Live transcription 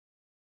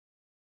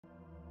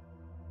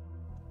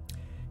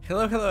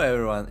Hello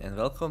everyone and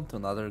welcome to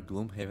another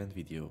Gloomhaven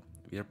video.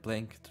 We are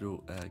playing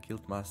through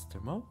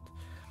Guildmaster mode.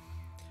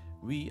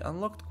 We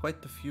unlocked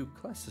quite a few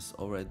classes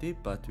already,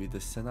 but with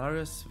the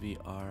scenarios we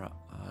are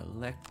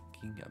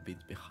lacking a bit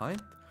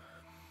behind.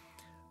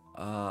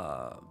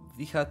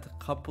 We had a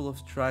couple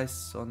of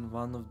tries on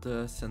one of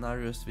the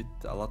scenarios with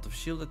a lot of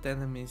shielded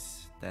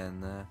enemies,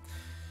 then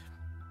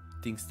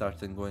things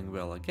started going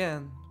well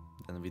again.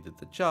 Then we did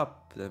the job,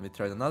 then we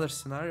tried another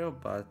scenario,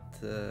 but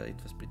it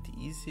was pretty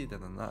easy,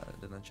 then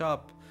a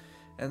job.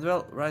 And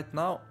well, right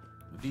now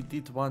we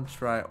did one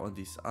try on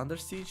this Under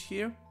Siege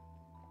here.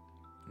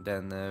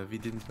 Then we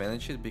didn't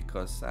manage it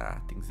because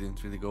things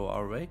didn't really go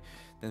our way.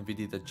 Then we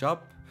did a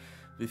job.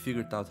 We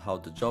figured out how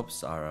the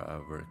jobs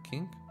are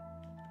working.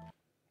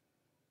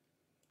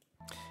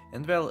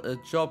 And well,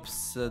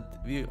 jobs,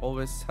 we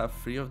always have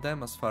 3 of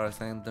them as far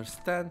as I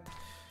understand.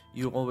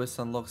 You always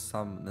unlock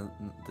some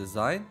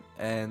design,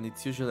 and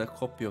it's usually a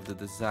copy of the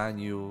design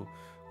you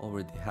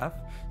already have.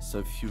 So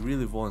if you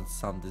really want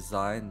some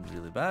design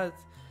really bad,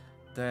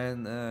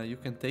 then you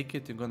can take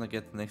it. You're gonna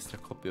get an extra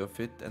copy of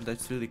it, and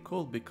that's really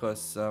cool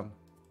because you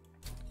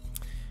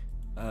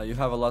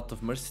have a lot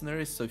of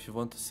mercenaries. So if you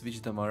want to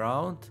switch them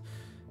around,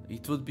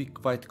 it would be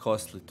quite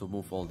costly to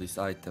move all these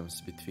items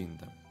between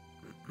them.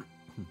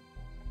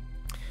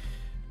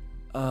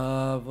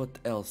 What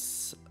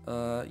else?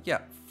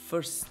 Yeah,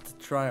 first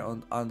try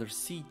on Under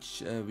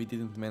Siege we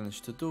didn't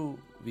manage to do.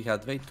 We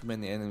had way too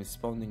many enemies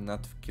spawning,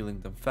 not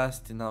killing them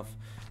fast enough,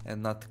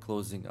 and not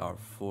closing our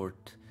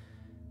fort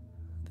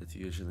that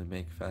we usually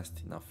make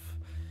fast enough.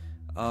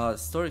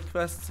 Story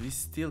quests, we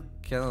still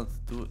cannot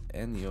do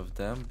any of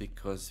them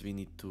because we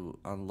need to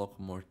unlock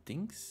more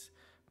things.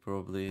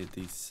 Probably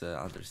this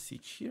Under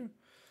Siege here.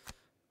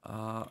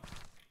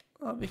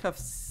 We have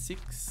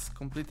 6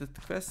 completed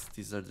quests.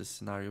 These are the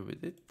scenario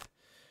with it.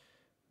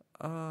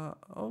 Oh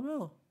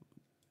well,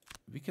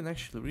 we can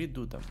actually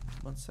redo them.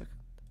 1 second.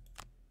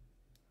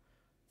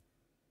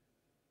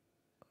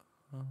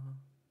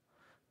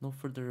 No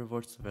further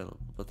rewards available,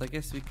 but I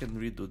guess we can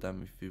redo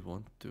them if we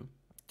want to.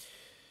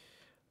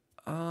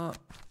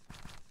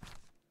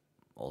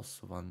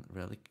 Also one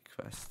relic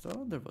quest.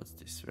 Oh, there was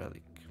this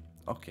relic.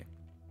 Okay.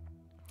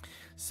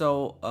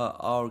 So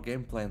our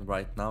game plan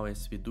right now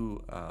is we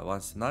do one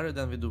scenario,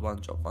 then we do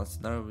one job. One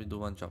scenario, we do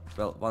one job.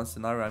 Well, one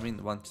scenario, I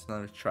mean one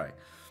scenario try.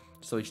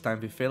 So each time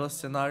we fail a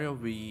scenario,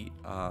 we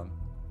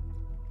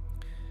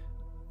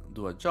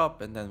do a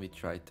job and then we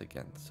try it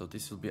again. So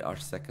this will be our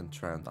second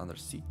try on Under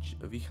Siege.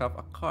 We have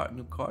a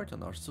new card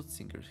on our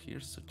Soothsinger here,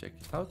 so check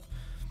it out.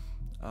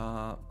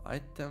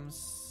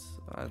 Items,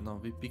 I don't know,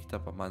 we picked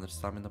up a minor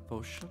stamina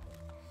potion.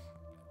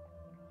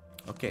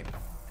 Okay.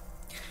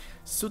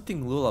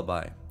 Soothing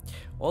Lullaby.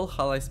 All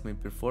allies may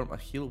perform a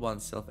heal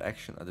oneself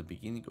action at the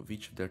beginning of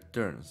each of their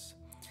turns.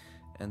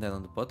 And then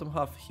on the bottom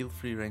half, heal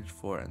free range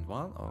 4 and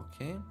 1,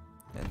 okay.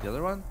 And the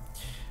other one,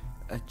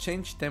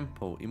 change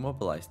tempo,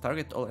 immobilize,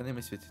 target all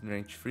enemies within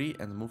range 3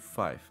 and move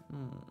 5.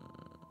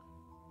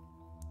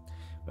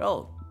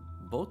 Well,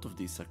 both of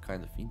these are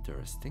kind of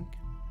interesting.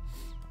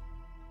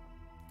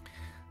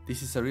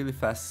 This is a really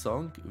fast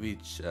song,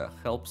 which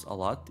helps a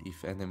lot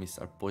if enemies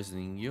are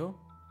poisoning you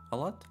a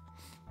lot.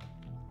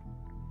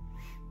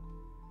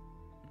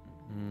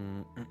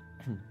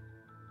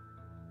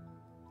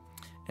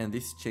 And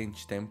this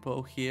change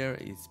tempo here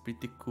is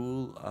pretty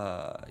cool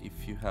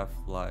if you have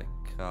like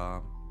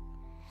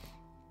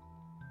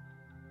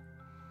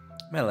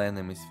melee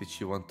enemies which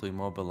you want to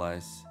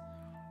immobilize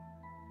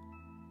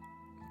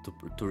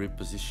to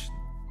reposition.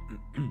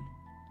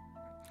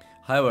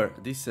 However,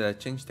 this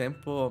change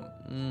tempo,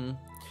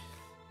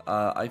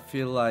 I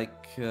feel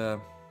like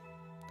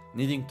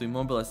needing to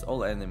immobilize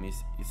all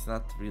enemies is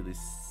not really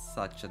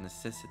such a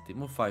necessity.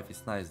 Move 5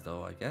 is nice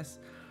though, I guess.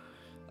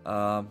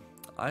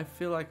 I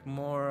feel like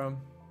more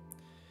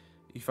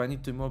if I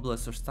need to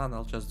immobilize or stun,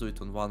 I'll just do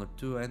it on 1 or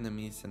 2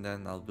 enemies and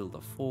then I'll build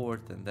a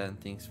fort, and then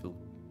things will,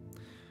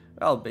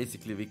 well,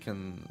 basically we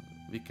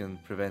can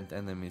prevent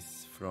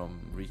enemies from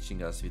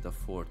reaching us with a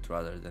fort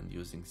rather than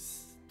using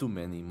too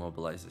many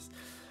immobilizers.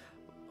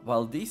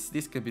 While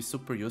this can be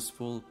super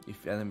useful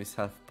if enemies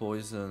have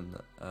poison,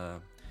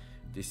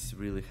 this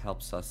really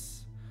helps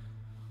us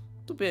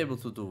to be able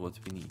to do what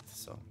we need.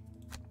 So,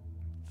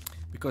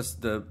 because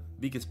the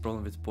biggest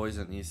problem with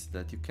poison is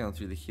that you cannot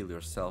really heal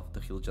yourself.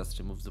 The heal just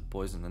removes the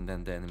poison and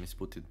then the enemies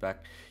put it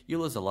back. You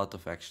lose a lot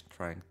of action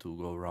trying to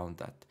go around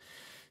that.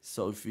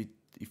 So if you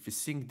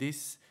sing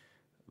this,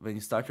 when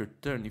you start your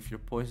turn, if you're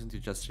poisoned, you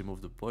just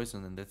remove the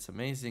poison, and that's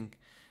amazing.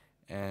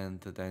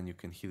 And then you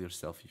can heal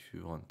yourself if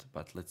you want.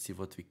 But let's see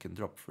what we can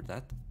drop for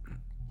that.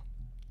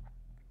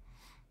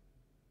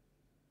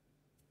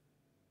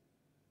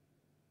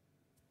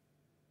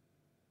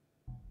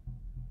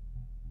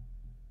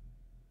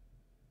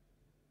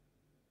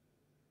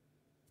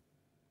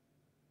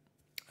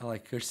 I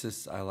like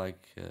curses, I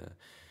like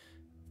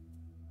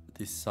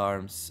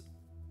disarms.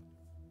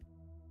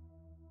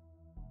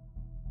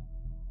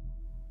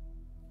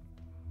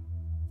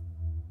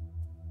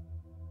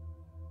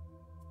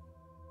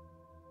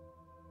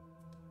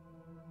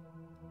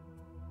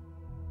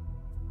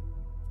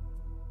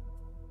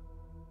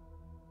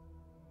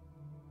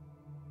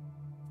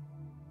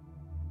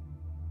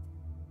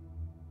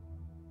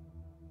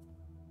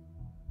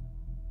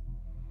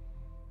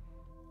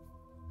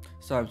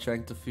 So I'm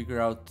trying to figure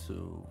out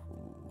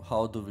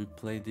how do we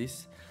play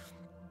this.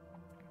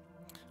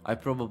 I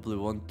probably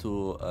want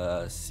to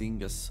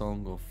sing a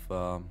song of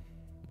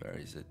where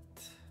is it?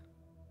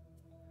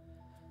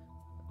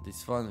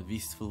 This one,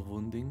 Wistful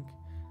Wounding,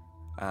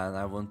 and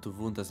I want to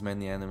wound as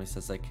many enemies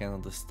as I can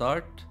on the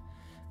start,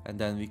 and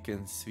then we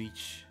can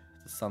switch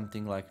to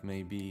something like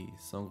maybe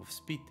Song of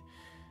Speed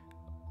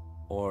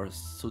or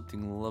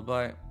Soothing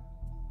Lullaby.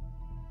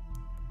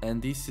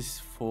 And this is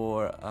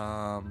for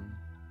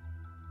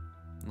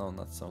no,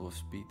 not Song of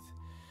Speed,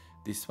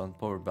 this one,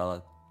 Power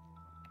Ballad.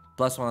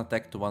 +1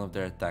 attack to one of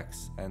their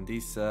attacks, and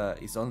this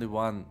is only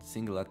one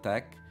single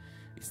attack.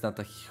 It's not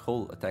a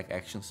whole attack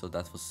action, so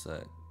that was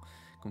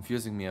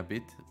confusing me a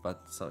bit.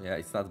 But so yeah,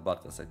 it's not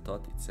bugged as I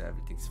thought. It's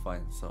everything's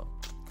fine. So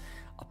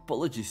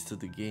apologies to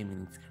the game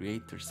and its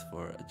creators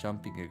for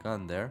jumping a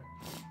gun there.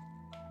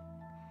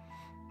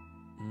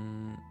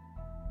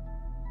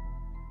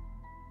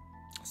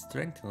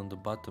 Strength on the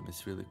bottom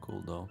is really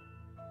cool though.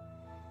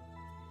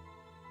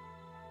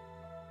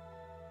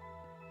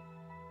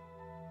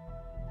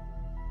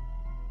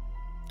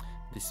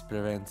 This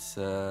prevents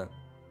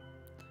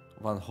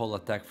one whole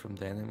attack from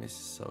the enemies,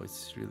 so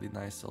it's really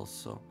nice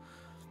also.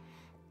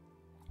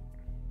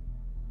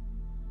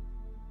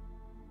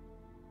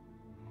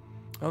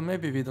 Well,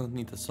 maybe we don't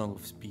need a Song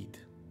of Speed.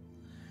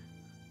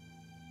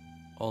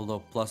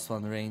 Although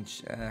 +1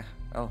 range,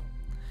 well,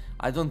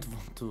 I don't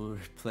want to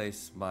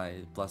replace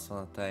my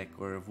 +1 attack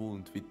or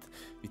wound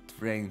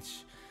with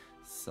range,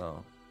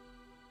 so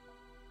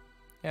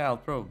yeah, I'll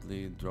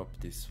probably drop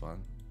this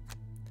one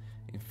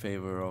in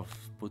favor of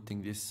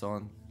putting this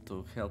on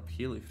to help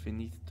heal if we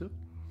need to.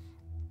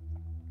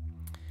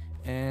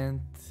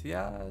 And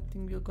yeah, I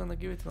think we're gonna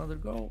give it another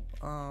go.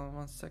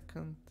 1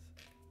 second.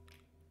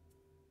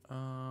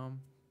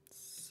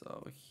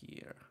 So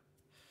here,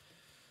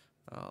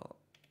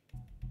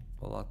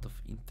 a lot of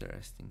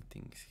interesting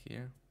things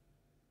here.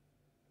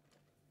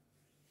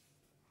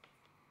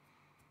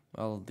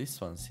 Well, this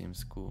one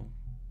seems cool,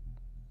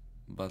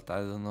 but I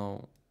don't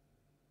know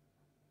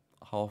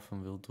how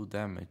often we'll do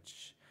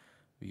damage.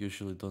 We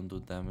usually don't do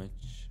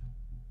damage.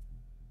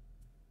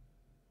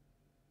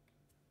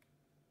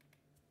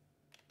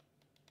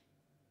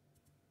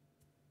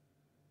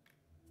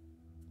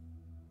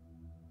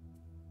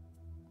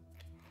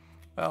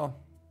 Well,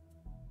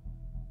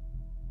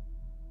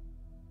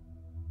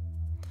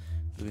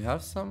 do we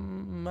have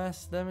some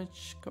mass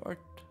damage card?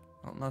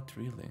 Oh, not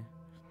really.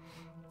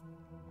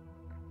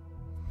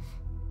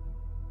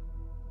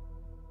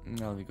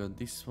 Now we got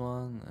this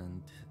one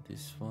and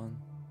this one.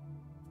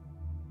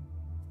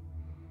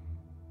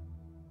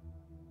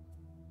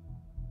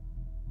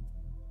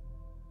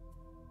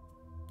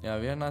 Yeah,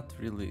 we are not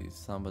really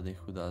somebody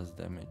who does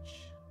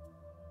damage.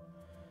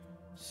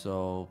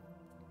 So,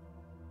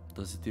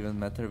 does it even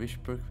matter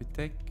which perk we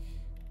take?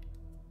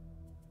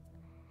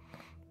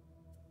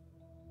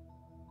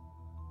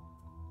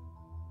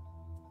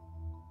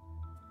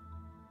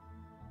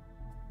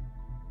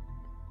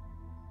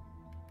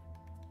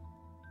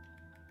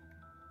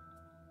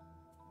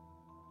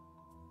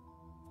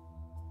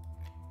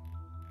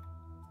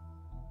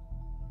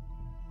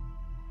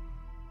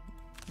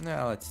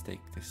 Yeah, let's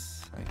take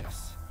this, I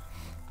guess.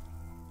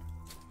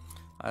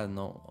 I don't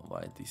know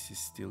why this is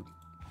still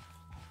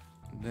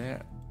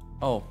there.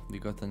 Oh, we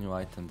got a new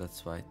item,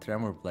 that's why.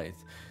 Tremor Blade.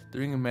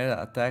 During a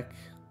melee attack,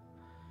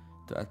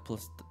 to add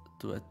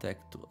 +2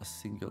 attack to a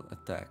single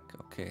attack.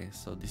 Okay,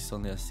 so this is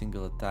only a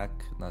single attack,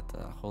 not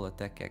a whole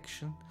attack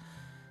action.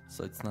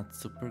 So it's not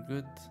super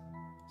good,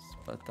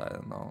 but I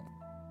don't know.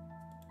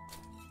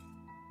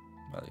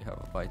 Well, you have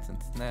a bite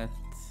and net.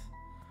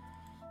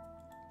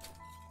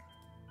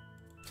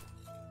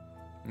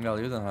 Well,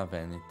 you don't have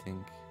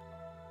anything.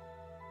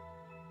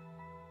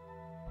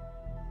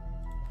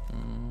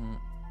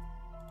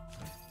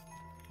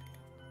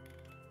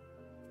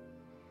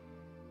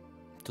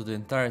 To the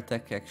entire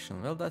attack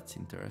action. Well, that's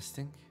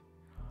interesting.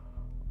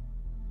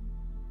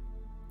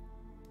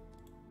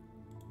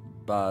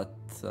 But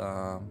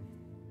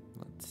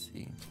let's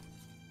see.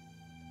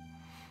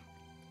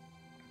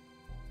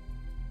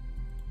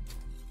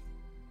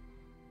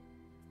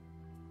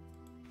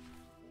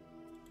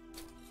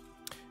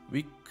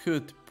 We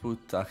could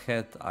put a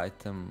head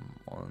item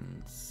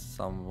on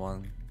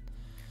someone.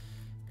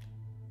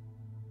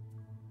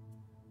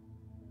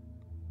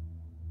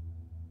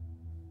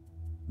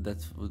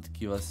 That would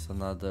give us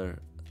another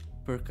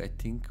perk, I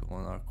think,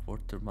 on our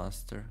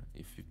Quartermaster.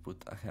 If we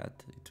put a head,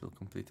 it will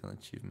complete an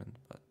achievement,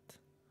 but...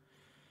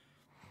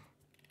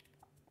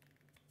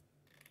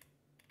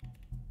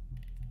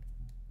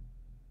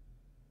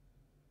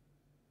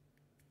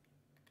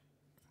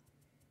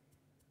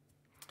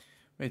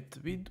 Wait,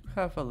 we do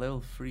have a level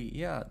 3.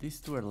 Yeah,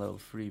 these two are level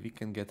 3. We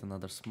can get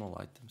another small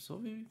item, so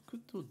we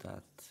could do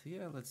that.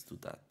 Yeah, let's do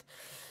that.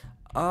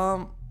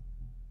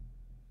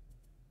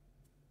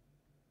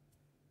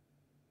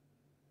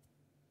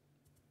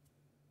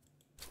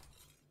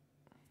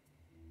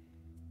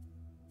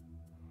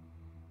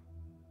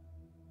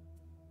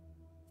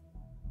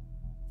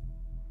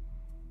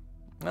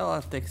 Well,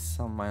 I'll take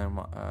some minor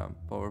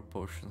power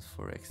potions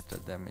for extra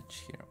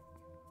damage here.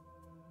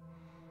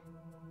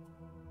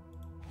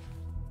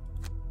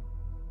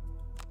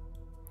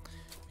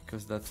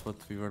 Because that's what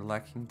we were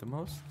lacking the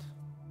most.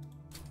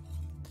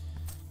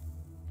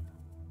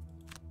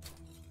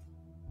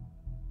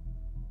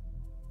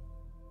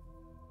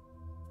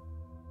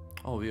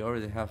 Oh, we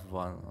already have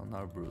one on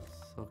our brutes.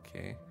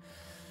 Okay.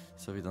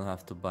 So we don't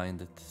have to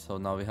bind it. So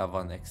now we have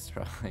one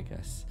extra, I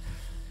guess.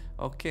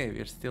 Okay,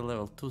 we're still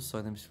level 2, so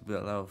enemies will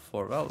be level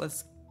 4. Well,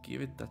 let's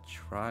give it a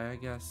try, I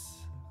guess.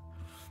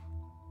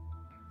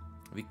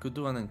 We could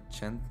do an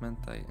enchantment,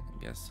 I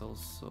guess,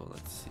 also.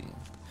 Let's see.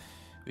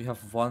 We have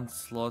one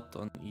slot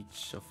on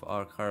each of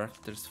our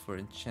characters for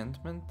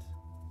enchantment.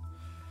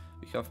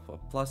 We have a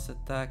plus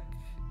attack.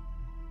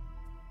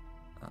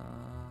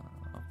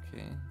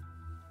 Okay.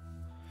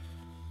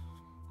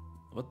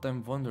 What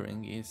I'm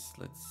wondering is,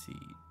 let's see.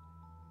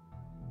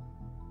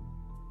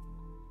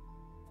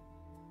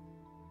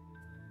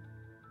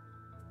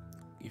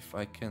 If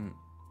I can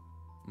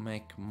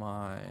make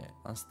my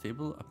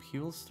unstable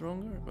upheaval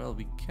stronger? Well,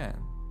 we can.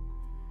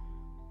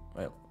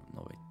 Well,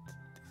 no wait.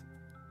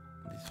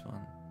 This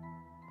one.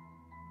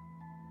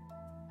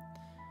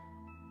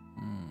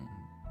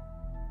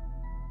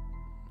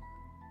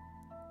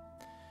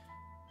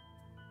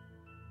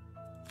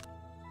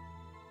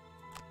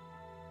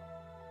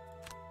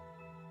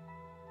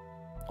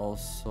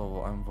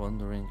 Also, I'm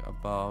wondering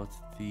about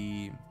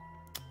the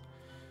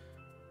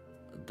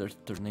Dirt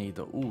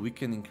Tornado. Oh, we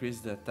can increase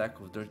the attack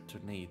of Dirt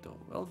Tornado.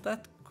 Well,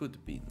 that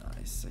could be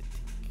nice, I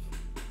think.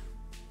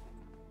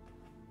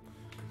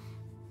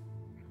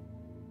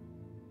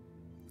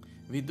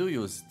 We do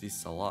use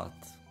this a lot.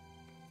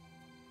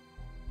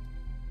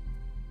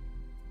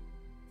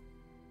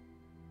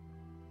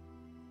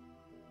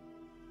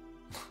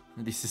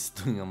 This is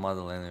doing a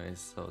model anyway,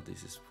 so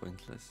this is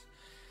pointless.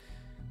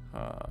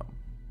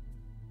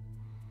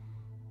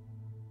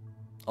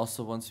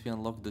 Also, once we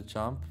unlock the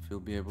jump, we'll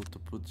be able to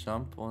put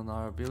jump on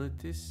our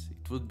abilities.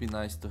 It would be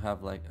nice to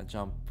have like a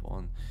jump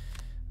on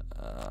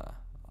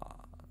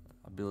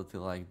ability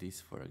like this,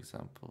 for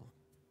example.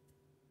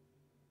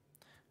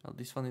 Well,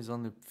 this one is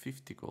only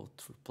 50 gold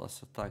for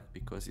plus attack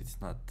because it's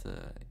not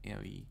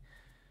AoE.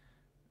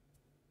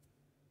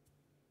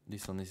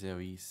 This one is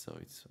AoE, so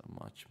it's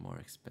much more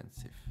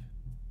expensive.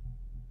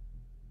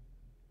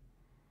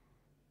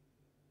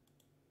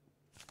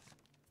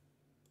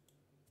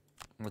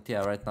 But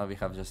yeah, right now we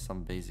have just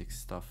some basic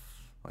stuff,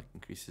 like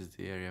increases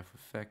the area of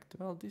effect.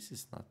 Well, this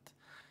is not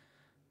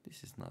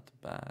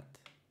bad.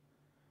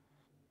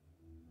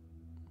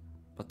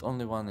 But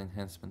only one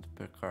enhancement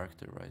per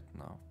character right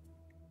now.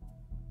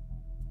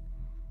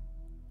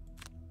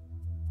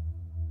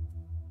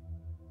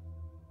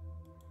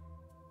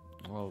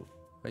 Oh,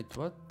 wait,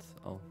 what?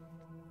 Oh.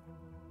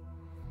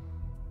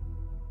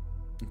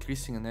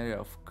 Increasing an area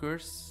of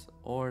curse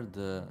or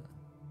the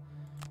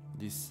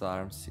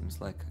disarm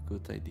seems like a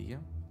good idea.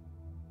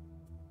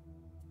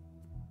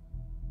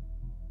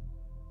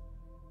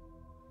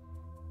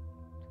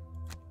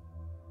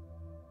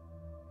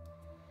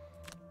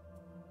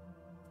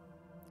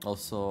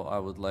 Also, I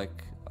would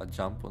like a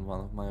jump on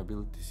one of my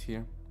abilities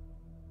here,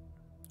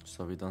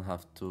 so we don't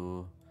have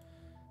to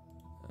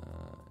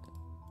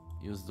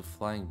use the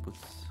flying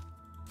boots,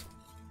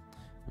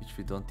 which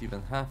we don't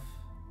even have.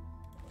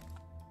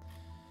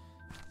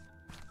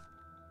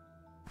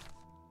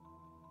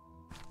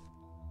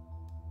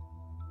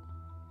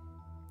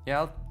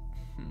 Yeah,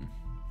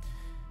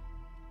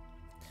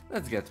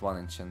 let's get one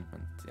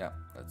enchantment. Yeah,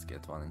 let's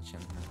get one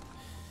enchantment.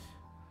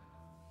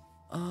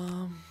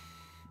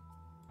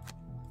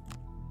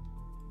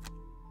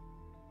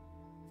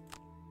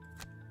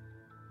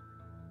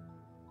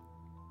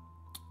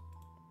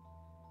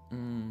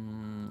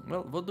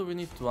 Well, what do we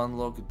need to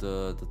unlock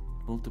the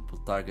multiple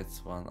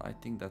targets one? I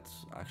think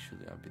that's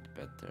actually a bit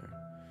better.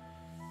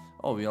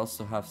 Oh, we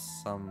also have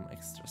some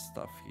extra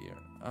stuff here.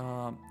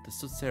 The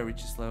Soothsinger,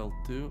 which is level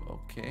 2.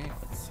 Okay,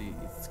 let's see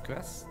its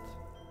quest.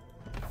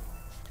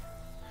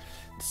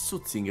 The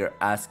Soothsinger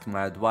asked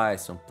my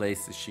advice on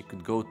places she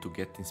could go to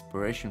get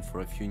inspiration for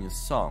a few new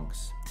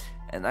songs,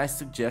 and I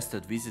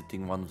suggested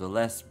visiting one of the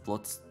less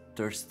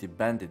bloodthirsty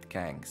bandit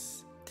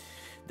gangs.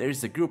 There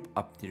is a group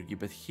up near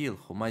Gibbet Hill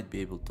who might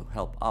be able to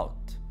help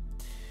out.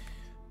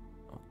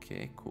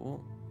 Okay, cool.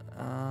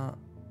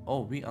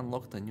 Oh, we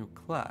unlocked a new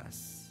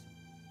class.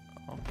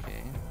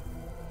 Okay.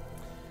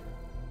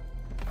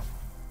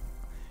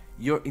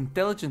 Your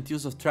intelligent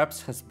use of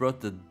traps has brought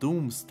the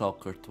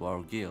Doomstalker to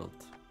our guild.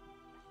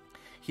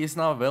 He is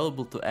now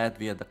available to add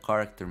via the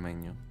character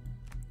menu.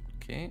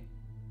 Okay.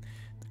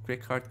 The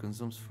Cragheart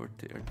consumes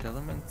 40 earth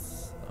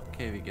elements.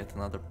 Okay, we get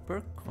another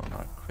perk on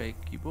our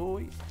Craggy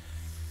boy.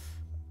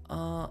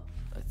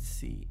 Let's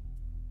see.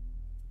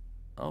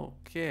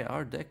 Okay,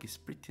 our deck is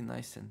pretty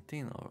nice and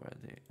thin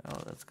already.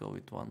 Oh, let's go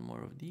with one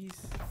more of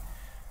these.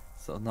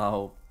 So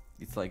now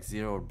it's like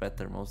 0 or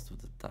better most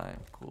of the time.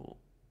 Cool.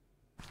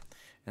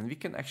 And we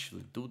can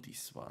actually do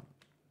this one.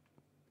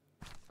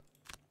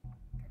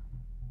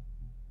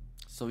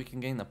 So we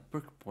can gain a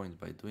perk point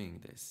by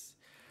doing this.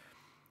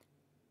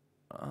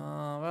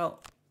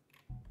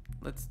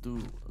 let's do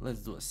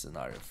a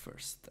scenario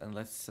first, and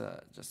let's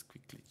just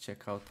quickly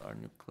check out our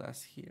new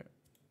class here,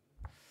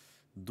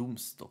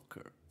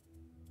 Doomstalker.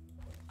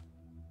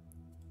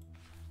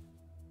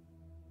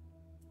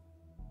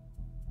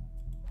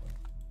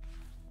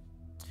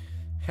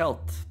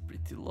 Health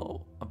pretty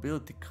low.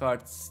 Ability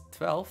cards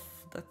 12.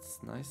 That's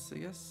nice, I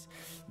guess.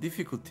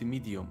 Difficulty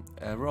medium.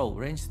 Role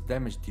ranged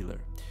damage dealer.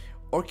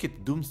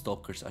 Orchid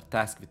Doomstalkers are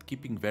tasked with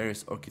keeping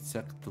various Orchid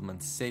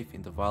settlements safe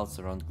in the wilds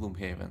around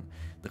Gloomhaven.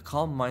 The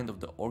calm mind of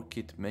the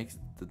Orchid makes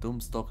the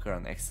Doomstalker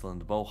an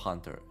excellent bow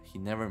hunter. He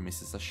never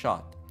misses a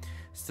shot.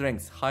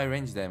 Strength, high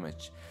range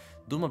damage.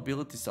 Doom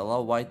abilities allow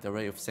a wide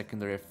array of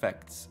secondary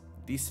effects.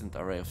 Decent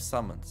array of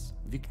summons.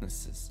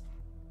 Weaknesses.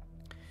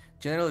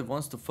 Generally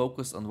wants to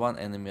focus on one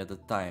enemy at a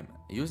time.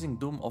 Using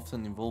Doom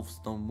often involves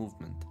no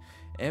movement.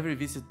 Every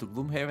visit to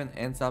Gloomhaven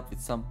ends up with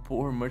some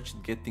poor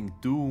merchant getting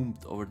doomed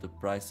over the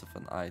price of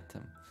an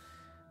item.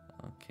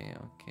 Okay.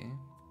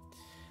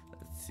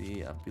 Let's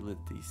see,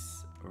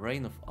 abilities.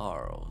 Rain of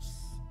Arrows.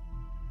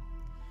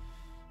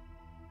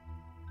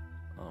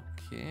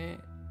 Okay.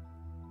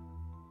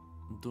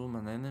 Doom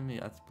an enemy,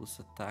 adds plus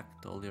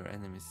attack to all your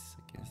enemies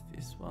against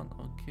this one.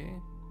 Okay.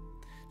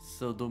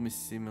 So Doom is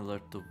similar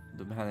to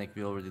the mechanic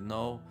we already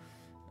know.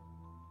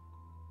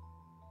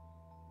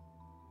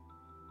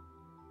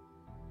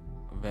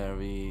 Where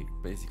we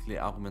basically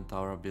augment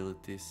our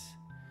abilities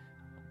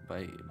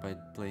by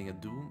playing a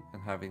Doom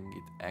and having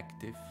it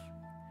active.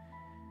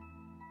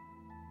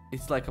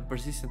 It's like a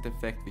persistent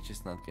effect which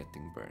is not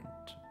getting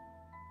burnt.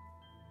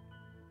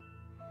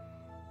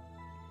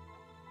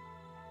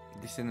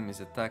 This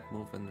enemy's attack,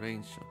 move and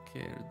range,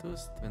 okay,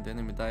 reduced. When the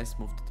enemy dies,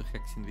 move to the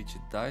hex in which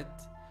it died.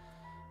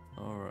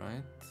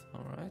 Alright.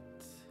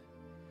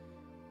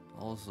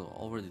 Also,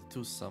 already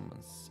 2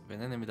 summons.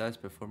 When enemy dies,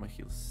 perform a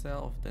heal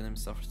self. The enemy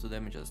suffers 2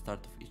 damage at the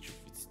start of each of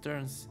its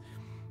turns.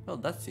 Well,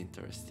 that's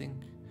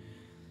interesting.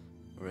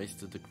 Race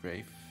to the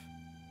grave.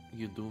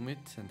 You doom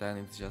it, and then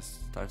it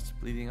just starts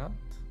bleeding out.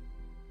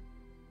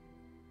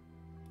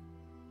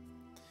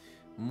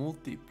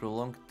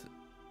 Multi-pronged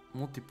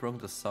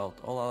assault.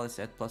 All allies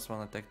add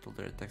 +1 attack to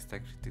their attacks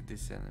targeting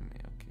this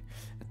enemy. Okay.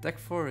 Attack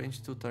 4,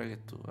 range 2,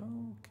 target 2.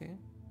 Oh, okay.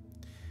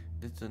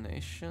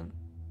 Detonation.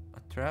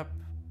 A trap.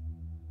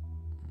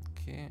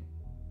 Okay.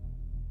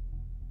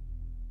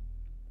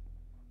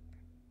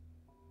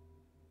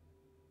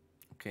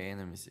 Okay,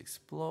 enemies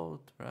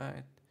explode,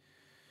 right?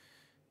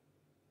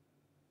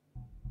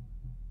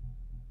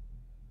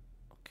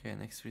 Okay,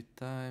 next 3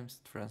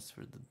 times,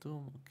 transfer the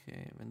doom.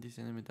 Okay, when this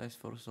enemy dies,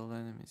 force all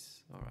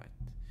enemies. Alright.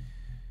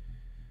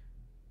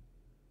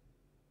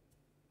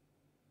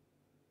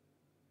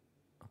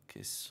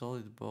 Okay,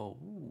 solid bow.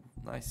 Ooh,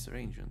 nice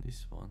range on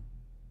this one.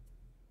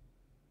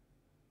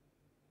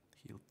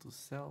 Heal to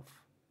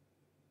self.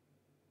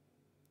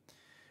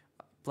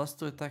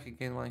 +2 attack and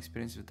gain 1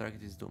 experience if the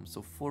target is doomed.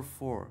 So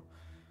 4-4.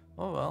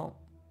 Oh well.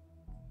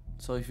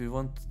 So if we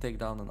want to take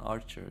down an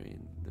archer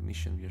in the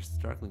mission we are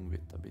struggling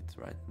with a bit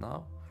right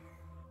now.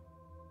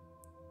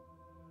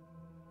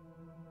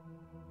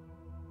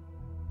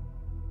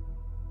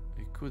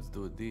 We could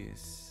do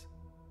this.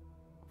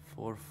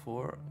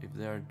 4-4 if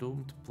they are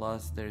doomed,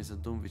 plus there is a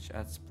doom which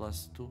adds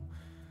 +2.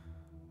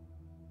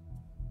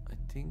 I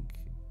think,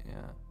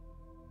 yeah.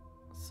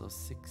 So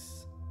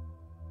 6.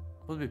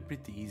 Would be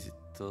pretty easy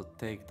to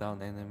take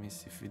down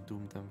enemies if we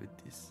doom them with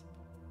this.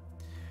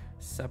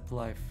 Sap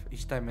life.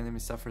 Each time enemy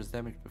suffers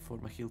damage,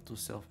 perform a heal to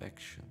self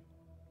action.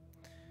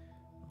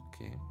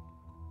 Okay.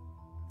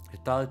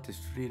 Vitality is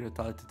 3,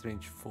 vitality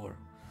range 4.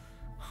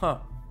 Huh.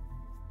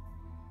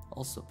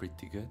 Also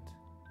pretty good.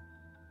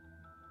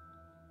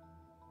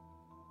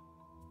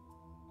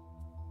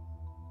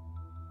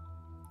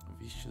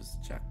 Vicious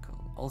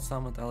Jackal. All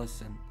summoned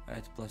allies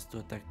add +2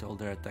 attack to all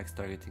their attacks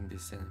targeting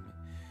this enemy.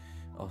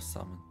 Oh,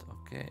 summoned.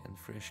 Okay, and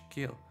fresh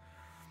kill.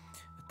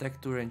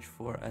 Attack 2 range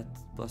 4, add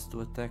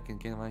 +2 attack and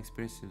gain 1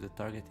 experience if the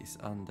target is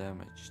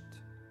undamaged.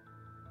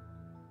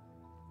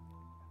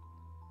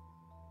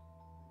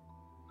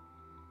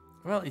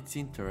 Well, it's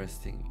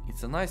interesting.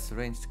 It's a nice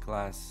ranged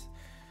class.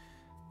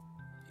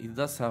 It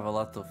does have a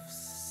lot of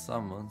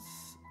summons.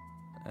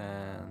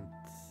 And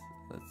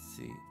let's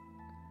see.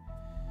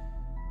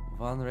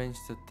 1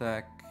 ranged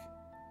attack,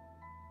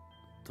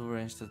 2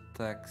 ranged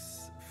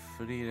attacks,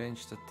 3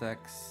 ranged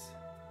attacks,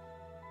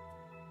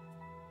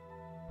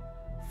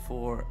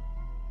 4,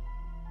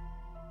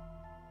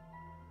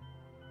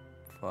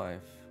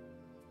 5,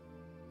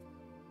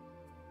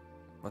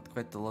 but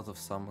quite a lot of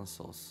summons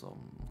also.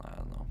 I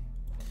don't know.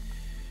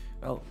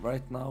 Well,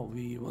 right now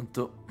we want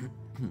to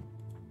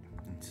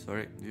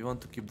we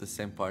want to keep the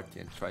same party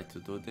and try to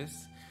do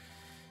this,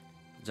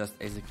 just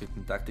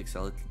executing tactics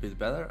a little bit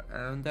better,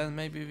 and then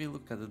maybe we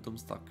look at the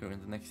Doomstalker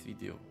in the next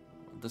video.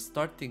 The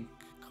starting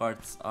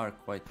cards are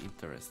quite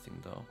interesting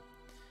though,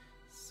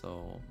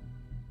 so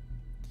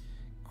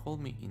call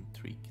me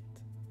intrigued.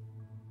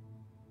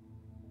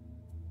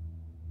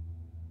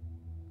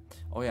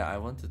 Oh yeah, I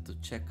wanted to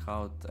check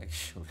out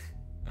actually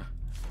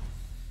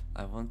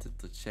I wanted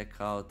to check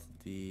out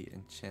the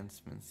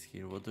enchantments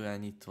here. What do I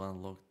need to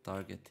unlock?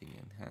 Targeting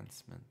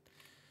enhancement.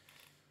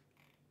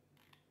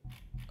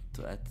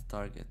 To add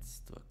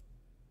targets to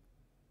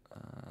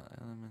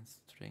element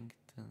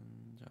strengthen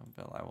jump.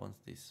 Well, I want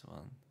this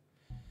one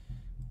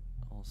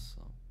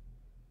also.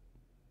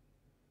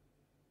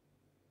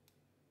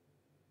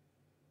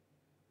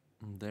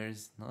 There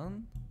is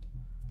none,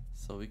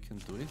 so we can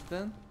do it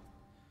then.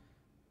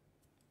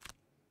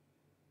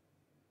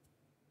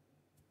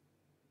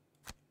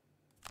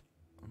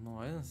 No,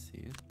 I don't see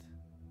it.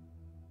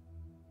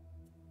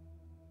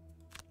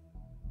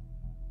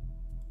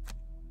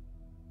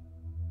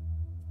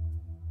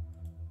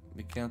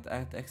 We can't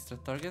add extra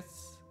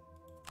targets.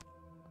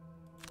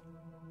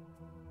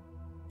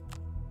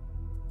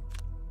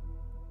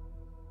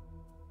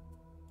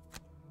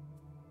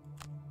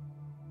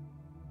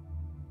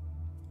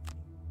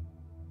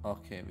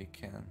 Okay, we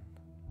can.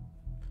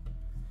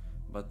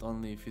 But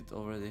only if it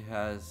already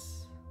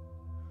has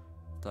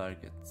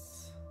targets.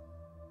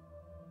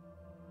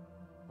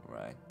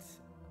 Right.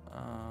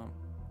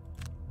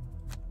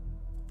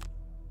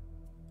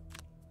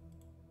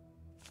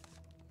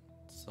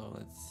 So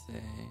let's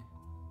say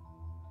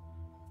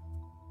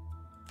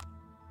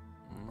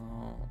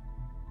no.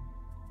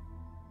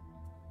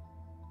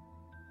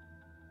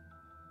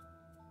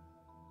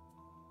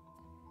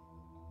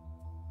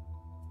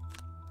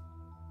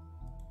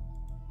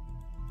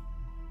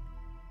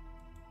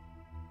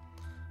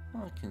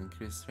 Oh, I can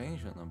increase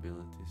range on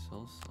abilities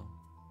also.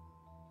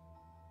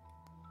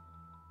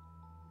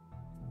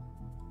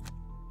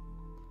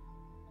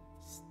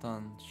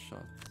 Stun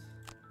shot.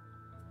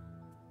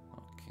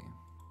 Okay.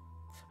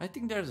 I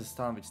think there's a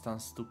stun which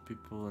stuns 2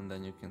 people and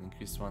then you can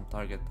increase 1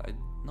 target. I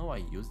know I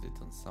used it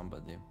on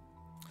somebody.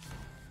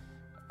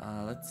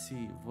 Let's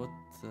see what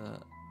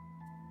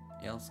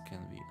else can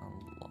we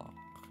unlock.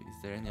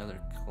 Is there any other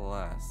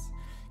class?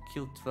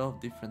 Kill 12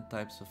 different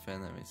types of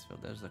enemies. Well,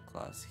 there's a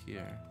class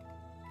here.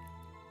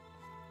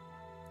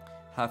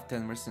 Have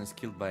 10 mercenaries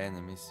killed by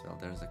enemies. Well,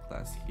 there's a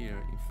class here.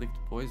 Inflict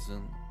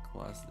poison,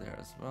 class there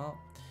as well.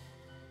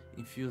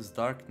 Infuse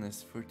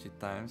darkness 30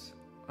 times.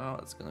 Oh,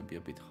 it's gonna be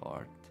a bit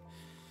hard.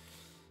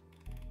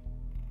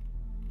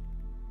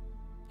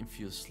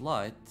 Infuse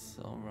light,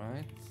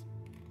 alright.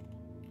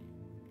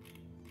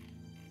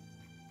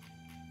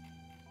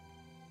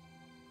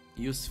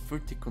 Use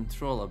 30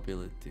 control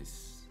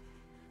abilities.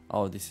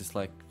 Oh, this is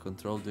like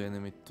control the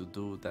enemy to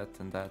do that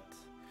and that.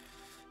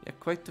 Yeah,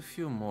 quite a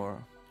few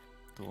more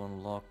to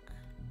unlock.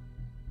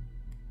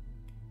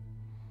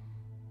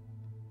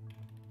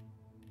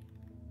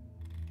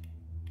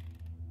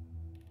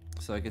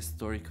 So I guess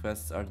story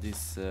quests are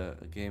these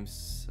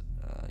games,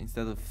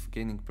 instead of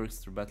gaining perks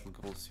through battle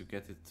goals, you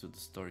get it through the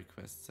story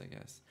quests, I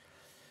guess.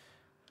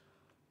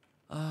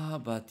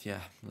 But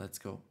yeah, let's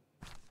go.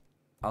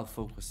 I'll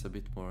focus a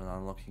bit more on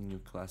unlocking new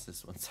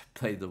classes once I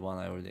play the one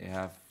I already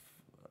have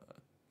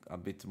a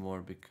bit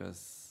more,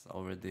 because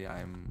already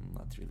I'm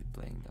not really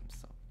playing them,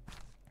 so.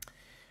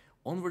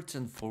 Onwards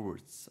and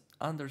forwards.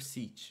 Under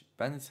siege.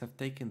 Bandits have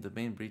taken the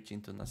main bridge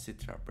into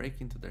Nasitra. Break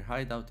into their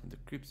hideout in the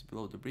crypts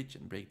below the bridge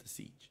and break the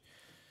siege.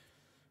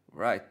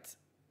 Right.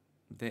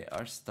 They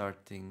are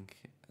starting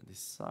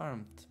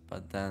disarmed,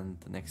 but then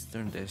the next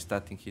turn they're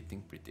starting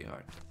hitting pretty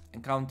hard.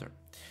 Encounter.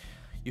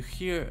 You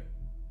hear...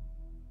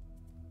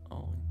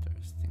 Oh,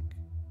 interesting.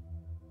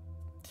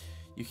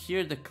 You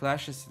hear the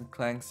clashes and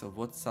clanks of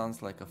what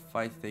sounds like a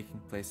fight taking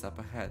place up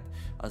ahead.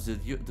 As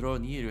you draw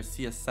near, you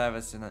see a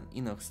Savage and an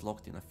Inox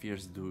locked in a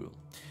fierce duel.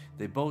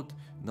 They both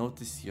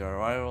notice your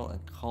arrival and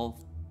call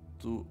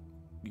to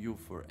you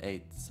for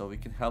aid. So we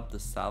can help the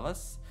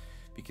Savage,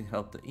 we can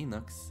help the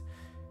Inox.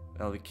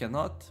 Well, we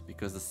cannot,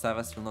 because the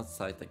Savage will not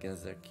fight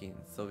against their kin.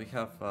 So we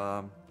have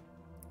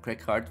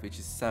Cragheart, which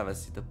is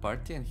Savage in the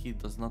party, and he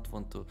does not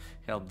want to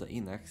help the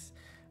Inox,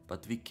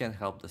 but we can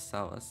help the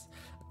Savage.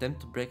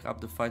 Attempt to break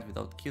up the fight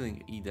without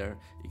killing either,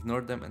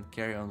 ignore them and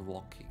carry on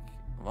walking.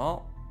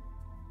 Well,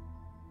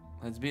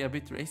 let's be a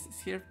bit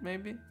racist here,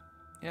 maybe?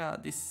 Yeah,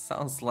 this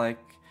sounds like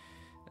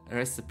a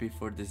recipe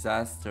for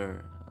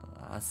disaster.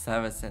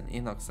 Savage and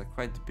Inox are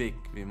quite big,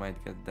 we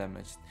might get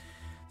damaged.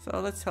 So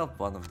let's help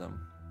one of them.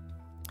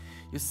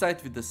 You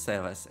side with the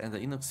Savage and the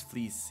Inox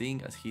flees,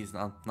 seeing as he is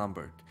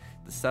outnumbered.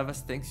 The Savage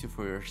thanks you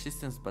for your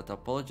assistance but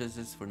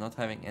apologizes for not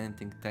having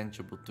anything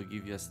tangible to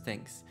give you as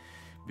thanks.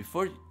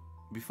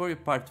 Before you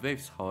part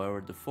ways,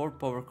 however, the 4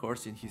 power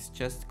cores in his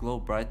chest glow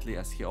brightly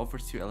as he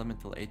offers you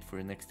elemental aid for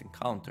your next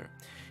encounter.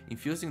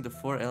 Infusing the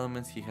 4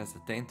 elements, he has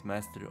attained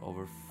mastery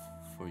over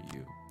for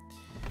you.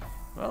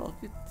 Well,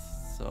 good.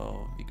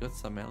 So we got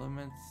some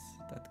elements.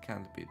 That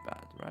can't be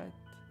bad, right?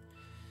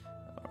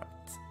 Alright.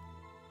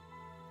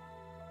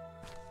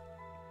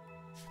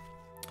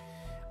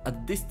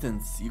 At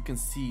distance, you can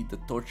see the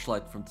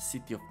torchlight from the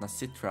city of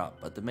Nasitra,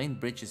 but the main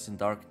bridge is in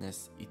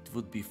darkness. It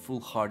would be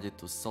foolhardy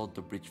to assault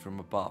the bridge from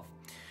above.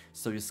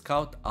 So you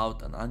scout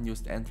out an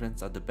unused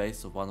entrance at the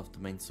base of one of the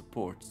main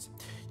supports.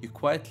 You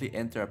quietly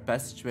enter a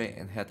passageway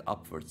and head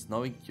upwards,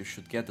 knowing you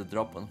should get a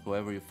drop on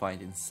whoever you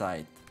find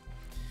inside.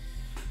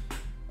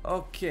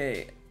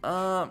 Okay,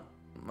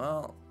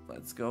 Well,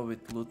 let's go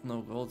with loot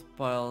no gold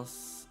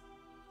piles.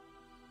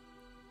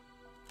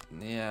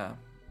 Yeah.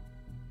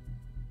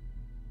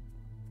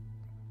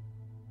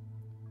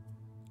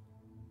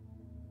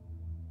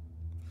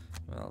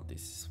 Well,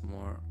 this is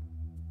more...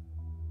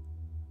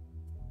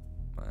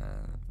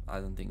 I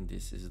don't think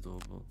this is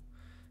doable.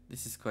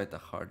 This is quite a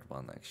hard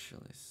one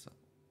actually, so...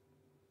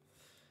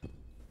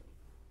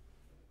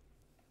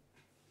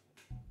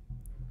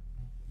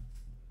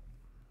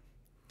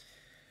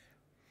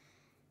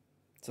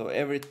 So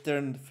every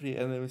turn 3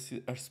 enemies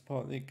are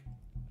spawning,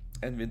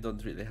 and we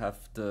don't really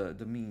have the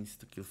means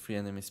to kill 3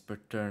 enemies per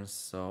turn,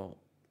 so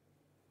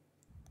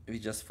we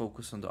just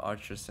focus on the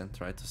archers and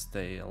try to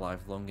stay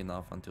alive long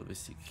enough until we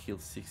kill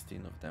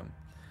 16 of them.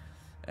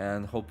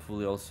 And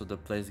hopefully also the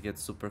place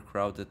gets super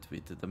crowded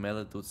with the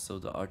melee dudes so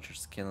the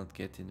archers cannot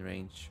get in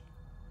range.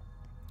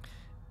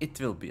 It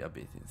will be a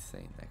bit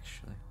insane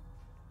actually.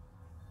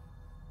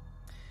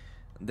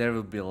 There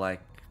will be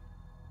like,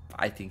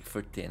 I think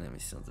 30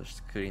 enemies on the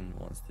screen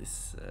once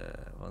this,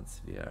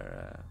 once we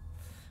are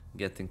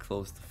getting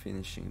close to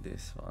finishing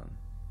this one.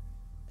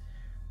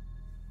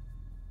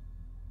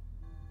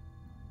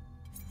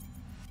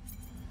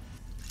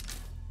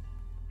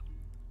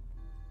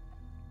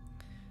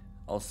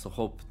 Also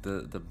hope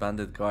the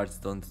bandit guards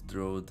don't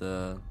draw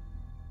the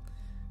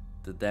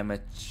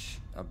damage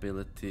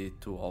ability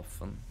too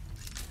often.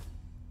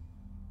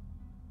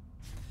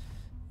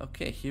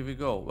 Okay, here we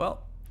go.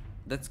 Well,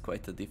 that's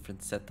quite a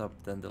different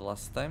setup than the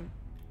last time.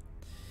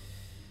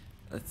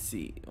 Let's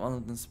see, one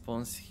of them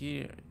spawns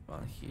here,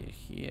 one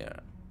here.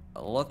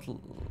 A lot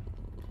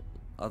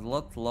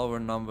lower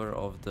number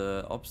of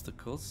the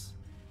obstacles.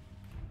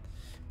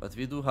 But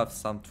we do have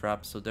some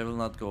traps, so they will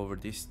not go over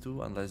these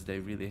two unless they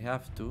really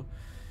have to.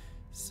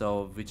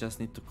 So we just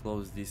need to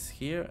close this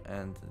here,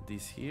 and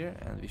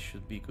we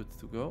should be good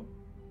to go.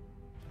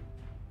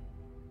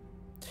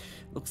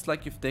 Looks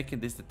like you've taken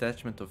this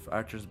detachment of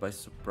archers by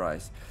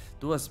surprise.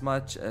 Do as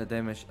much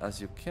damage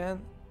as you can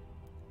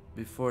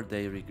before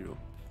they regroup.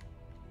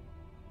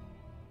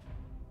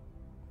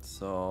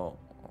 So,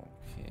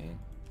 okay.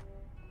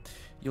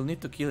 You'll need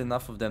to kill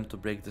enough of them to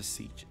break the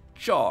siege.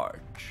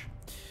 Charge!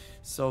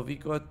 So we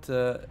got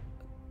 2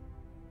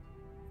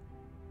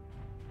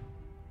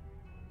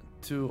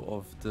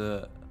 of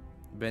the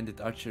bandit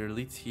archer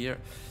elites here.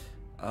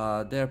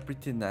 They are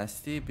pretty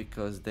nasty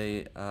because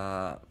they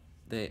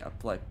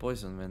apply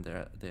poison when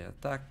they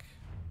attack.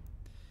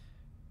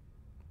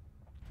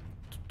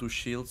 2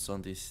 shields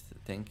on these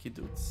tanky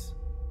dudes.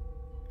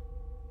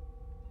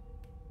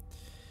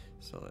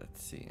 So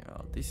let's see.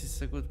 Well, this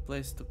is a good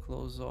place to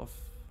close off.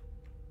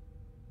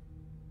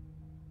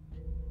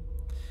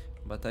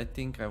 But I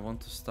think I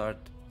want to start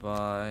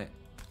by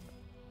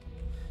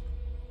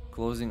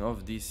closing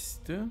off these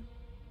 2.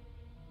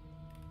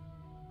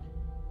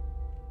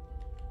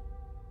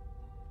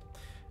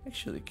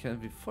 Actually,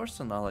 can we force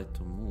an ally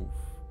to move?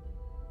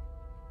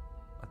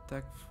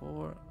 Attack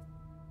 4.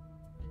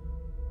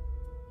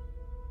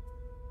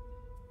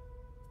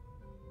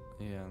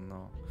 Yeah,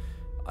 no.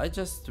 I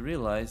just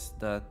realized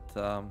that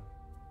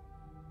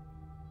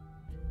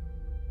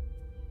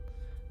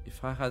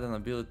if I had an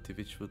ability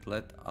which would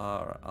let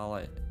our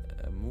ally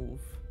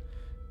move,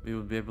 we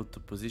would be able to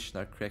position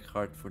our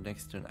Cragheart for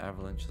next turn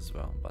avalanche as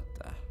well, but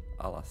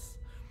alas.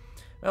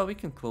 Well, we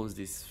can close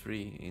these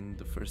 3 in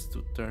the first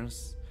 2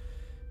 turns,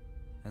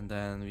 and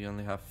then we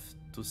only have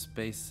 2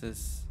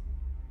 spaces.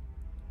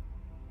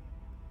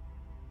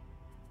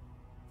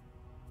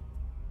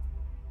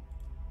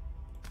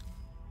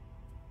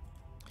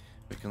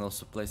 We can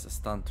also place a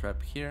stun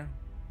trap here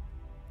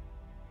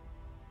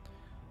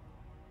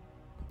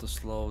to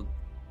slow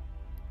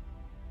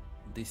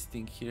this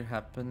thing here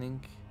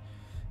happening,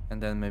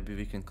 and then maybe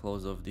we can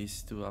close off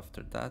these 2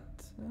 after that.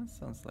 Yeah,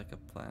 sounds like a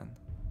plan.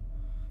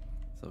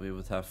 So we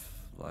would have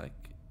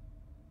like,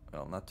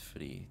 well, not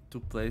 3, 2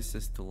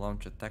 places to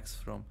launch attacks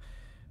from.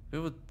 We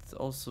would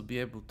also be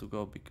able to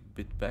go a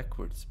bit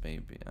backwards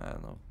maybe, I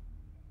don't know.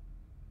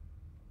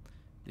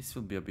 This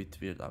will be a bit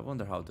weird. I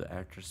wonder how the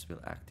archers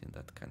will act in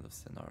that kind of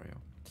scenario.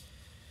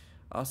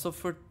 So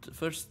for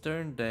first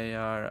turn they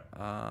are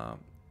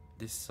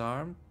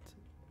disarmed.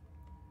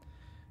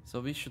 So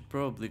we should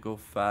probably go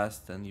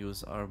fast and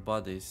use our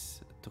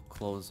bodies to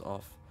close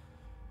off.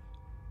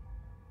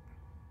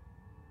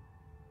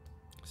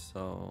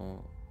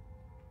 So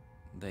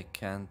they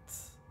can't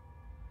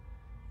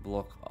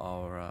block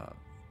our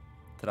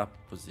trap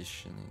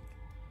positioning.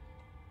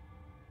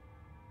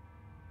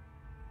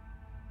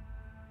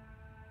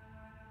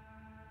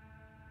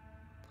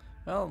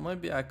 Well,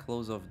 maybe I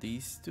close off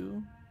these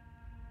 2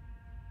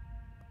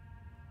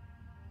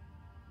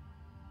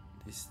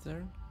 this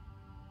turn.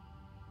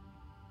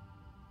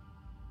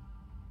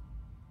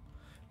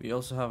 We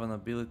also have an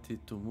ability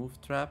to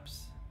move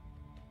traps,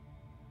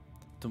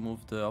 to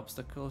move the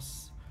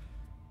obstacles.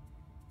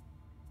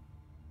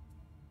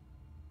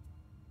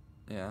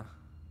 Yeah,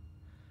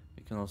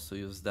 we can also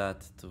use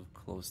that to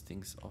close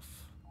things off.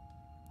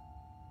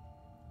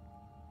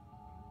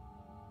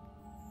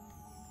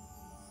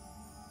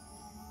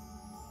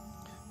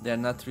 They're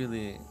not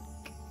really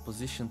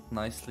positioned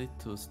nicely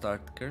to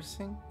start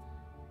cursing.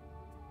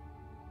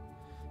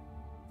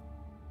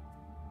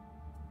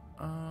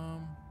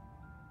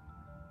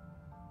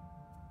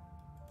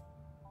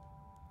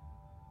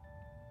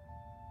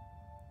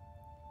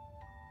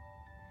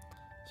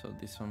 So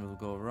this one will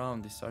go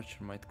around, this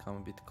archer might come a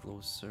bit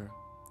closer.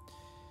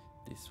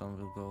 This one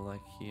will go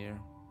like here.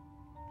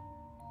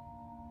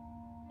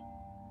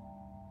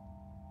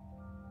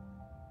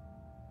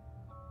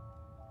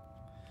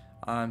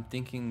 I'm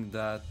thinking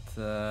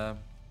that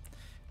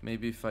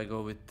maybe if I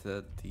go with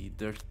the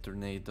Dirt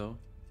Tornado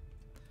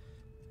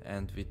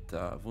and with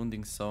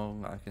Wounding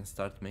Song, I can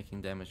start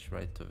making damage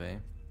right away.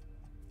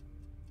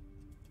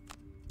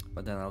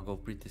 But then I'll go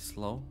pretty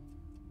slow.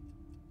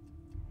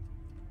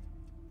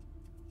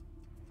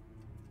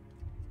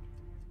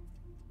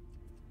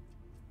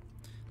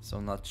 So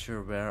not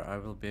sure where I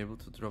will be able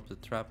to drop the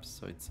traps,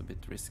 so it's a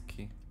bit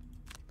risky.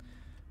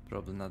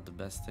 Probably not the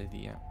best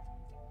idea.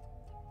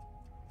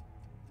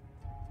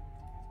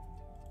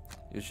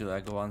 Usually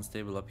I go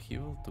Unstable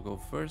Upheaval to go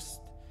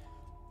first,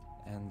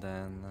 and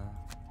then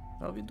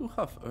well, we do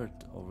have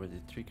Earth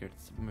already triggered,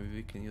 so maybe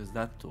we can use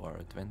that to our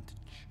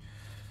advantage.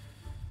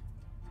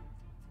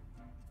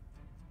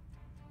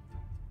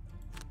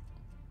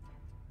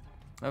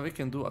 Now we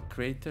can do a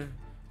crater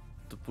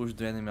to push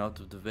the enemy out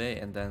of the way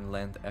and then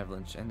land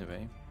Avalanche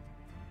anyway.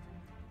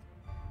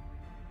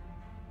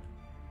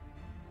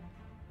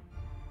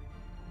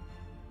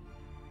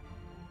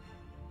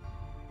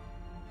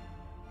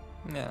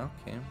 Yeah,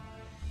 okay.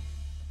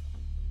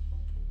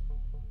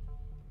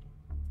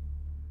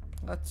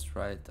 Let's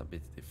try it a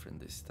bit different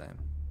this time.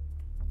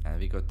 And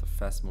we got a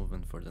fast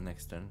movement for the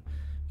next turn.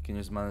 We can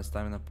use Mana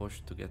Stamina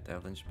Potion to get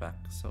Avalanche back.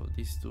 So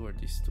these two or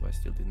these two, I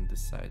still didn't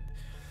decide.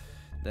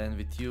 Then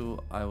with you,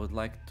 I would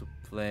like to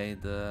play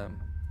the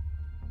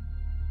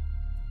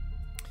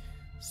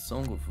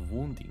Song of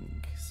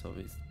Wounding. So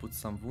we put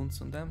some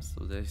wounds on them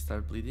so they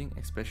start bleeding,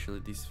 especially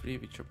these three,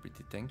 which are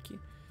pretty tanky.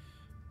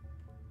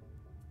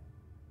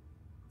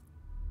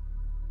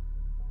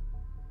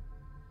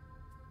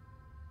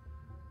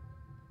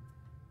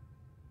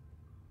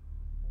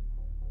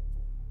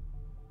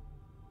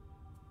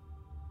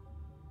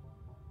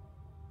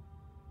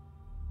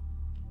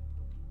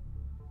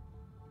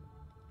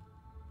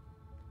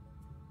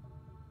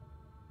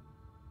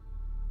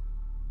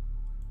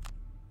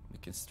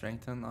 We can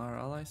strengthen our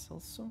allies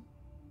also.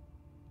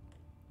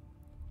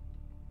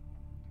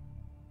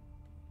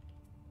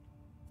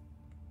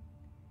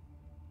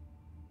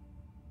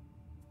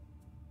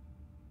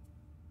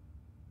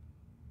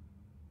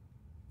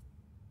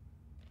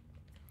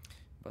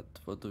 But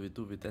what do we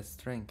do with that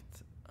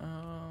strength?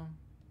 Well,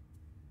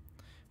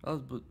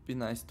 it would be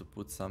nice to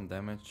put some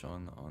damage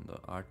on the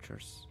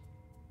archers.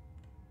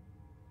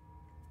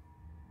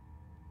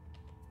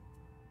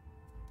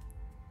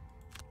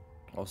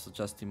 Also,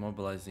 just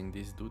immobilizing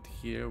this dude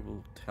here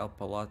will help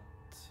a lot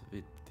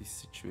with this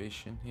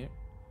situation here.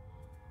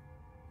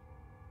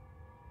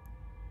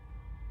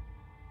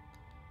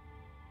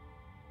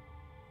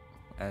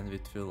 And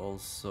it will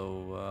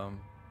also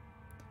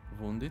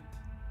wound it,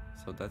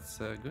 so that's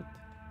good.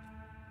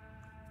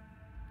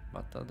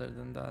 But other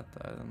than that,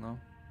 I don't know.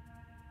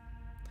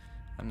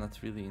 I'm not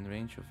really in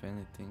range of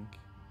anything.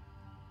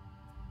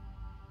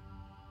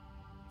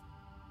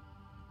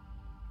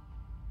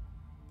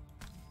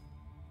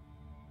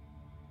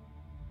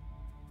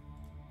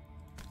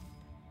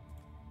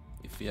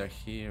 If we are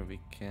here, we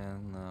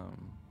can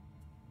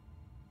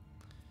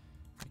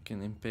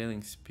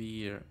Impaling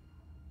Spear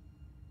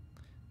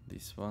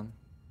this one,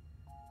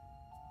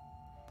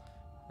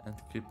 and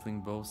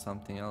Crippling Bow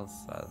something else,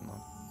 I don't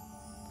know.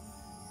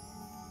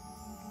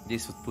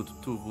 This would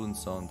put 2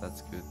 wounds on,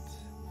 that's good.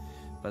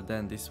 But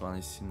then this one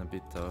is in a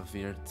bit of a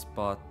weird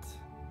spot.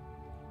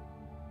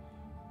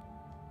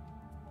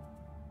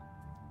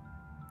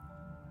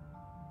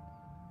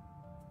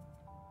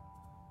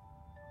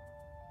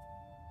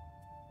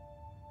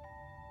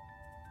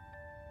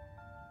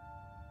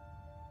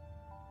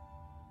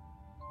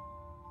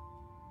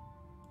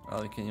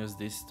 Well, we can use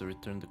this to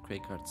return the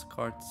Cragheart's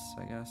cards,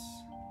 I guess.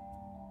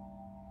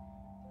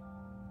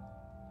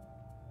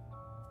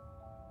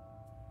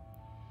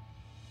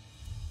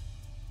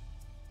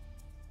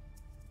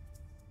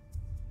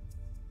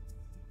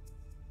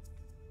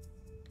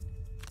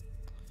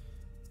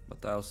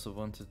 But I also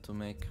wanted to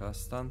make a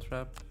stun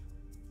trap.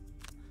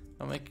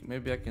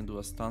 Maybe I can do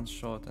a stun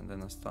shot and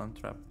then a stun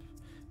trap.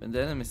 When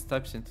the enemy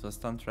steps into the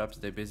stun traps,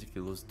 they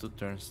basically lose 2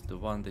 turns. The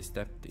one they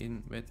stepped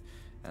in with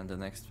and the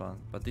next one.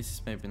 But this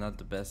is maybe not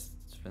the best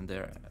when they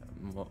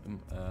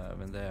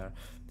are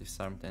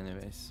disarmed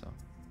anyway. So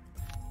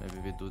maybe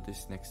we do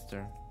this next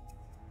turn.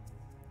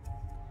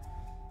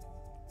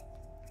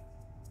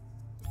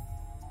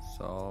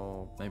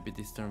 So maybe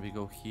this turn we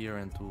go here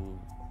and do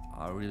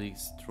a really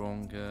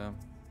strong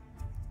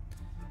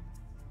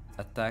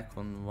attack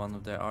on one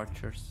of their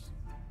archers.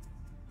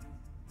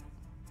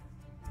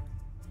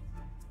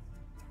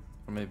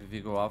 Or maybe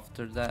we go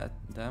after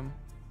them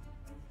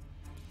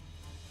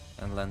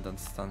and land on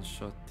stun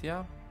shot.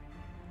 Yeah,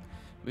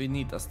 We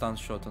need a stun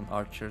shot on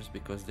archers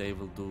because they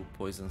will do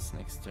poisons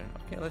next turn.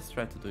 Okay, let's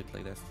try to do it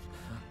like this.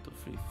 2,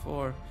 3,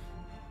 4.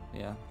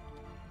 Yeah.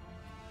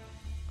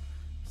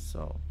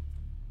 So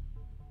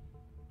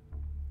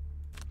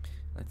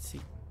let's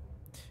see.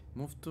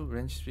 Move to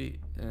range 3,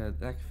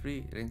 attack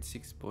 3, range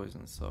 6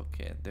 poisons.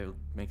 Okay, they'll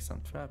make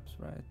some traps,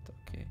 right?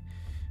 Okay.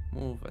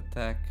 Move,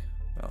 attack.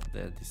 Well,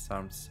 they're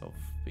disarmed, so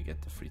we get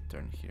a free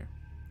turn here.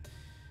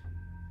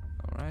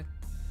 Alright.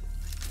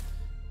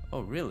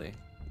 Oh, really?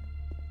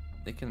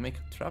 They can make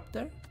a trap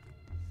there?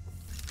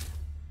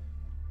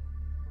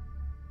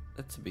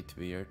 That's a bit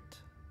weird.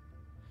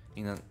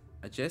 In an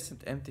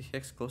adjacent empty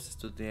hex closest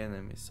to the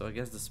enemy. So I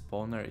guess the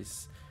spawner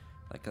is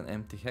like an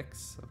empty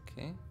hex.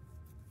 Okay.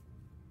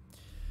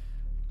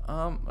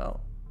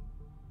 Well,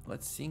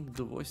 let's sing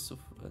the voice of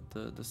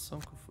the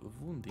song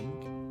of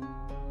wounding.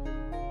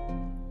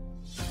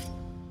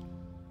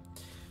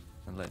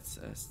 And let's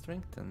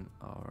strengthen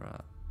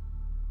our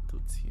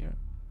dudes here.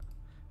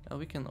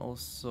 We can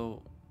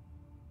also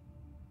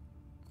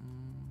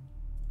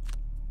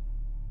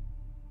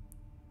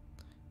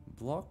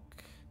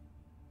block.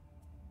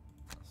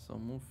 So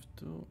move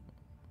to,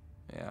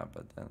 yeah,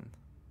 but then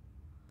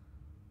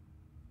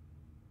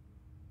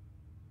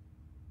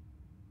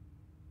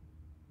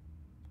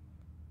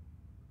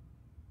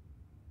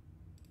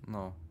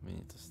no, we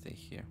need to stay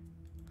here.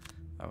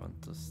 I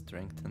want to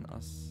strengthen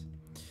us.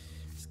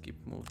 Skip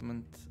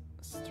movement,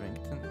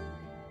 strengthen.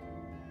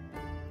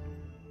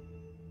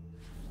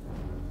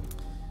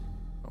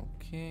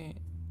 Okay.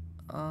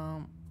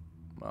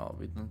 Well,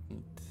 we don't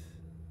need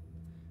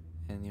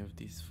any of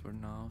these for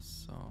now,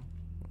 so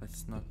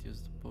let's not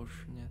use the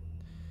potion yet.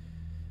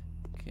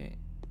 Okay.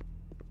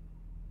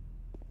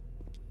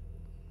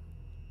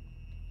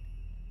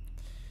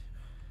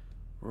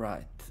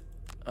 Right.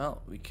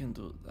 Well, we can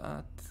do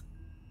that.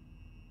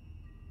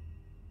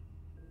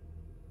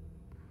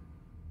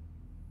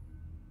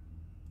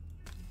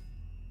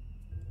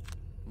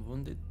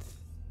 Wounded.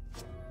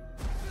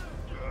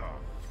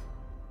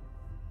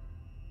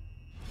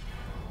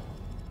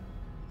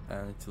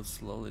 And it will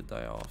slowly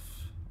die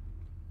off.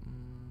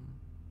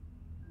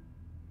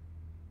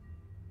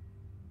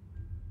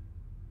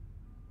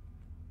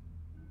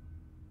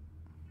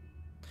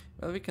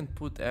 Well, we can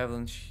put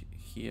avalanche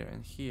here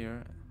and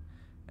here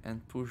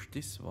and push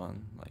this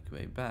one like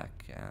way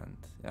back, and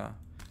yeah,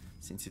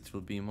 since it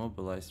will be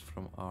immobilized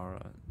from our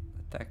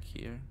attack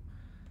here,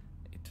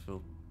 it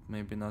will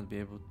maybe not be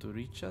able to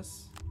reach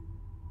us.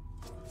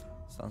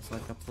 Sounds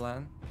like a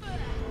plan.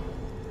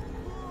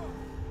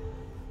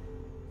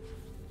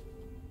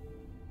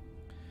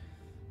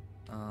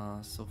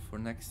 So for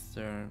next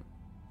turn,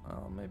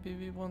 maybe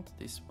we want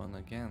this one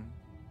again.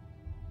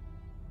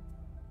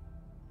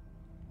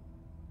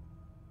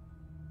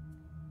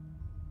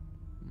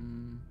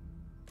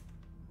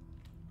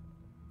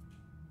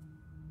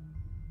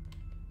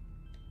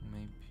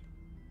 Maybe.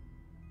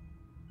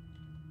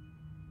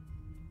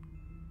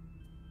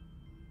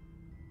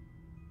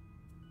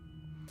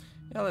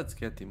 Yeah, let's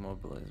get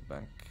immobilized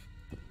back.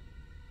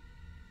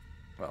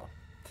 Well,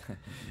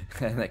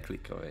 and I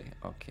click away.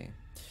 Okay.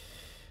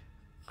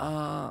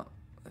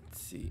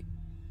 Let's see.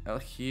 Well,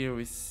 here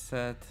we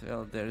said,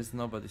 well, there is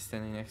nobody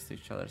standing next to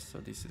each other, so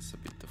this is a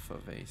bit of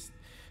a waste.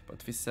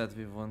 But we said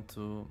we want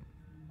to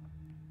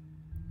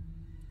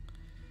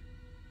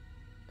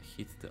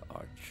hit the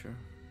archer.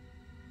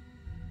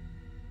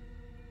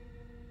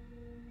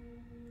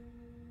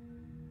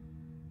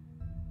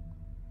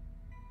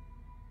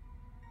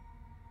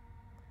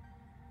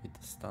 With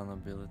the stun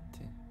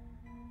ability.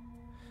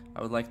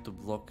 I would like to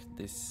block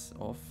this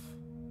off.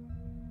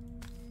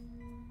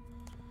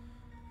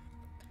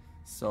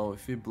 So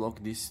if we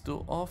block these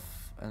two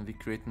off and we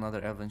create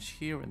another avalanche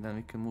here, and then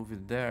we can move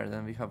it there,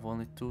 then we have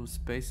only 2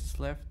 spaces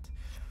left.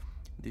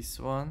 This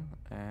one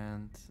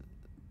and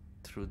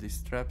through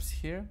these traps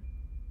here.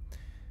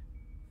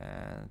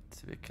 And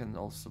we can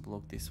also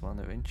block this one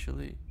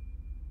eventually.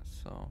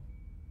 So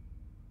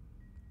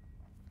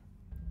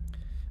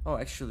oh,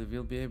 actually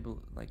we'll be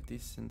able like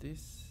this and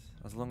this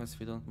as long as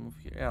we don't move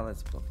here. Yeah,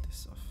 let's block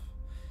this off.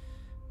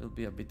 We'll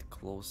be a bit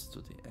close to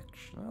the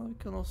action. Well, we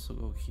can also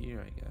go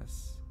here, I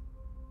guess.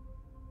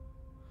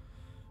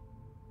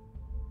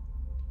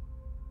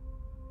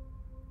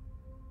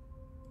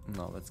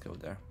 No, let's go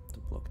there to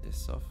block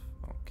this off.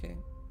 Okay.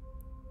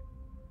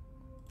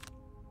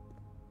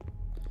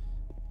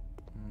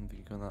 And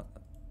we're gonna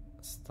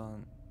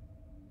stun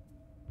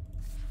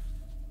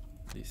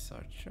this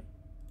archer.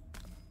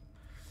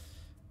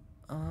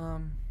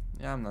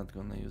 Yeah, I'm not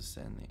gonna use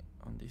any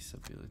on this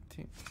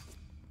ability.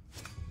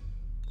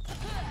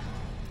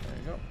 There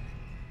you go.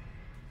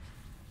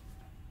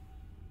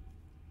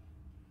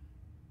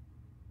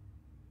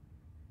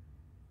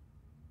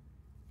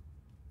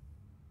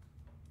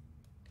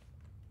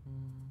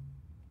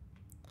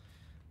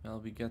 Well,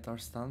 we get our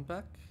stun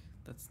back.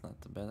 That's not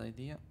a bad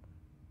idea.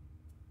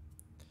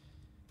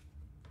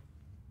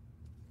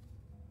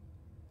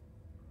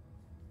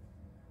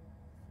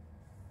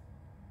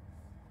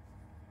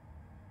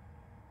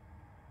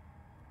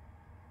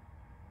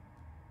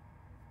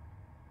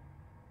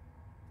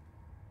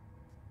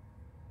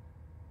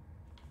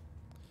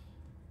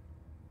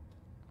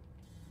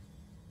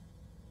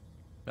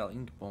 Well,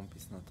 ink bomb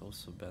is not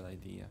also a bad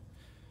idea.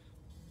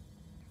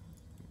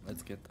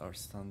 Let's get our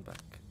stun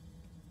back.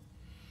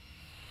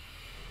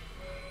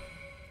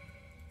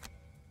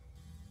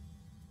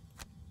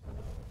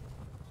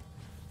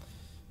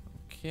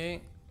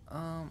 Okay,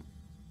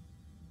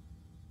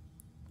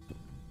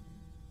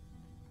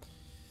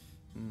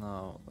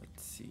 now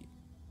let's see.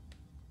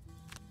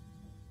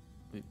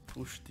 We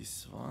push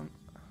this one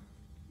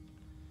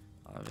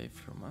away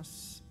from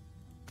us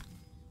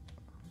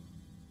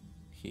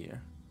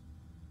here,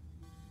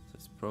 so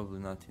it's probably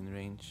not in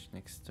range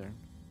next turn.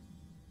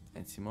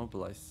 And it's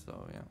immobilized,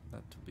 so yeah,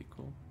 that would be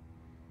cool.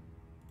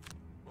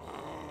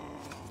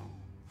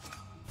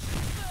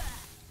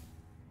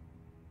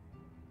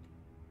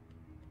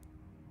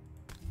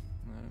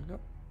 There we go.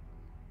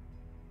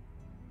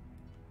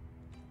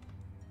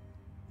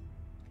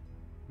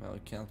 Well, we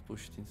can't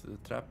push it into the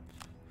trap,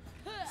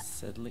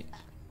 sadly,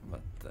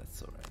 but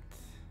that's alright.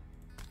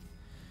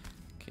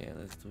 Okay,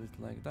 let's do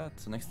it like that.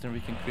 So next turn we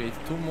can create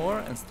 2 more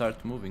and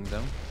start moving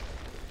them.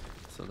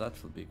 So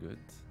that will be good.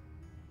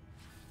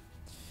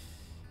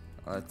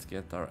 Let's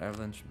get our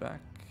avalanche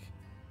back.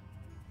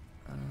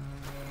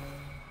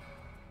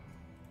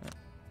 Yeah.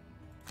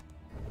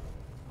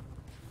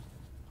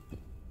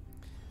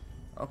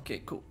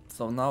 Okay, cool.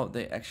 So now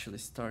they actually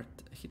start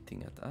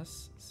hitting at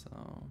us.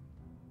 So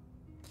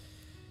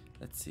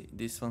let's see.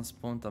 This one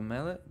spawned a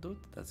melee dude.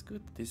 That's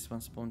good. This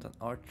one spawned an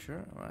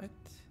archer. Alright.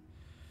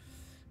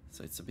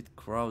 So it's a bit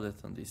crowded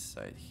on this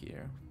side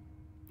here.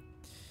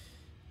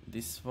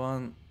 This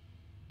one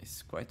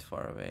is quite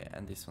far away,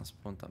 and this one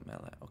spawned a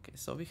melee. Okay,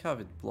 so we have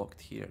it blocked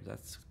here.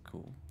 That's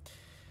cool.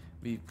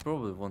 We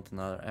probably want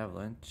another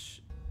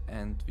avalanche,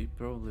 and we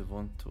probably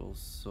want to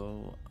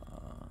also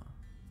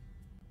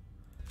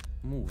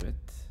move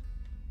it.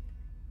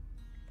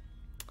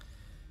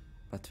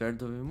 But where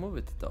do we move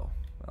it though?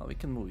 Well, we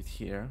can move it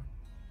here.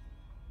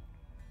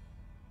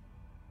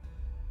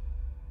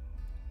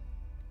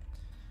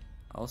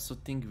 I also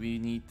think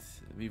we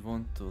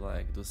want to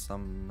like do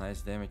some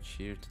nice damage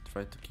here to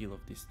try to kill off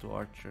these 2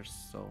 archers,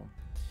 so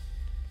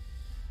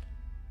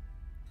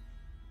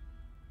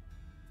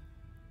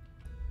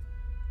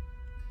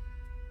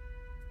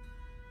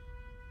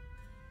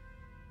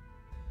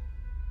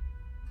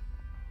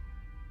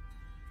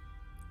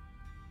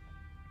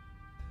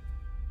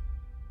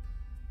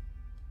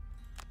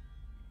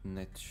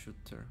net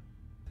shooter.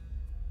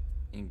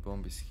 Ink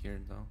bomb is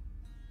here though.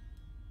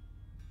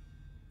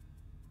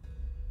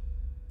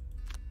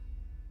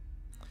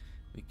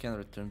 We can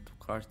return to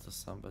cards to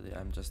somebody.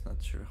 I'm just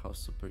not sure how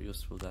super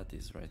useful that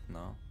is right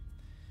now.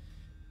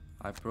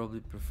 I probably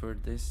prefer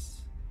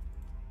this.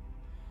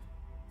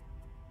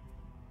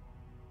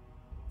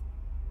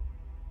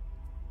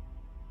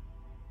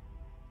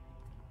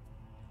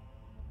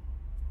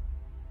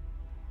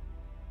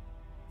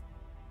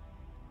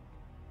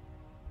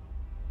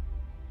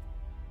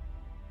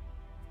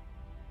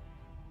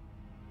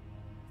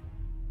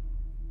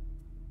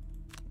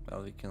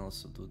 Well, we can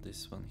also do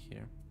this one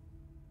here.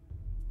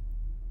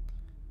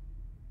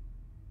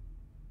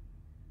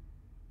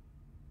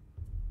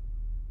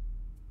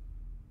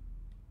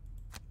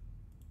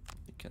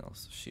 Can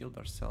also shield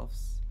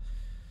ourselves.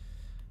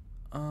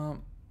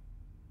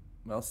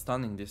 Well,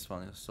 stunning this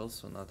one is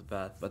also not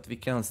bad, but we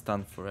cannot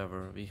stun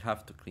forever. We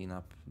have to clean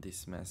up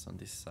this mess on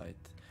this side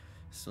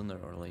sooner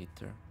or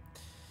later.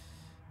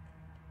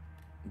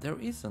 There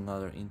is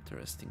another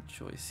interesting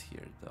choice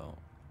here though.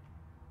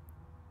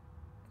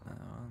 1,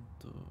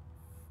 2,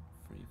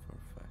 3, 4,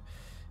 5.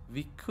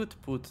 We could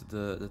put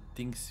the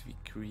things we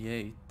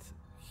create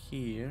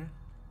here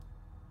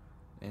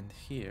and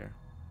here.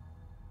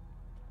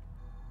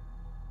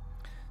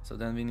 So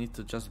then we need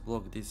to just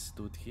block this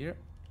dude here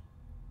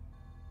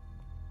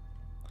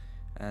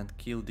and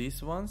kill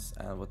these ones,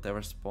 and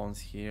whatever spawns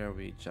here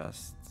we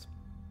just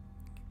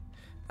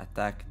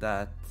attack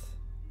that.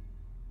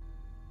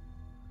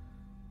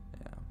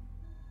 Yeah,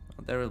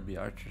 well, there will be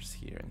archers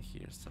here and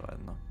here, so I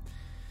don't know.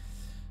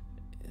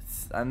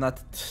 I'm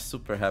not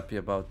super happy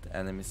about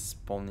enemies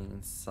spawning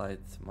inside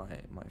my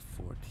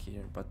fort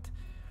here, but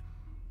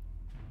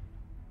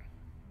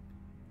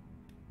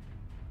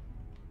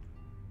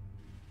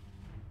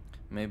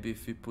maybe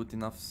if we put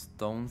enough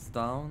stones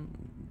down.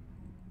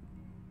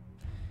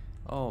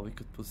 Oh, we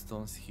could put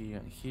stones here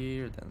and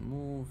here, then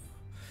move.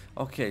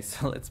 Okay,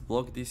 so let's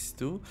block these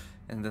 2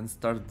 and then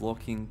start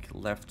blocking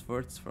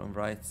leftwards from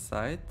right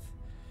side.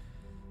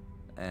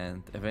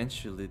 And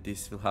eventually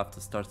this will have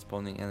to start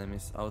spawning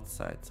enemies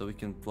outside, so we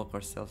can block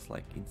ourselves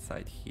like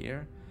inside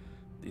here,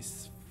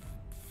 these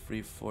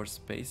 3-4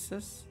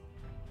 spaces,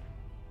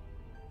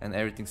 and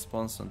everything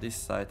spawns on this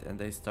side, and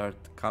they start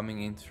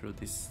coming in through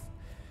this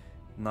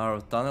narrow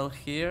tunnel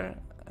here,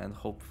 and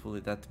hopefully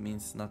that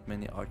means not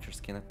many archers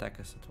can attack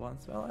us at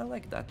once. Well, I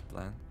like that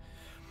plan.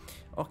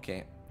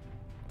 Okay,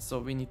 so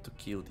we need to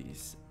kill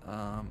these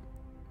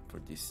for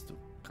this to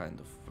kind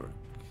of work.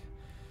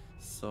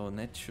 So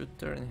net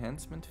shooter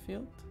enhancement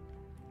field.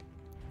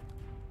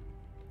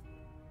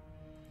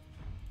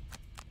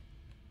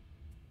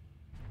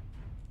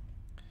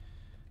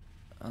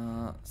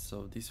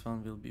 So this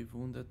one will be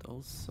wounded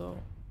also.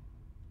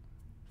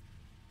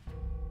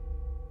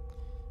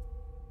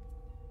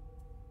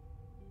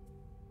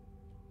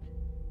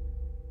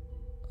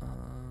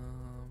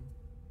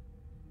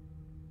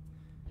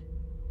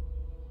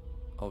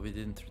 Oh, we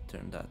didn't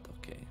return that,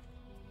 okay.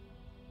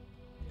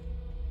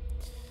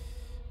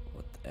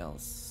 What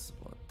else?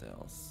 What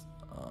else?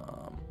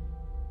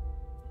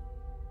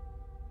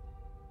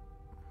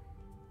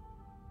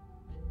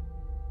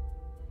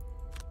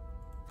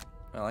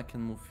 Well, I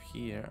can move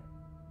here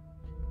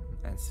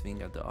and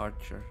swing at the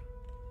archer.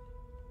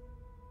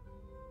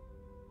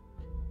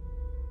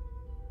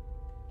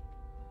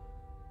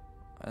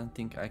 I don't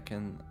think I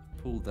can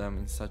pull them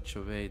in such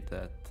a way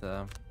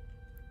that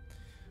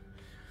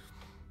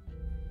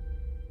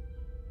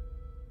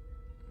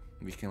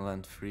we can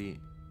land free.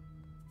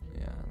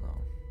 Yeah, no.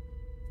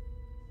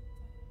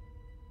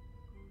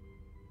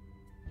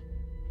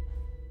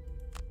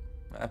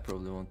 I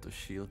probably want to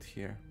shield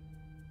here.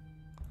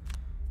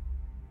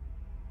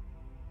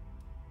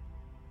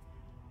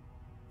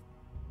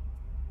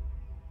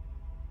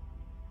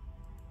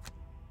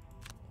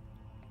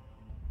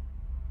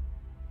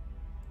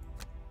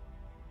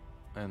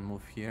 And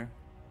move here.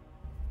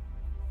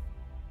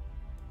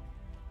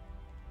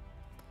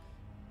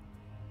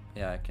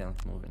 Yeah, I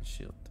can't move and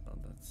shield. Well,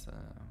 that's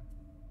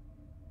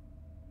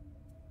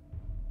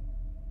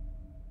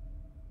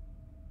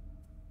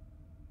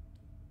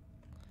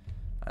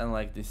I don't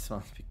like this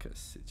one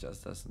because it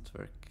just doesn't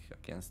work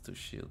against two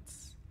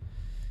shields.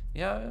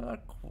 Yeah, our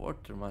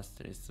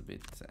Quartermaster is a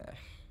bit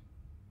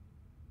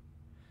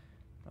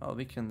Well,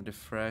 we can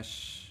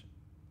refresh.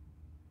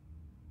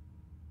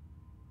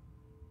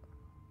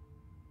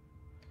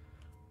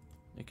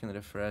 We can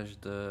refresh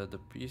the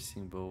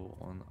piercing bow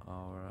on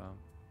our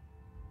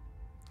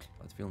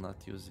but we'll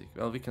not use it.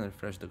 Well, we can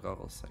refresh the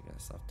goggles, I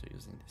guess, after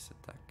using this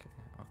attack.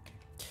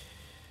 Okay.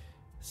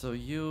 So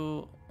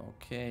you,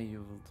 okay, you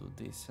will do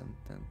this and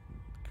then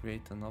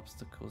create an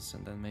obstacles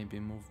and then maybe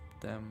move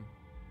them.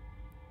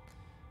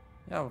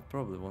 Yeah, I'll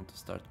probably want to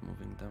start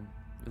moving them.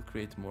 We'll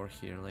create more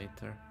here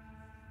later.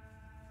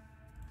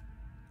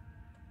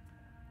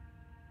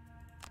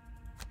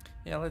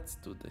 Yeah, let's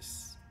do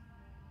this.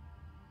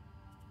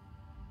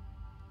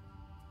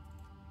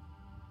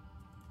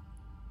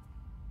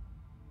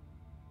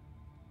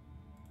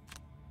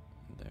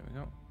 There we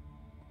go.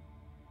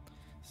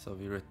 So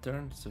we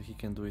return, so he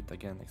can do it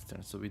again next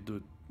turn. So we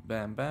do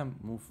bam bam,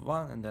 move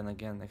one, and then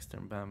again next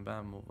turn bam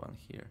bam, move one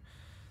here.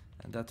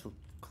 And that will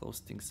close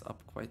things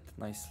up quite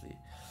nicely.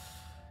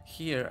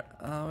 Here,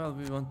 well,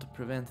 we want to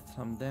prevent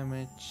some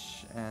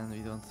damage and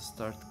we want to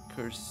start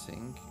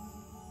cursing.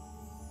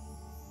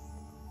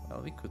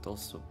 Well, we could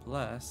also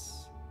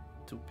bless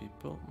two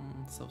people,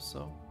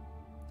 so.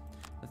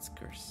 Let's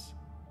curse.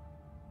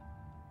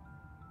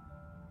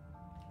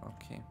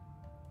 Okay.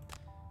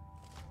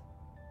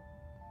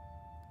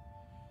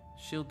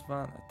 Shield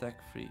 1, attack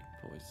free,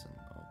 poison,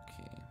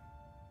 okay.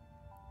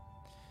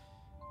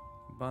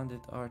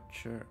 Bandit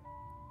archer.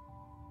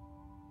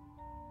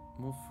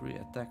 Move free,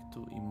 attack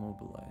to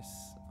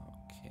immobilize,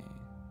 okay.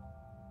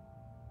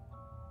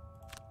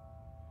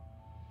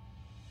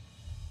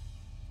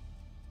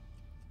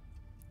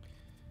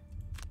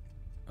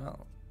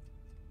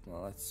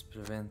 Well, let's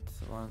prevent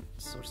one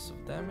source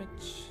of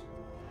damage.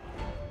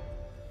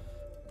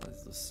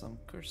 Let's do some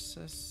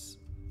curses.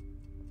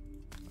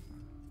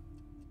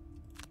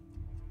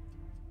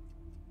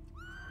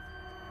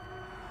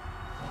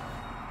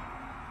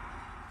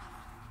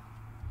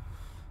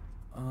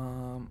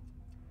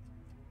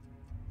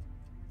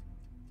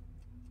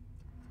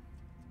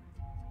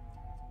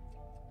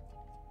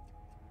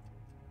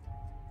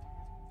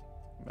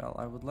 Well,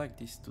 I would like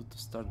these two to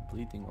start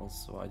bleeding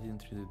also. I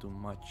didn't really do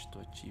much to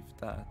achieve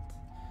that.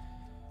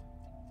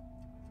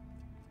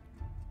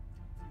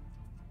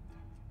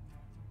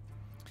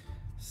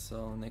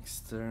 So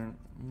next turn,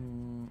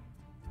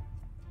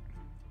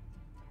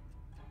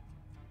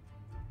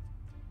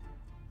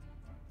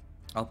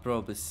 I'll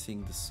probably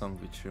sing the song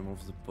which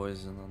removes the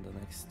poison on the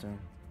next turn.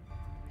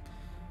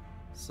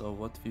 So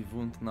what we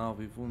wound now,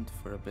 we wound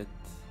for a bit.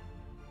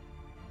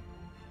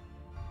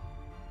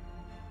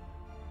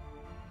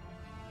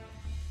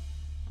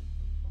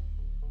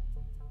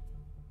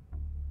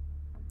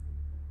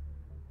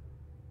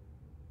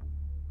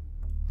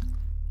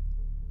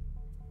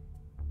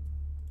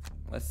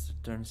 Let's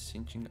return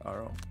Singeing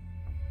Arrow.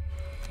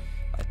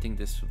 I think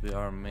this will be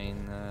our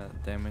main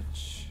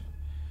damage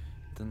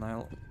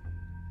denial.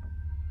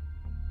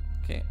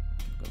 Okay,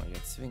 I'm gonna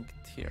get swinged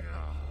here.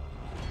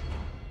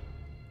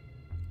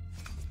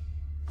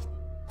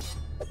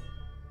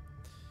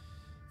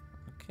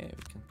 Okay,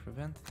 we can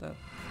prevent that.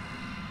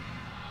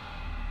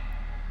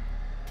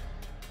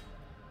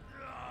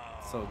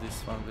 So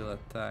this one will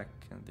attack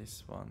and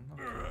this one.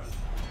 Okay.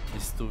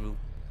 These two will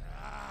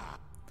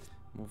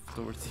move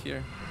towards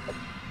here.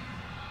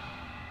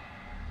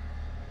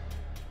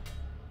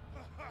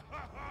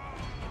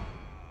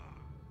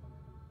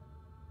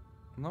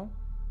 No?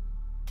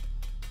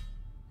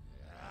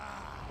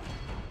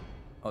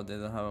 Oh, they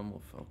don't have a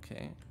move,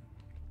 okay.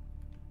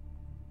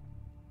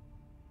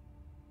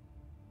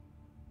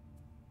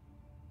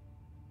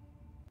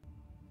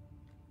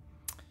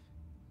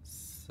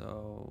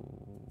 So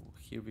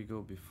here we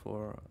go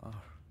before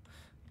our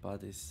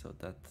bodies, so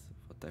that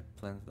what I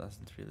planned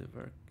doesn't really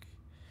work.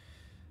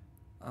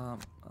 Well,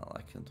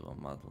 I can do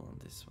a model on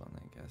this one,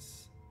 I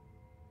guess.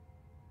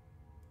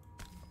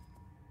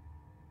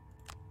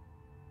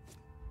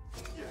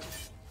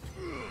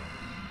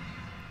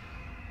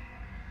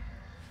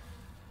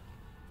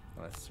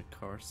 Let's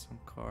recover some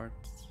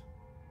cards.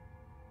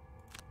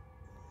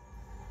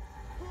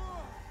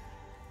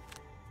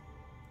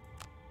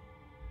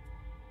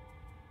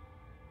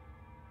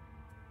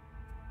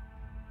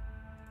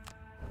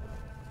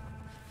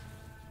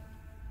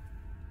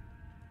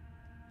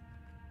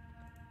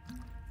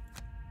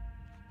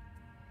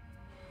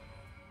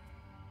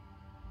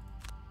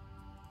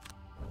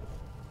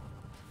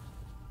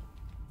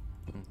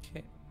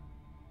 Okay.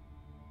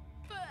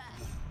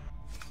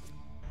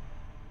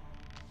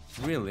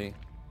 Really?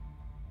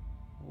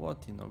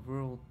 What in the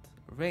world?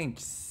 Range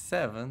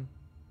 7?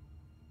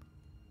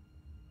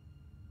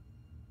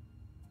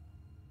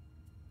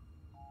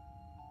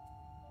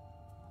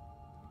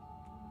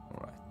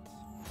 Right.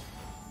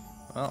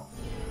 Well,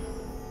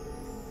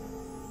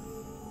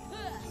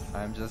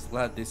 I'm just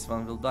glad this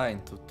one will die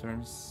in 2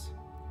 turns.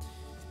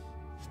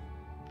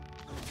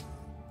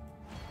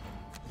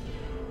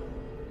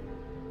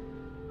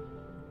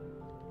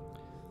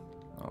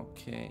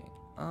 Okay.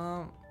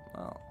 Well.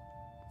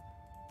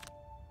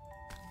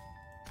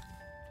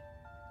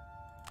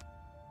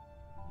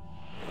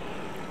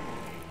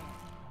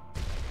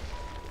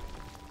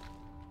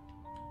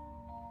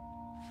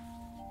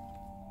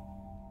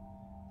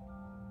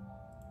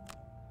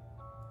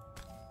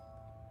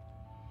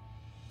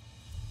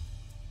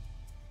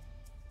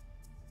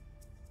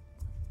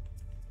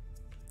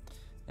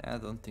 I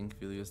don't think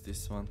we'll use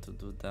this one to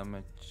do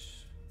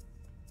damage.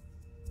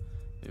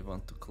 We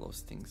want to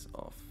close things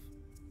off.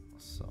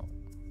 So,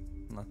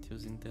 not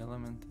using the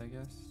element, I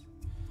guess.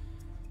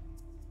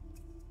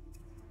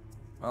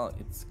 Well,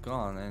 it's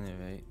gone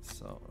anyway,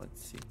 so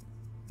let's see.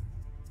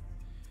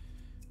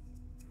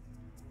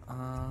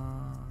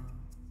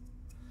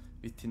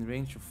 Within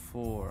range of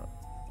 4.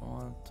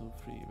 1, 2,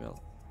 3.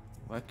 Well,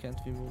 why can't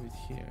we move it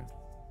here?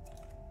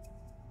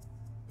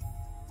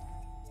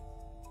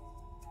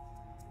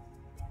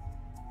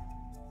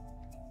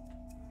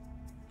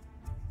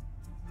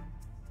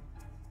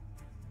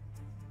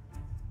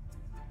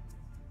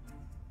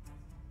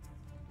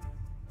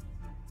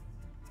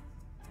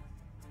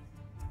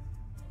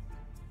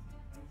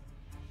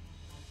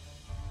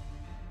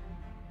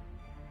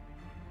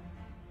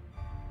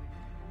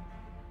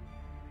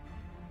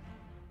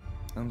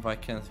 And why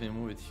can't we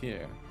move it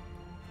here?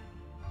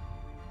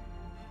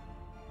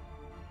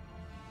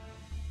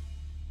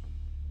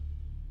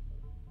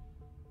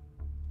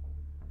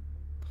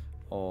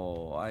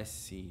 Oh, I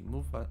see.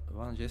 Move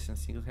one Jason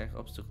single hack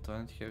obstacle to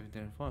and have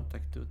their phone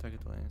attack 2 target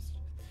enemies.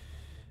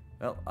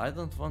 Well, I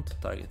don't want to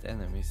target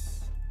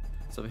enemies.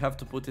 So we have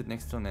to put it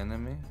next to an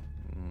enemy.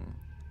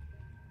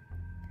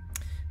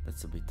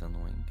 That's a bit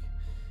annoying.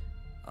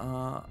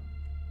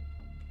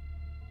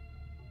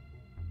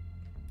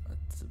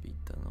 That's a bit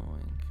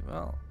annoying.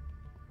 Well,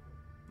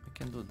 I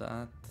can do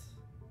that.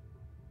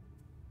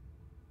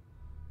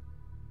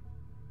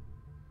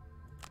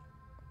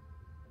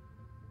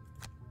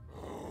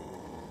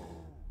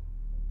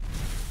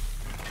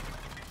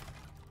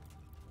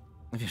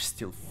 We're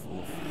still full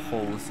of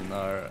holes in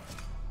our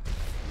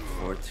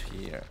fort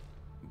here,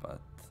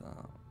 but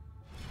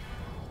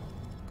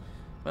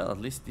well, at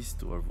least these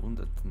 2 are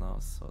wounded now,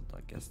 so I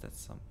guess that's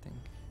something.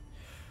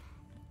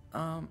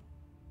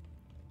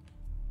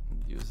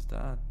 Use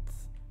that.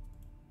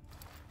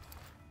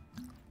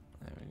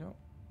 There we go.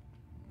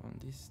 On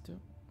these 2.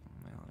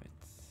 Well,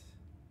 it's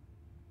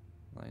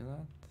like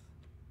that.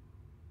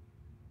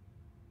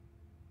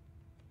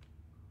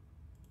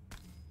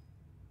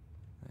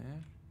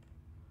 There.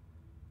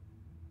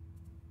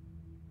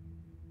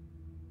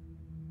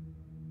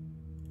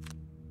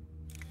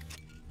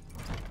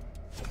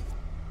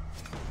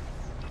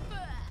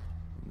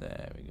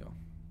 There we go.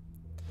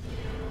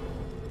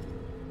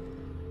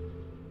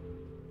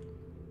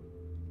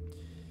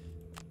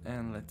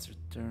 And let's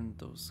return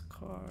those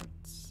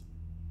cards.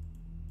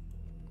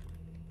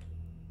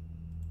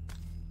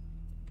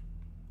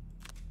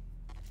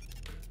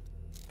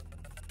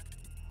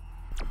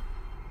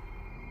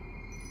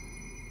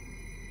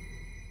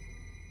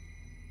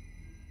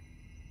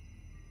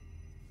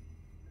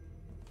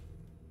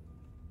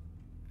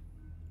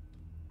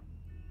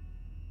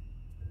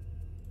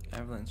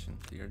 Avalanche and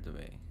clear the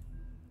way.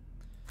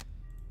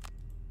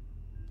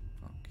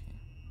 Okay.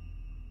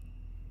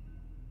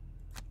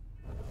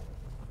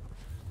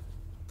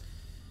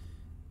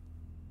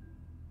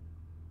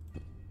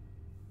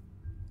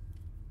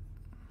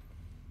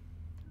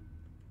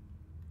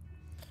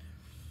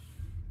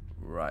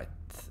 Right.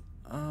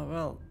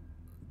 Well,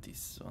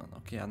 this one.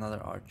 Okay,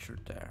 another archer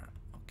there.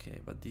 Okay,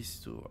 but these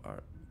 2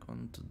 are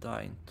going to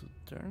die in 2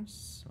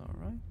 turns.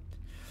 Alright.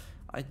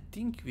 I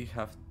think we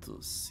have to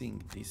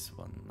sink this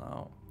one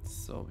now,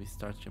 so we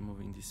start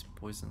removing these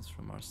poisons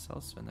from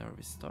ourselves whenever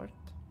we start.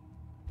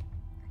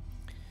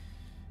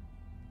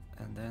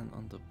 And then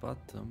on the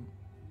bottom,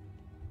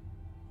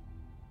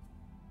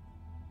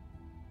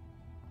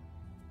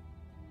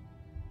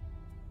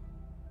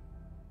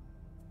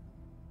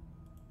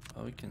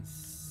 oh, we can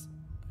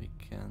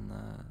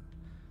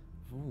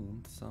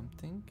wound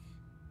something.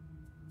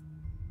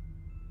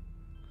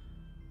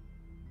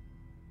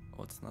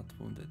 Oh, it's not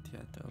wounded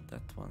yet. Oh,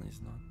 that one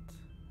is not.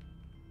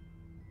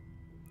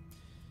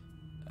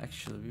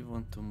 Actually, we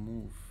want to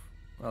move.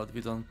 Well,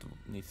 we don't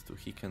need to.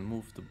 He can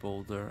move the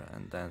boulder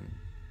and then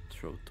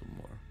throw 2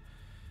 more.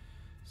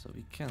 So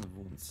we can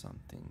wound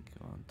something.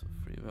 1, 2,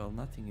 3. Well,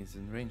 nothing is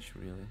in range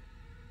really.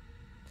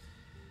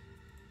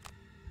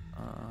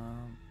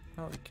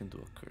 Well, we can do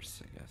a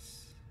curse, I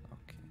guess.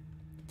 Okay.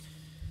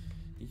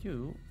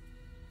 You.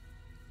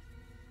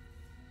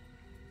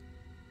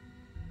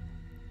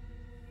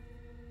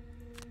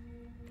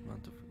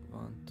 1,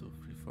 2,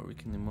 3, 4. We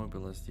can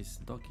immobilize this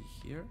doggy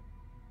here.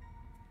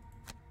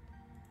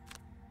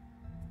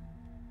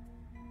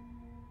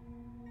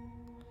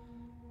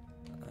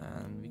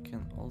 And we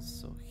can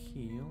also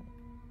heal.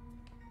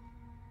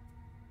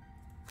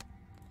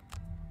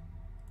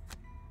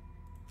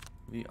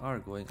 We are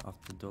going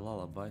after the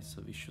lullaby,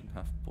 so we shouldn't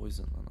have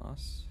poison on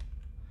us.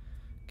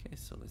 Okay,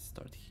 so let's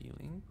start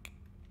healing.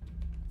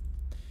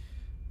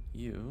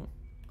 You,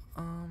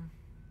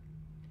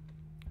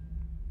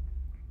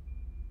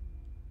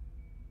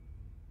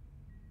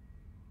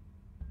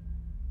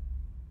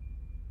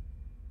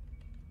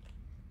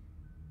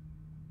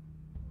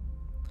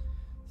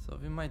 so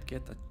we might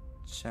get a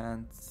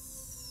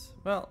chance.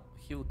 Well,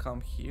 he'll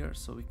come here,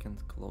 so we can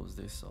close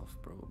this off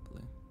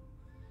probably.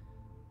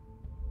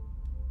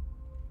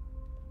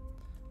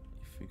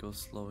 If we go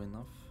slow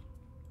enough.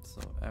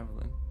 So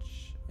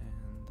avalanche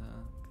and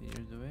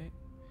clear the way.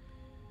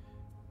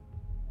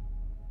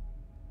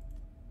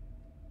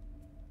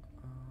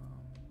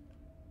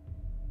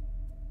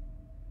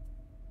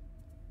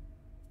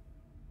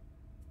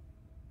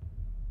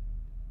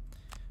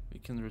 We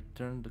can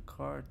return the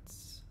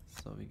cards,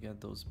 so we get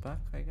those back,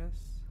 I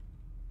guess.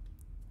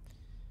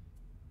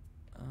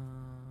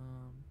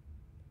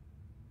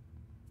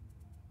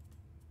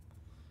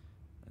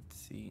 Let's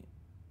see.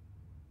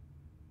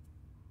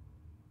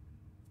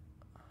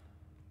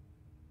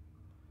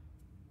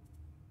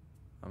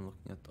 I'm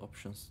looking at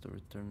options to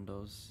return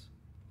those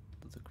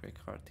to the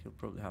Cragheart. He'll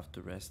probably have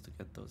to rest to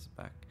get those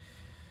back.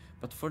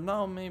 But for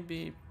now,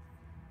 maybe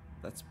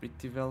that's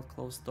pretty well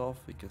closed off.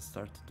 We can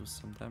start to do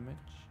some damage.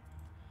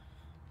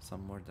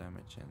 Some more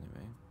damage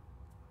anyway.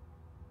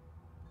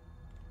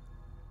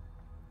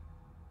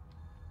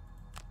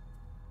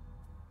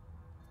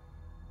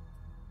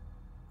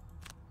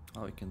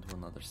 Oh, we can do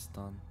another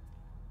stun.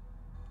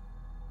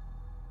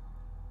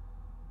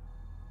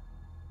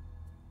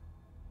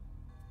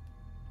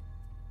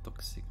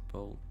 Toxic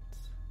bolt.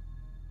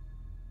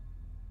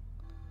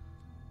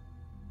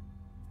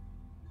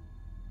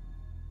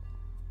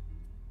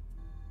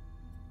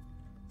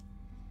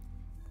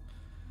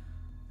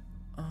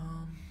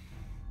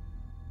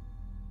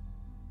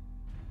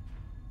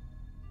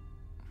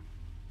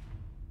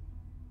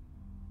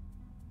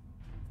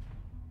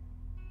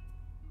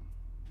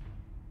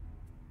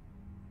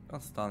 Well,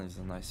 stun is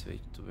a nice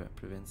way to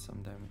prevent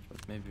some damage,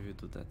 but maybe we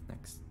do that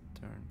next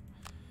turn.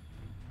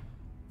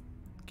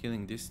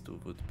 Killing these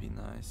 2 would be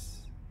nice.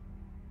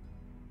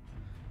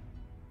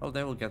 Well,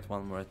 they will get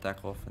 1 more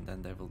attack off and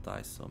then they will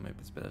die, so maybe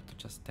it's better to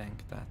just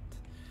tank that.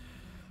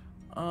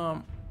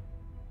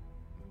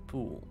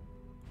 Pool.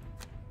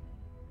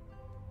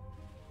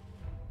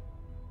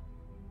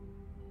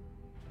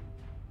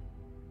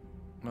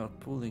 Well,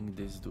 pulling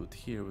this dude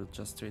here will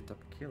just straight up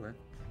kill it.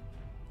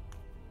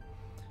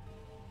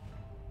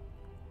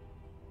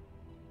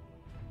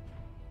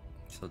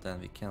 So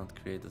then we cannot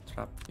create the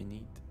trap we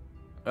need.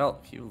 Well,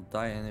 he will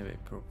die anyway,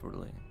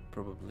 probably.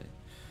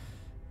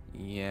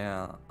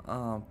 Yeah,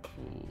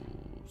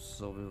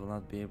 so we will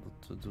not be able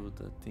to do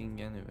the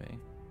thing anyway.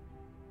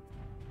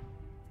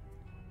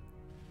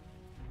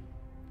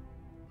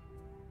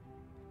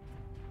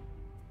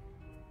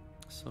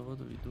 So what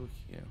do we do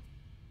here?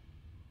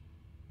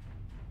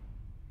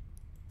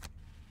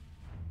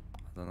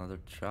 Add another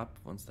trap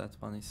once that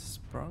one is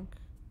sprung.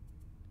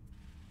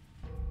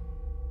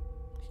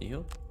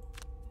 Heal.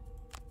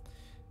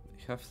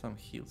 We have some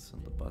heals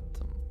on the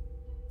bottom.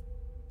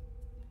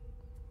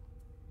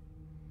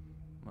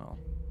 Well,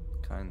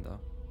 kinda.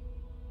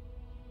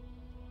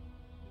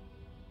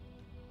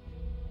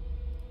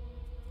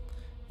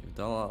 If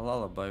the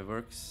lullaby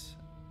works,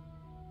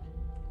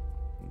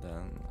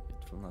 then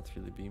it will not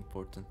really be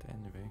important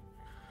anyway.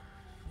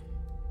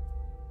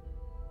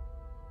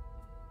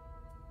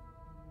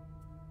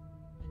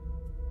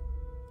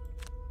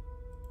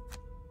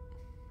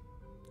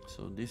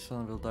 So this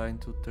one will die in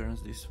 2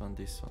 turns, this one.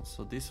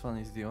 So this one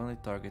is the only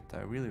target I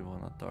really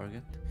wanna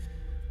target.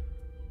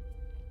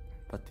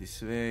 But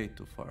it's way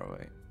too far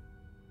away.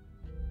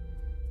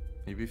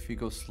 Maybe if we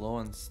go slow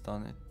and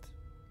stun it.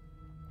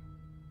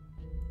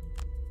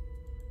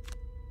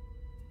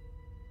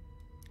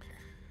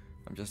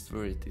 I'm just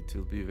worried it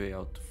will be way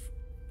out of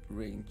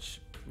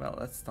range. Well,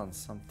 let's stun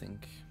something.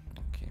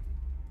 Okay.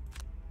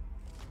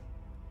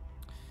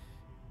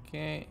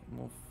 Okay,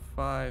 move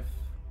 5.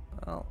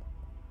 Well,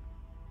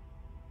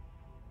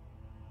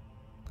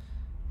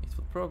 it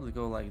will probably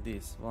go like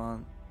this.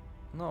 1.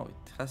 No,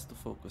 it has to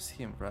focus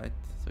him, right?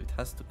 So it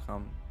has to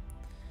come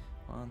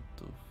 1,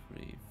 2,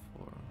 3,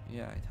 4.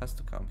 Yeah, it has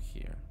to come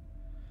here.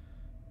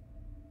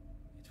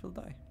 It will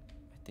die,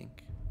 I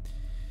think.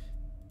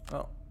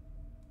 Well,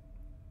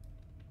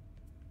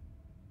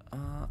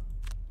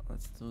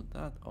 let's do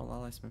that. All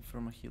allies may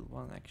perform a heal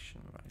 1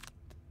 action, right?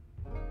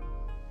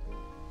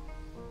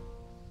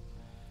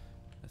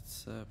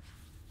 Let's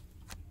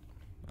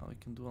now we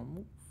can do a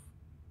move.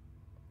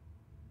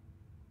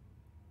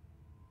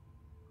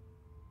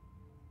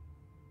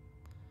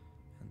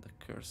 And the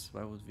curse.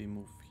 Why would we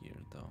move here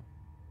though?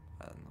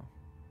 I don't know.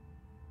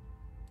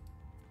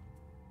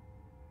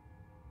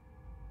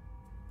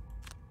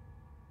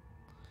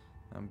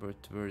 I'm a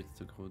bit worried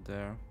to go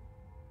there.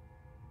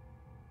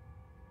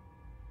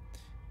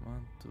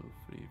 1, 2,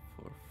 3,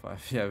 4,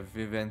 5. Yeah, if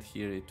we went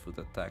here, it would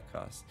attack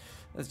us.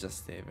 Let's just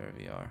stay where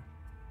we are.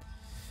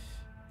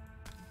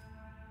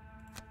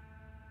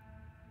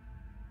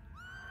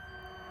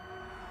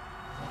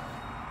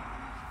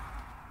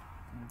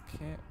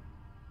 Okay.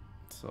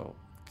 So,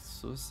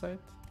 suicide?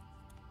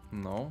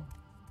 No.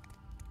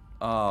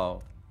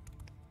 Oh.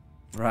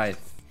 Right.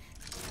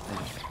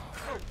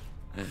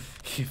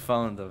 He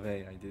found a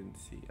way I didn't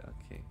see.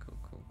 Okay, cool.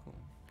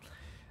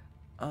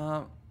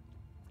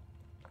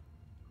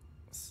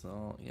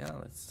 So yeah,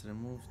 let's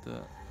remove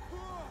the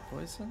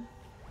poison.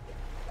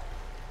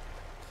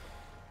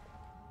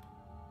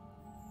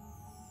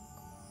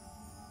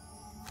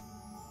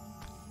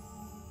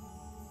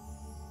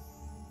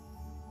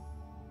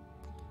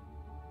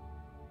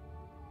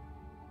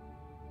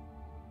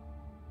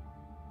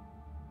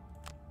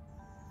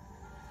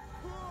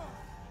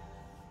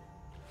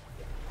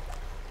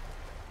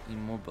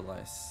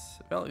 Immobilize.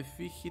 Well, if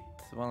we hit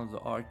one of the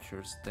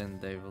archers, then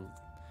they will...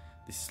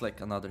 This is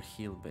like another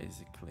heal,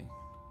 basically.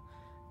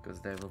 Because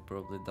they will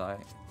probably die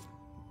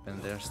when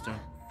they're turn.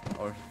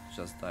 Or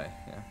just die,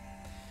 yeah.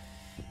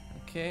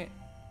 Okay.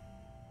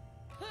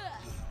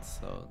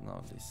 So,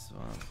 now this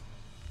one.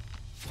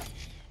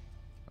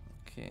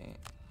 Okay.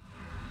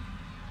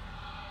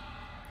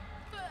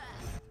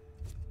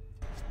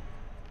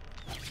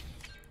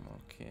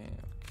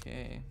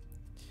 Okay.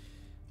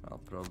 Well,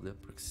 probably a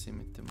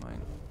proximity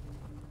mine.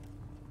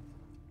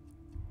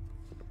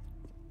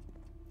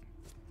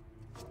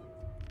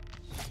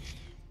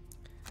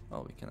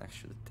 Oh, we can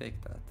actually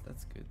take that.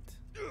 That's good.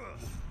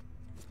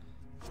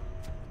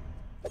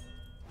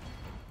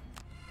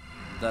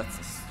 That's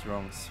a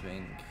strong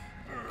swing.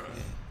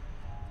 Okay.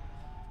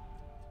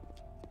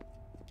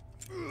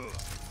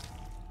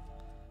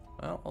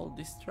 Well, all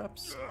these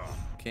traps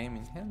came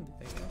in handy,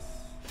 I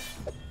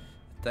guess.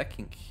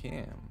 Attacking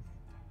him.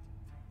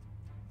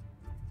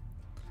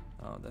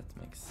 Oh, that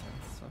makes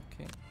sense.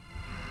 Okay.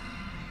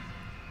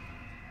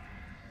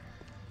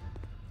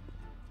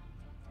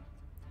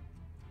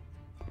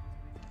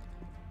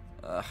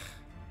 Ugh.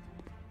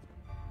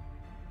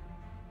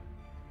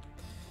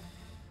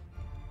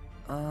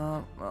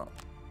 Well.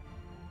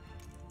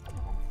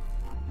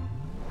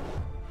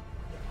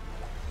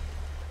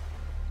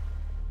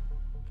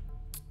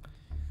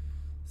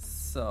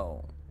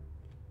 So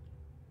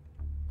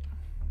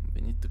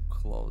we need to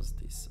close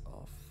this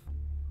off.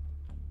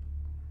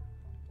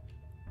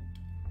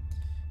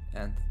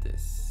 And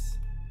this.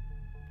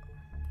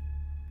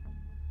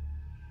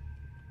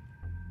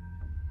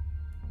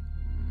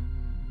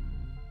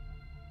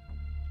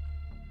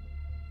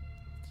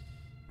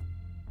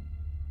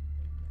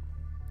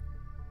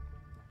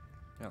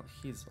 Well,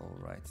 he's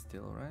alright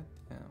still, right?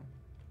 Yeah.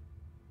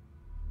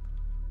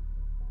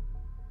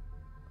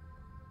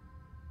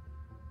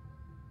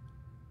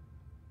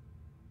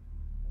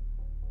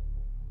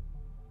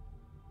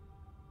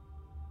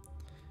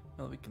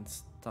 Well, we can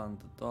stun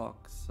the dog,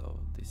 so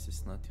this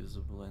is not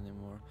usable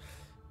anymore.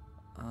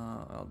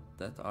 Well,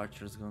 that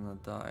archer's gonna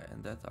die,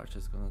 and that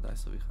archer's gonna die,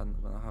 so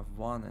we're gonna have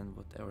one and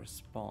whatever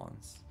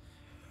spawns.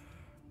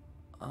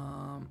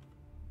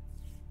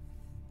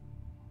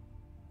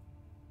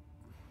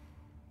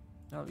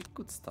 Well, we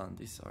could stun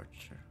this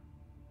archer.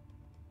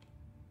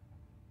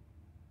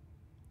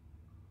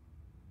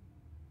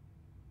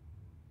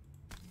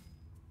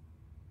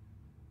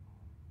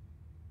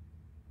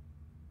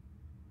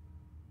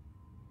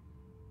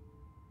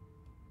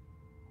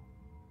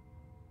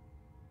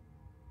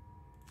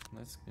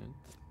 That's good.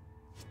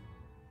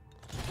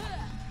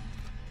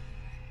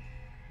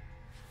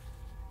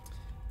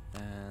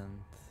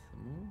 And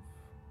move.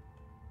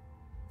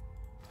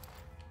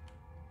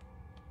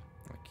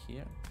 Like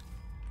here.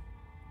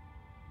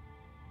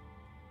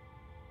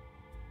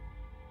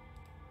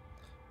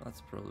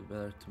 That's probably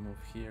better to move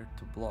here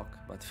to block,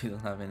 but we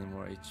don't have any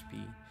more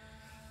HP.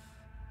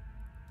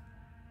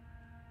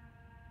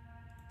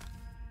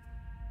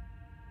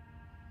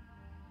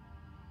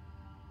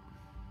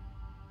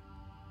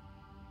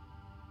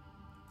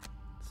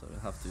 So we'll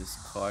have to use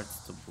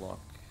cards to block,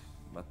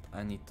 but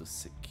I need to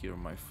secure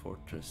my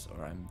fortress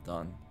or I'm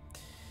done.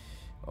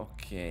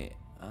 Okay,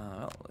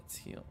 well, let's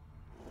heal.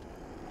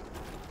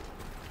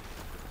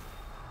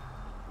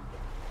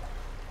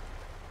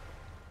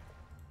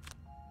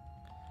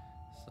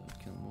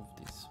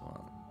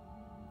 one.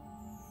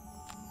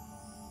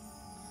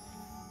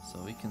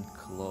 So we can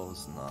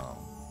close now.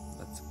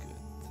 That's good.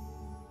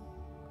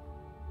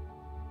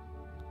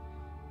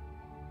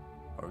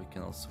 Or we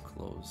can also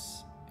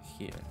close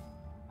here.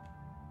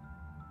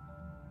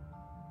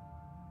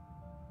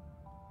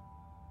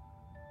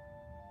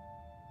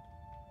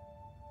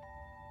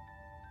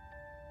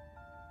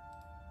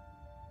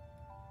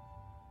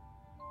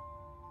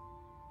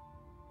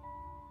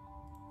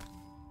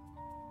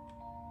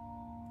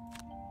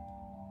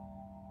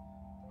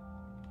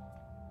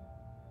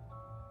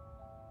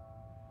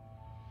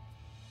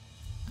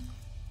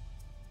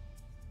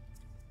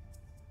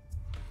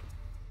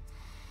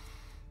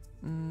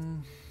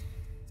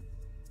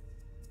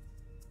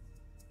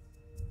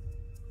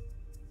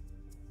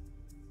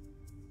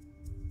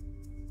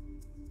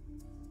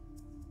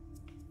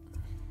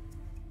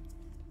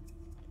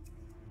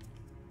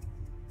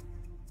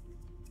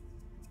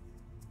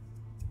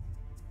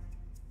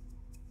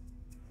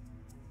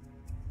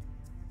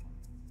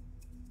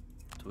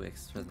 Two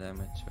extra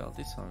damage. Well,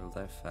 this one will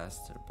die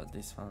faster, but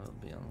this one will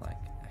be on like...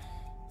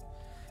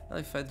 Well,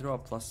 if I draw a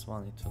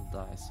 +1 it will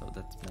die, so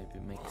that maybe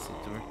makes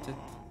it worth it.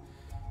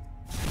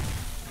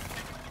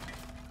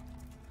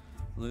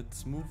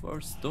 Let's move our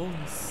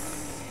stones.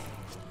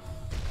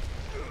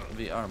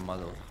 We are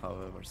muddled,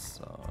 however,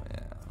 so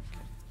yeah,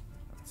 okay.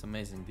 It's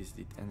amazing this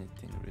did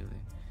anything,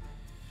 really.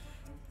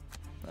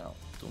 Well,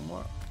 two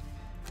more.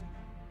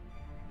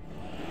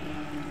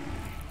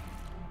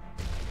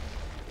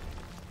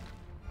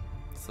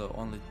 So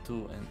only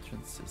two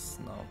entrances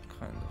now,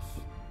 kind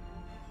of.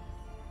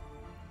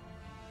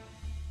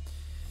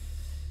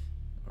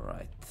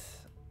 Right.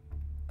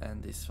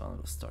 And this one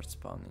will start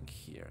spawning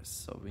here,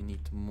 so we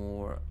need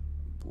more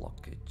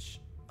blockage.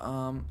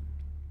 Well,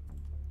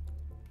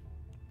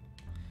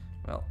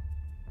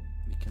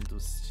 we can do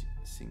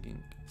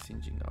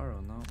Singeing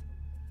Arrow now.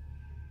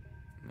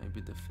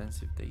 Maybe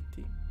defensive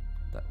deity.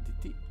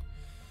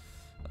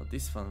 Oh,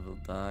 this one will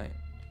die.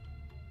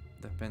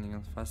 Depending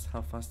on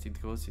how fast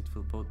it goes, it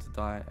will both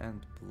die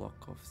and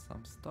block off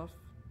some stuff.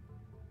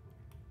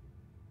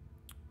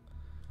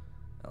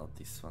 Well,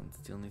 this one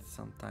still needs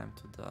some time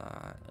to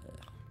die.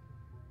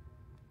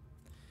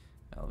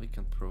 Well, we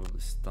can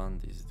probably stun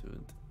this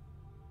dude.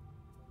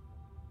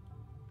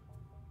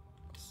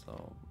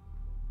 So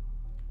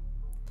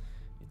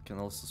it can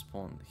also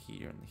spawn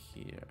here and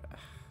here.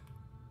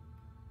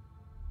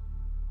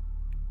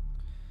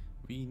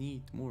 We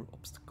need more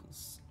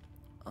obstacles.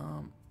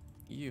 Well,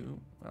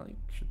 you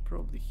should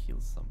probably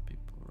heal some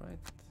people,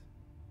 right?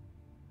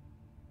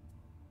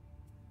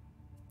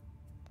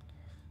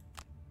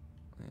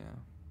 Yeah.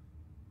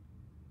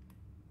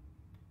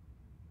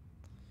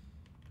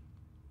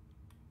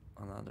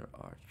 Another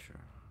archer.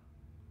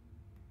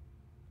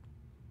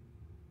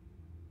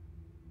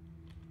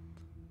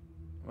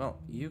 Well,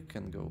 you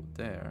can go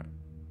there,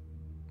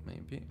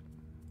 maybe.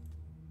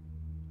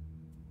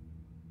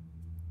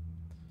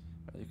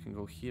 Well, you can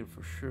go here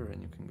for sure,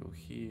 and you can go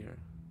here.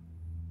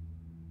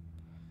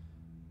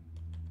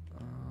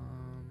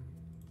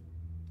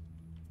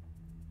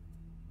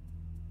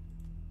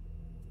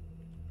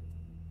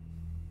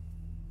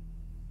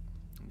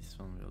 This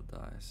one will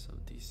die, so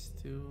these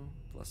two,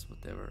 plus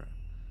whatever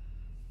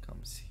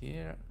comes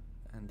here,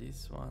 and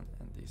this one,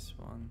 and this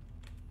one.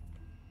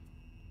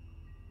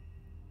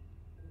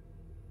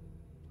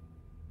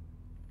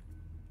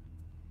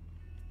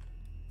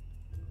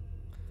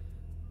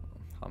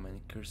 How many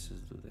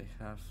curses do they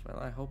have? Well,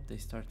 I hope they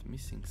start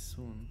missing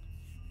soon.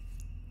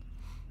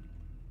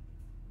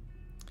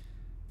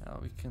 Now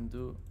we can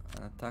do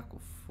an attack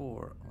of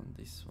 4 on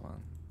this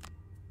one.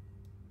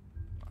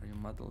 Are you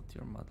muddled?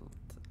 You're muddled.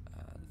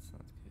 That's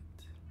not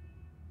good.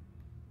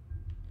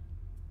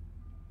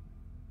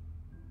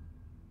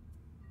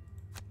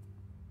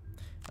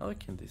 Now we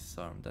can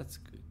disarm. That's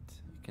good.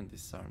 We can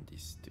disarm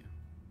these two.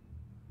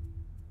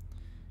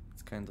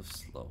 It's kind of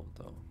slow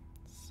though,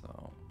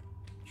 so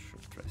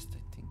short rest, I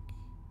think.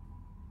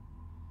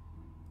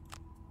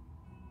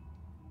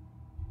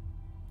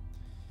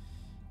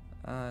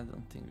 I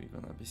don't think we're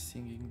gonna be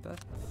singing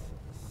that.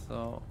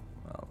 So,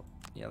 well,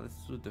 yeah,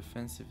 let's do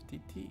defensive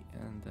DT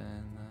and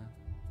then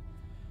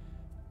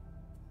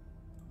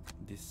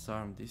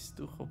disarm these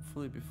two,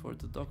 hopefully before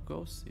the dog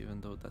goes, even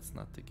though that's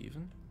not a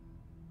given.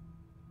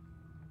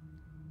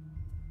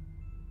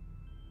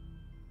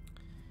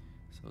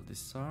 So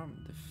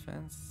disarm,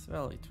 defense.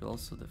 Well, it will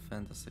also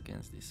defend us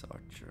against this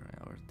archer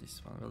or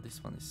this one. Well,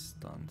 this one is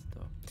stunned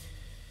though.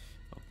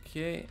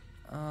 Okay,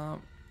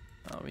 now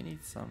we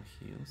need some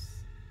heals.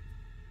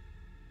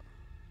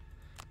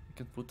 We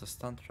can put a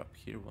stun trap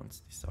here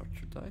once this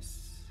archer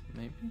dies,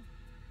 maybe.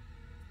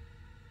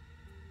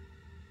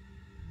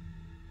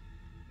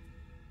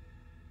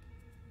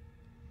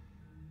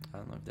 I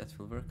don't know if that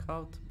will work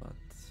out, but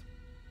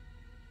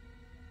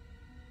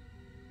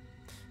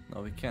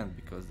no, we can't,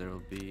 because there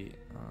will be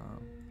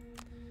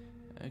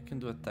I can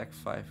do attack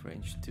 5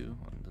 range 2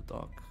 on the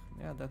dog.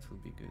 Yeah, that will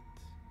be good.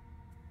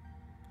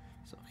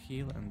 So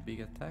heal and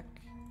big attack.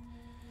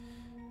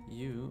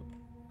 You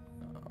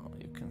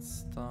You can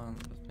stun,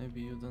 but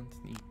maybe you don't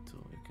need to.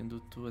 You can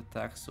do 2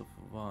 attacks of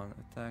 1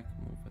 attack,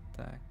 move,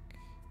 attack.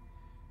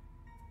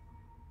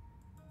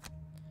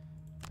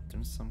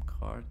 Turn some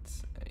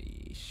cards.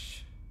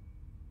 Eesh.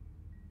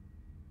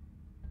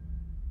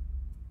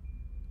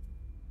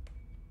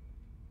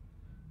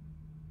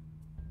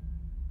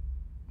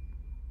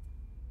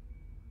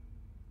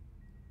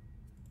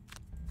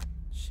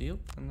 Shield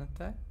and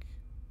attack?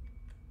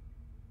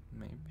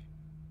 Maybe.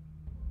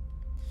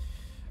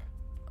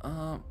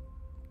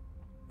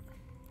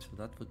 So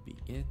that would be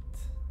it.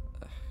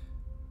 Ugh.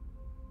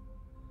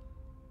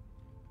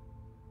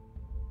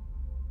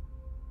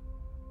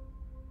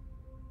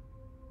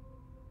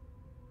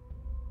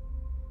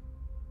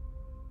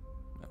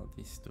 Well,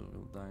 these 2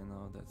 will die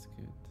now, that's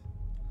good.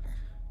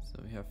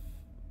 So we have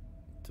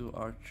 2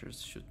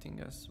 archers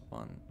shooting us,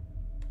 1.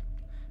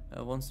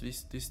 Once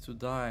these 2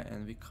 die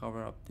and we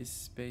cover up these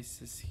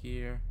spaces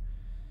here,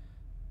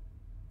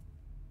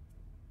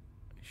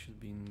 we should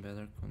be in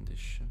better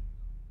condition.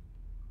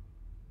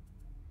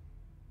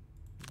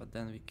 But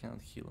then we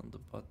can't heal on the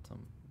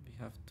bottom. We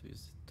have to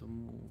use it to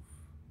move.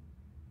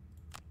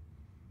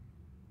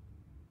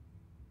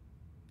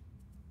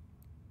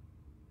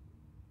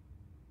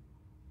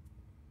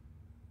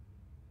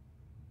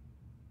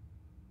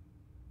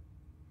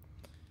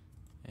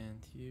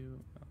 And you...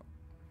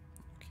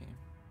 okay.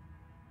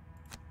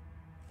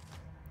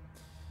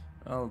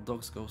 Well,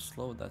 dogs go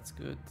slow, that's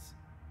good.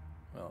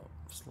 Well,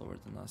 slower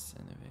than us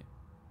anyway.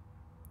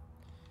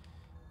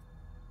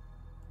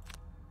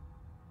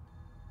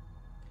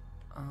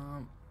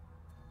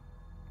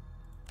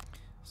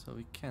 So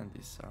we can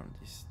disarm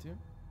these 2.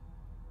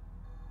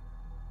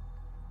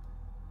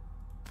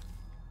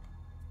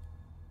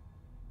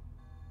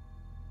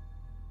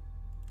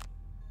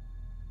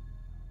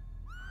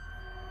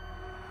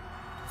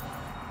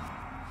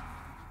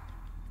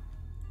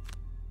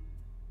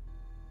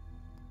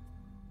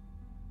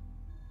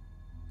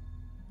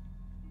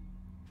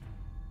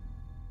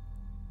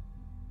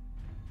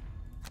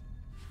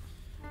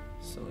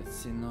 So let's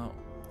see now.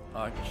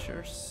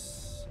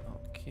 Archers.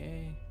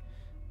 Okay.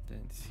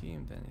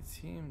 Then it's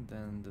him,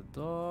 then the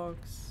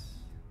dogs.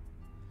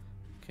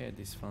 Okay,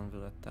 this one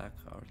will attack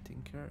our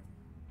tinker.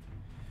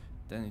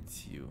 Then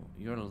it's you.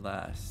 You're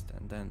last,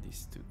 and then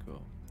these 2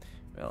 go.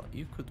 Well,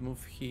 you could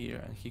move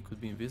here, and he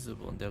could be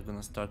invisible, and they're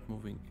gonna start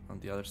moving on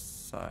the other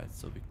side,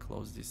 so we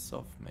close this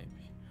off,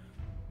 maybe.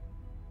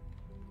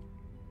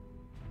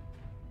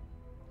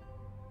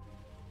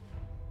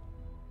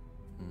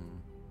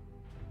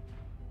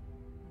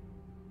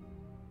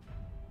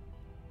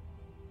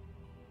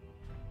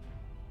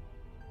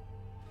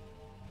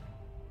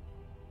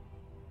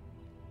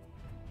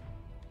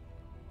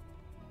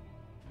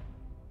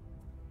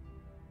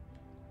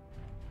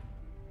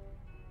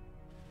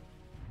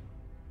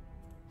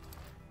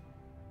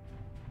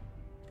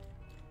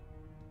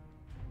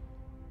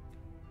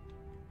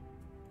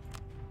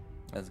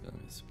 That's gonna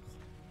be simple.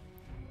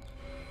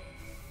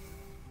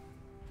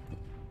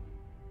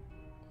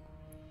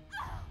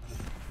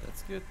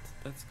 That's good,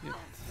 that's good.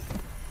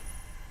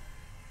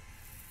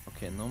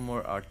 Okay, no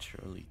more archer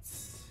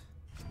elites.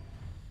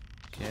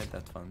 Okay,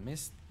 that one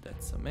missed,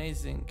 that's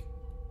amazing.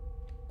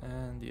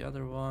 And the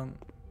other one...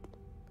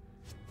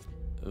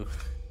 ugh.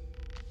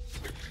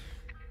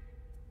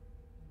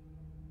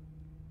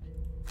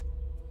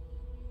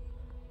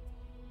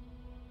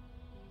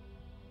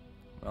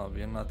 Well,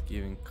 we are not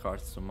giving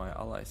cards to my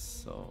allies,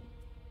 so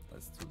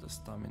let's do the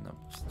stamina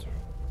booster.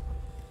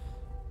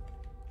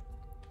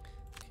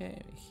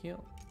 Okay,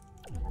 heal.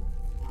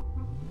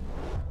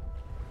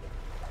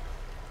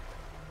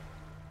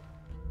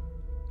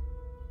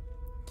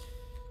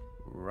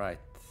 Right.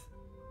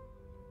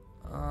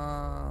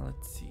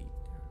 Let's see.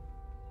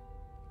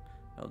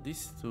 Well,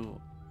 these 2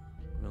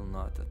 will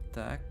not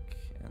attack,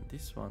 and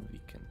this one we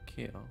can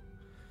kill.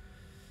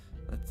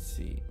 Let's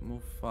see.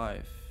 Move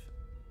 5.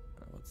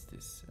 What's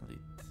this? Elite.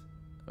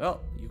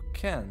 Well, you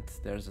can't.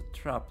 There's a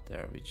trap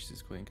there which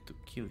is going to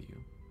kill you.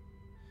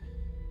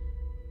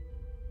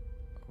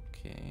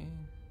 Okay.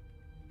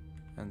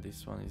 And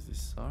this one is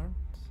disarmed.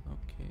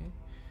 Okay.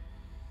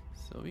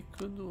 So we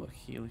could do a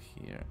heal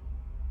here.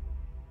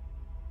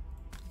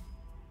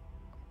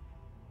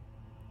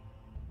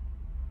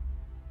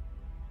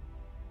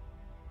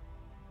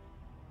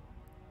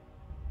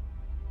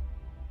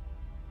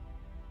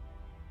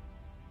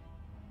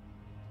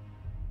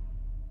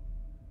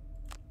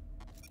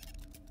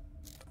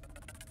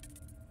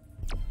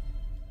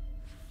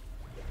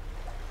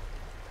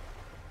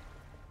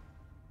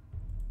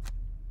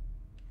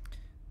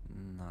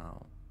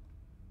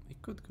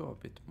 Could go a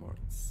bit more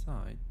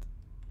inside,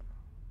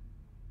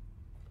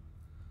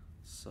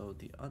 so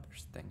the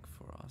others tank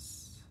for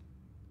us,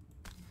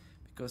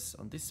 because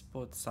on this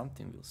spot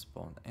something will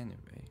spawn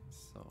anyway,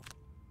 so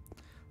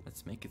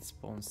let's make it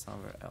spawn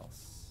somewhere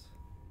else.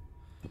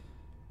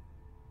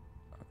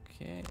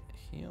 Okay,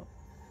 heal.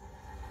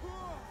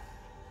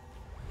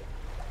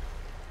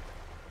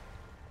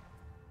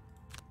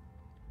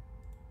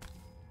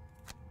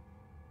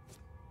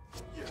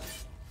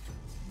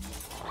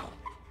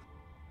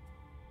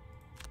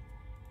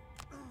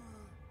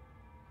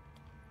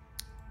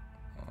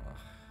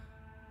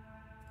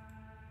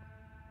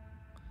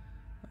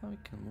 we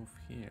can move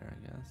here, I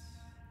guess.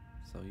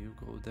 So you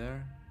go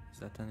there. Is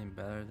that any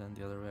better than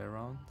the other way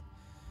around?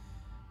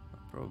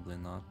 Probably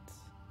not.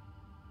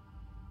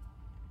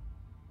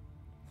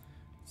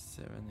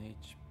 7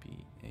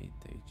 HP, 8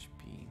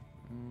 HP.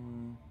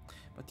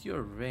 But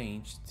you're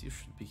ranged, you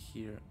should be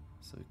here,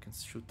 so you can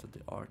shoot at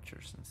the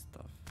archers and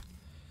stuff.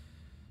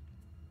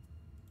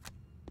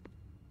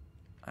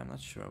 I'm not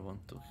sure I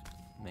want to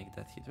make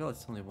that hit. Well,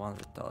 it's only one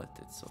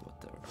retaliated, so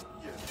whatever.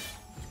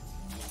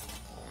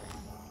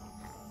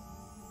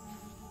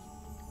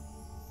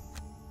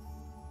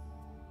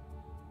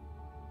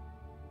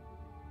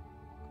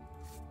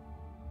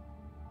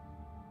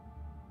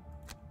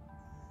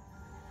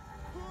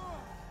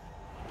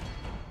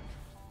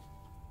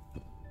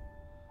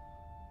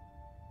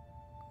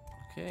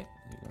 Okay,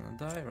 you're gonna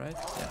die, right?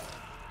 Yeah.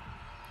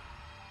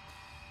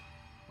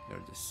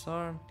 You're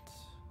disarmed.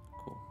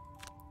 Cool.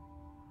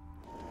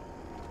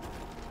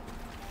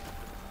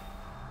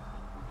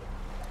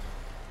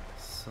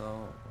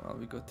 So, well,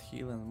 we got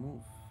heal and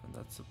move, and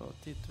that's about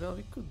it. Well,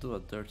 we could do a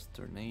dirt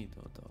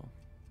tornado, though.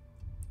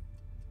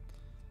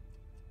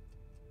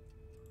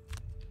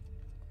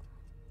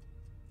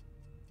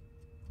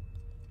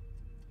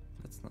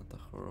 That's not a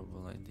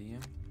horrible idea.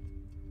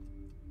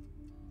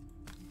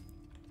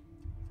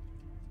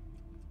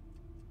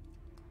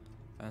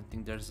 I don't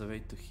think there's a way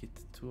to hit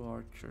 2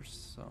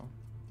 archers, so...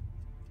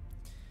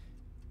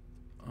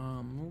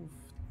 move...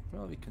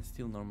 Well, we can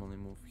still normally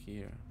move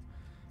here.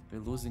 We're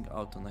losing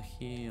out on a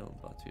heal,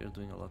 but we are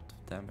doing a lot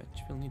of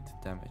damage. We'll need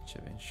damage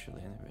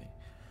eventually anyway.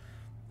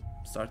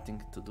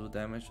 Starting to do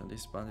damage on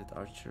this bandit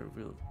archer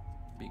will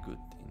be good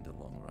in the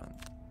long run.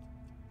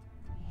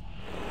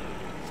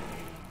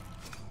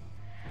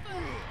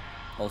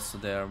 Also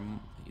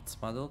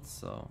it's muddled,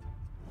 so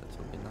that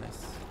will be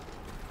nice.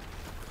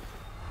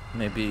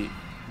 Maybe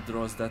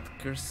draws that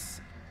curse.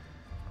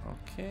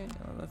 Okay,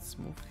 let's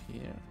move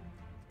here.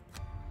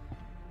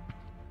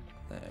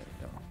 There we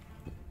go.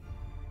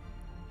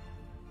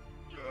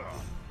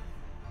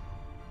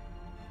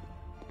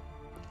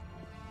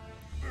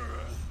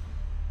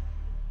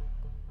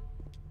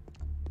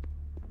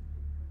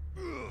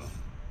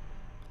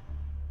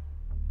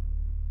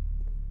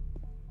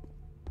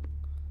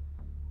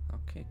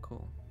 Okay,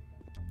 cool.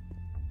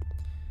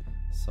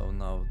 So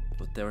now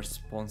whatever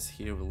spawns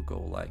here will go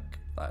like,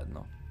 I don't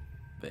know,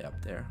 way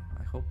up there,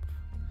 I hope.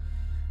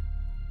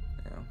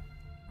 Yeah.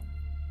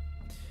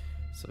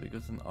 So we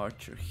got an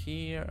archer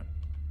here.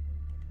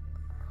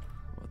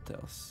 What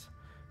else?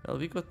 Well,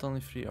 we got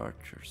only 3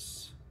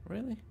 archers.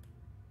 Really?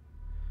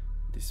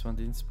 This one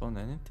didn't spawn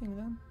anything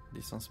then?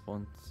 This one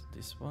spawned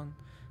this one.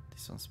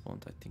 This one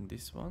spawned, I think,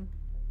 this one.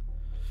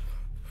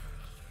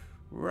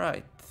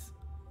 Right.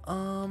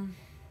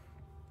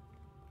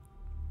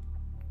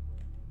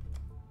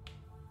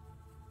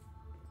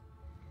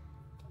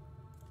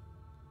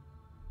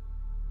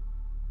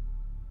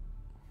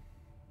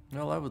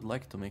 Well, I would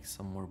like to make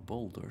some more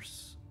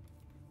boulders.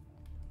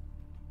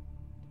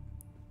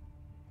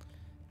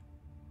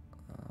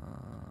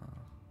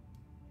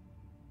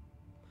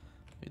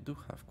 We do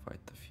have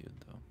quite a few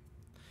though.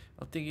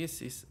 The thing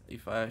is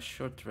if I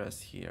short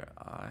rest here,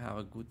 I have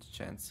a good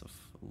chance of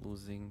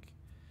losing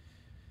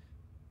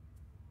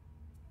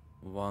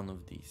one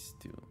of these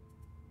two.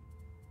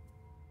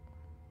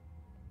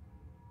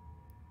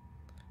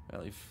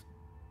 Well,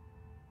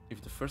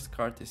 if the first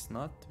card is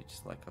not, which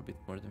is like a bit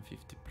more than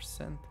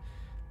 50%,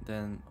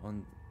 then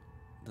on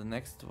the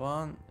next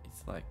one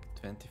it's like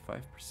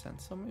 25%,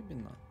 so maybe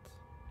not.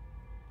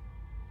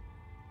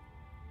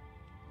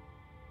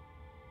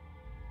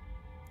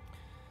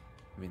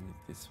 We need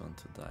this one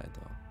to die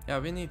though. Yeah,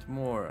 we need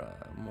more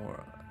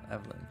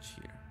avalanche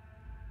here.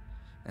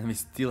 And we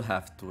still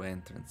have 2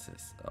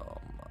 entrances. Oh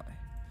my.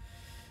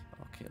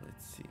 Okay,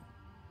 let's see.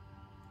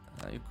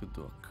 You could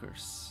do a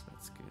curse,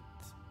 that's good.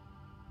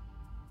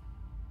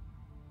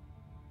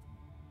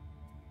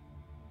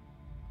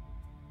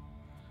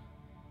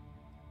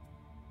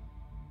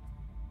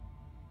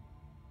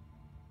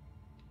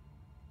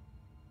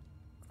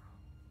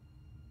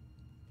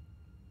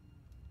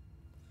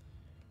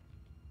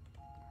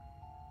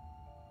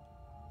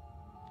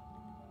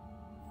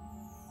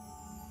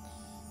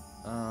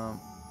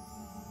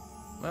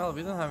 Well,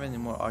 we don't have any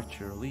more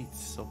archer elites,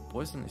 so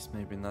poison is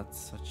maybe not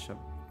such a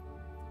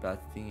bad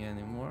thing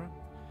anymore.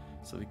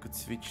 So we could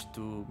switch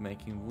to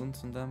making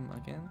wounds on them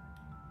again.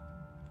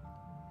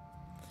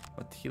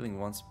 But healing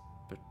once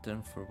per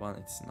turn for 1,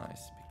 it's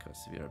nice,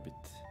 because we are a bit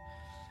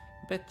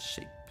bad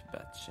shape.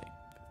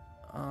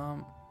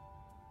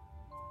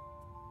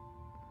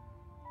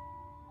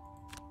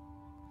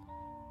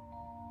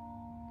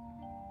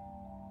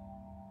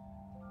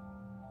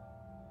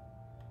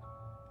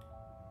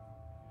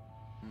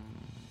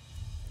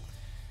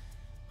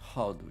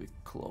 How do we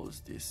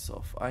close this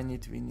off? I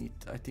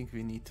think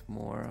we need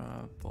more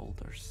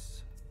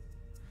boulders.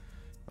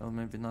 Well,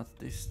 maybe not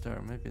this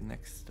turn, maybe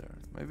next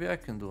turn. Maybe I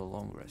can do a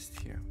long rest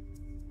here.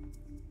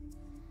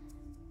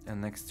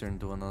 And next turn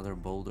do another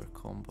boulder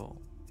combo.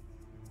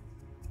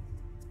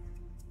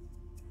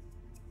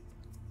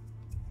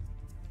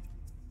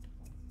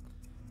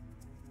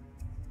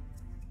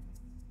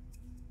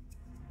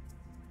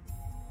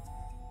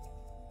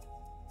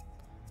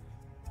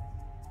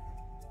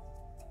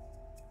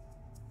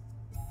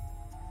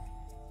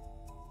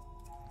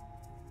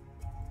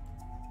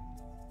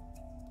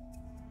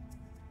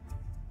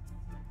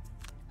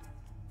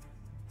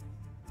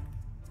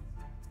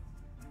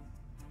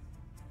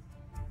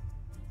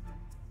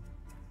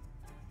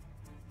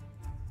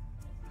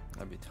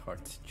 a bit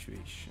hard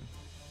situation.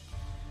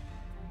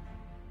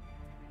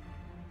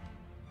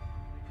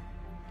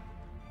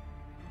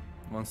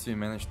 Once we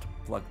manage to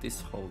plug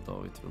this hole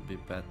though, it will be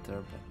better,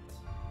 but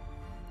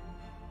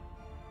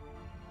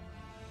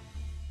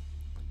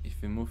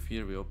if we move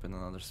here we open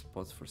another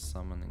spot for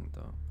summoning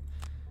though.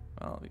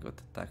 Well, we got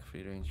attack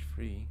free, range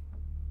free,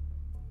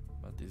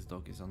 but this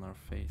dog is on our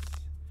face.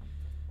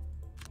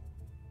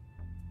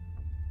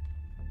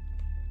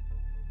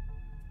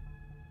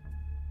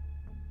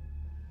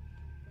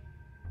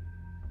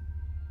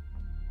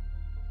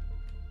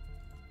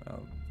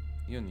 Well,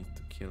 you need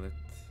to kill it.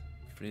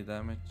 3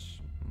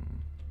 damage.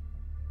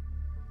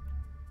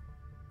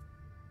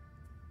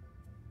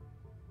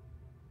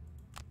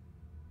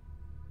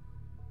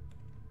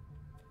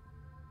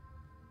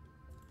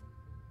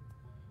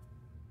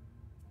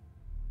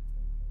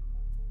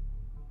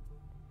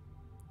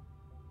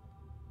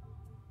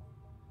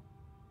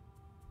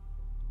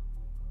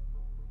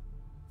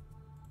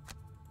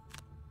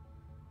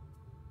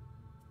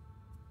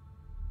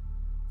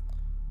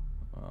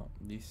 Well,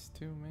 these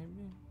two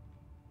maybe?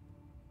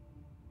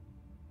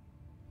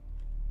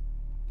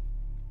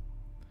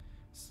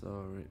 So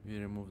we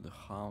remove the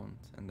hound,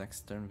 and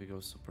next turn we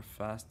go super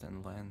fast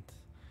and land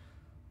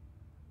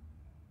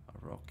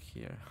a rock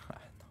here. I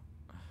don't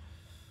know.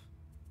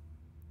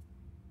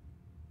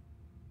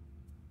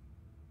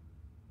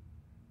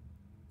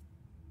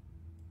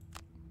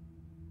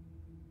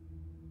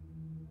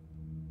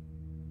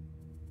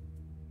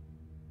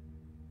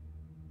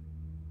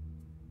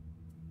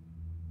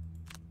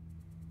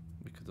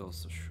 We could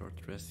also short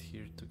rest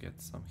here to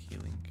get some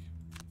healing.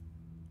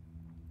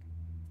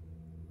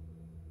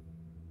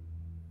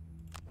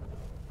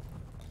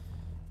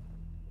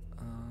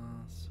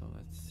 So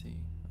let's see.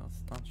 Well,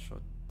 stun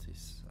shot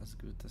is as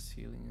good as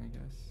healing, I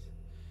guess.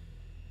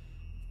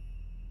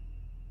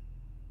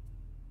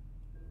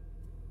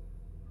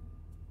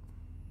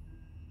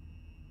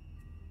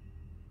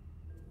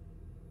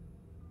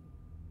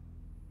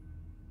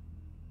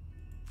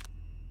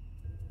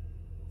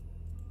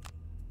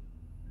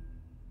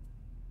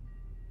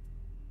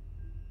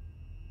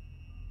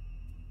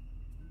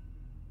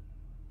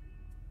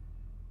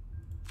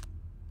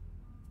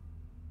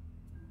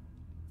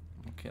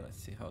 Okay,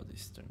 let's see how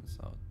this turns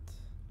out.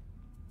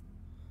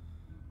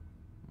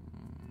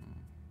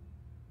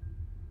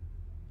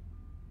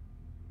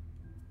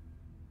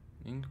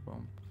 Ink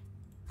bomb.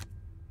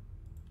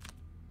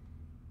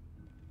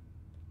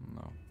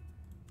 No.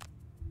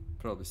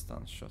 Probably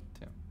stun shot,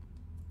 yeah.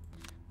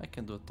 I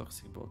can do a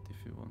toxic bolt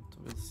if you want to,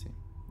 we'll see.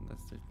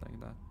 Let's do it like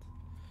that.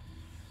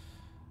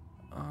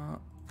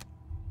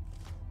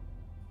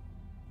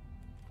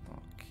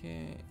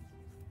 Okay.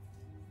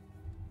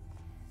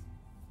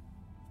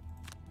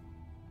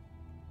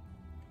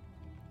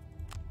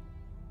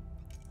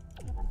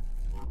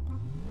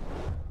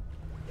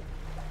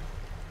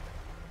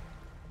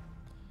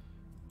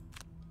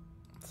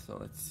 So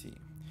let's see.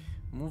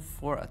 Move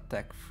 4,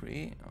 attack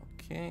 3.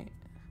 Okay.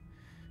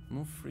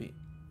 Move 3,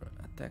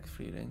 attack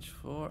 3, range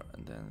 4,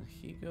 and then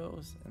he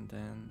goes, and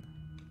then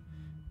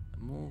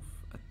move,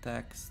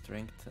 attack,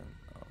 strengthen.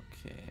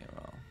 Okay,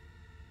 well.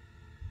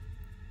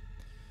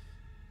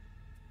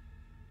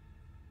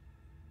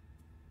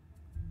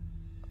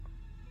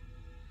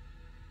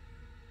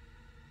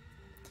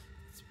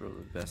 It's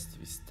probably best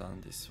we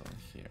stun this one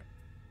here.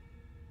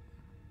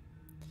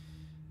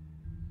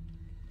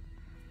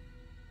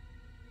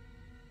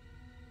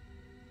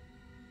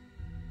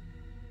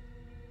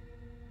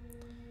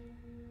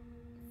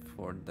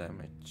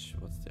 Damage.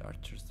 What's the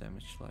archer's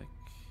damage like?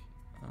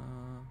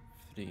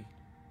 3.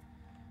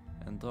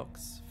 And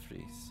dog's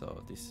 3.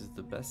 So this is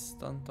the best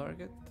stun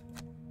target.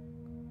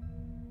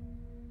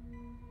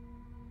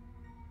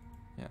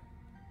 Yeah.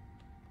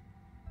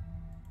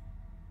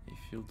 If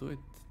you'll do it,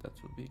 that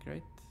would be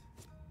great.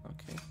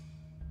 Okay.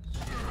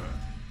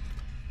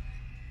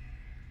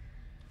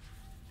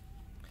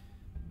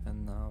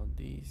 And now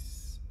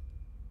these.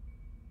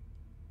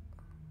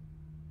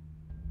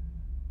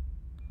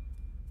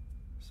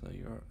 So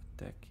you're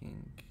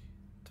attacking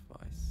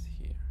twice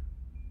here.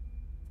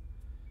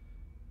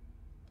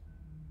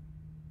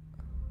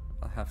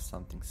 I'll have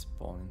something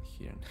spawn in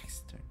here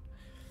next turn.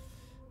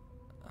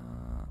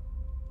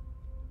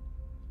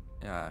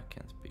 Yeah, I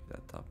can't pick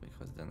that up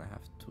because then I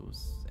have 2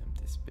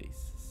 empty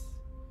spaces.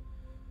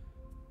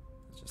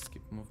 Let's just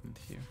keep movement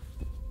here.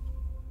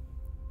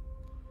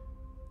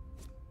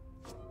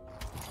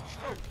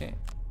 Okay.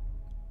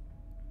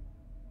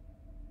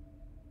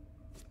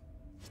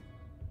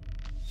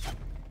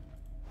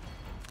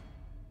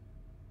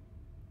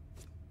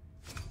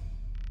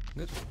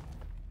 Good.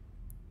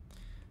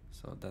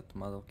 So that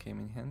model came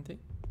in handy.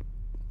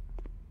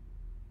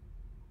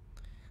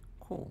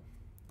 Cool.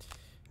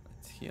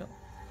 Let's heal.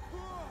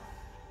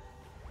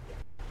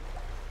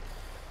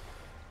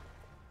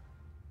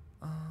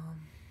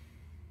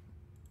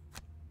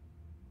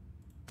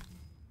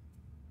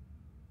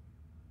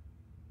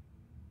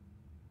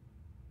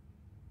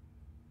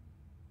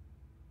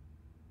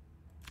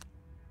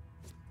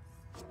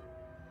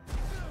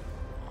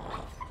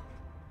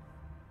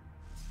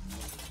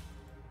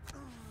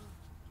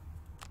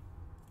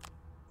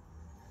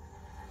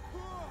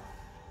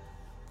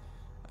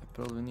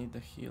 Probably need a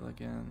heal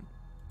again.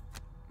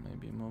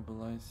 Maybe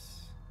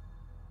immobilize.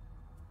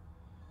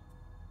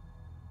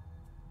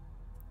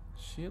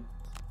 Shield?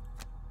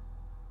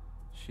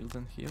 Shield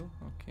and heal?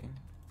 Okay.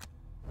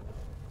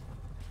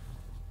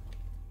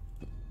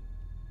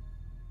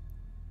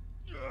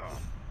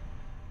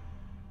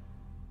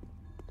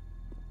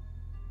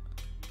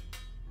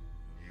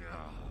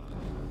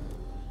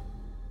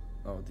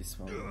 Oh, this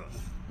one will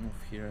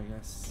move here, I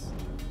guess.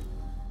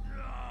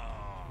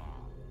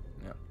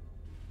 Yeah.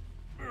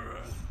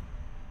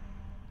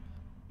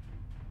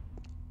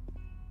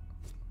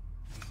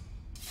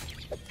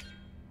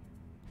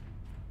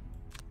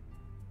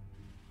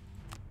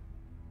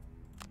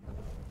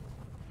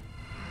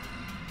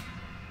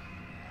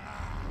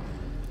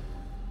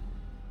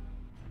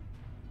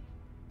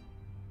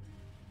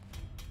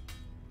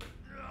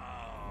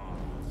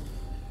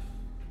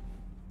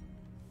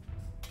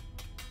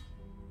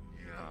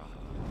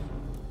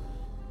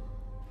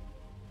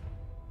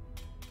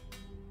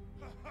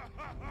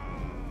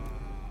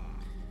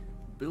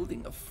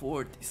 Building a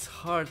fort is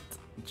hard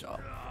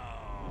job.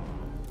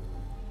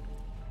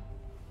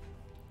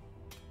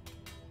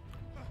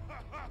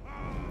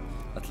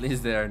 At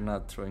least they are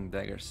not throwing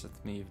daggers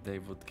at me. If they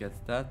would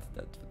get that,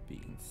 that would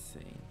be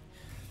insane.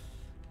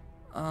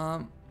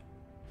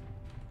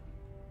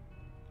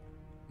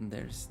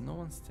 There's no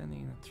one standing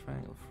in a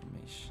triangle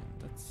formation.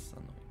 That's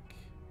annoying.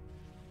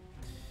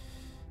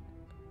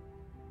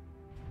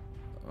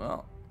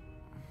 Well.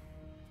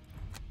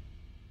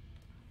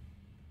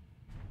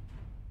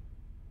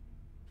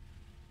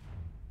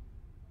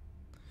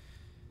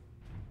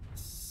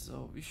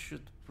 So we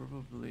should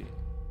probably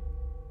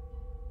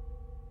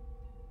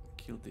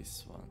kill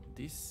this one.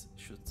 This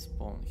should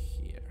spawn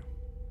here.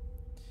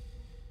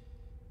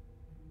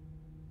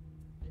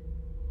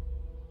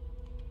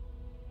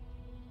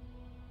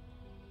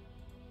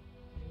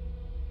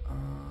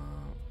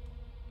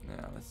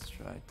 Yeah, let's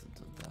try to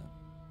do that.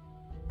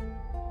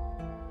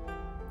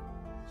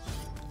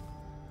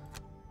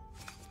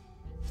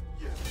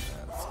 Yeah,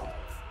 that's good.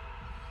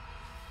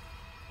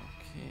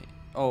 Okay.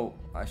 Oh,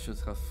 I should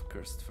have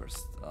cursed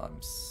first.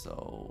 I'm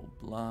so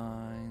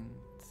blind.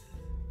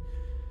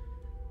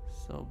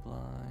 So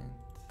blind.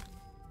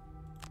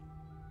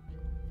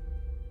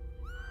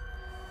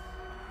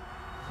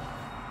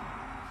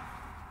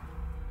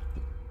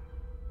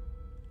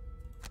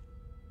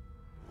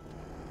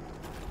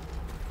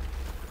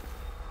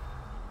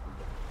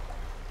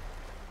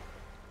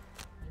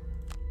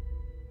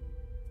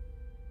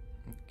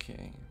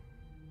 Okay.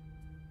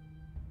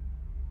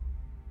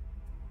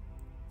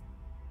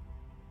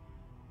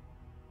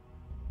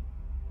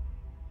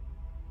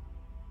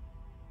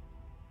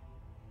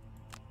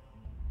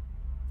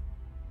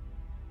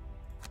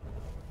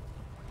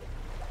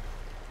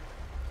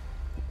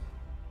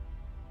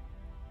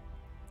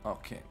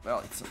 Okay,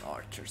 well, it's an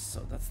archer,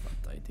 so that's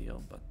not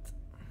ideal, but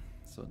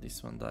so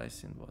this one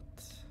dies in what,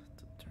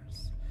 2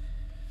 turns?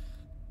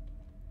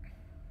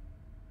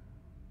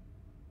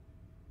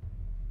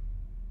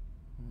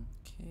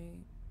 Okay.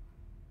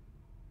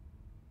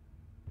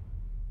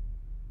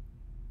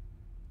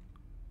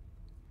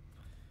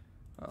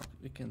 Well,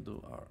 we can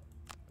do our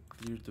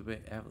clear the way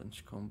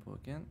avalanche combo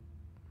again.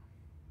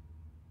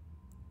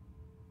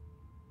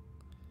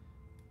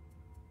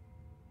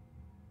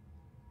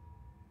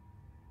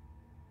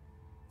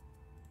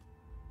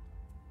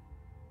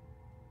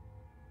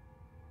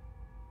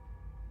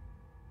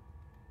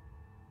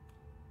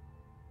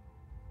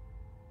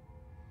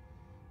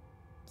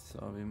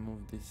 So we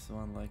move this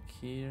one like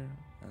here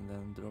and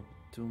then drop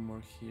 2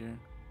 more here.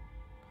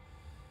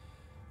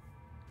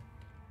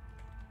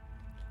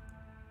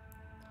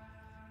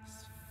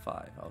 It's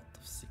 5 out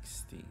of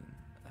 16.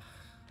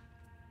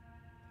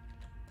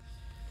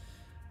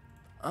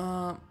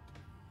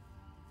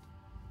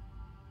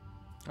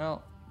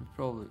 Well,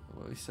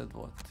 we said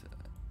what?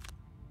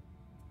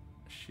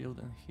 Shield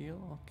and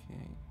heal,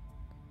 okay.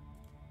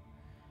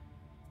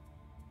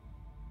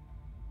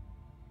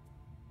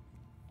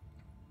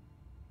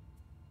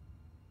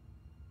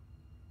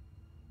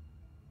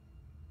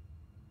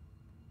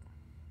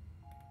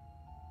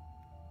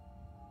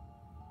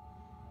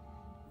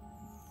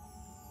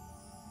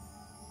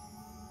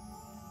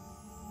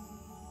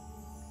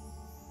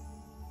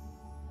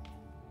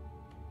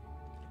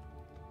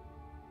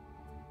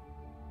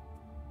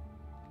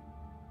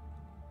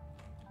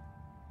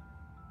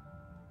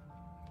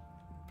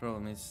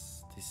 Problem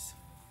is this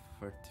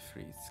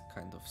 33 is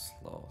kind of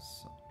slow,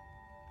 so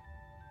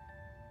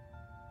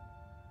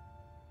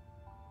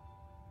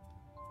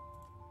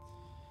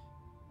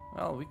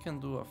well, we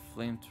can do a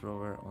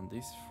flamethrower on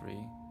this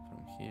free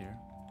from here.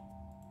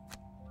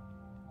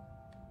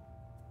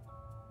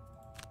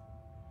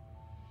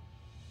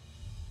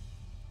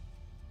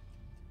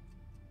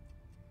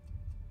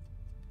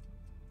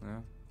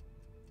 Yeah.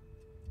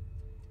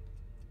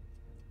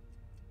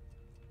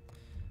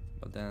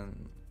 But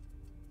then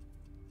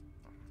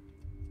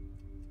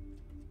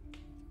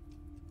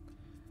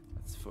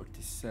that's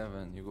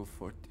 47, you go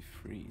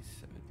 43,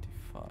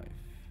 75.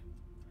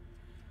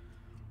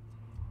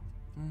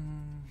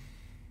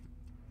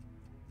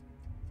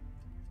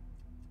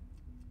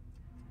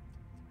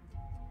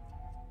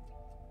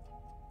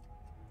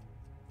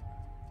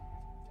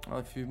 Well,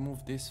 if we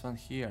move this one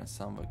here and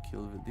someone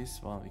kill with this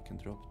one, we can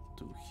drop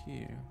 2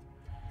 here.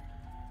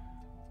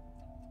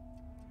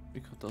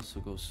 We could also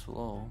go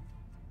slow.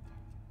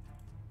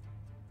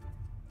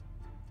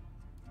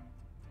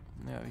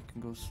 Yeah, we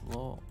can go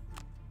slow.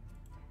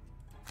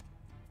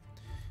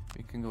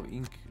 We can go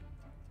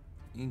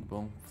ink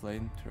bomb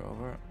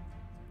flamethrower.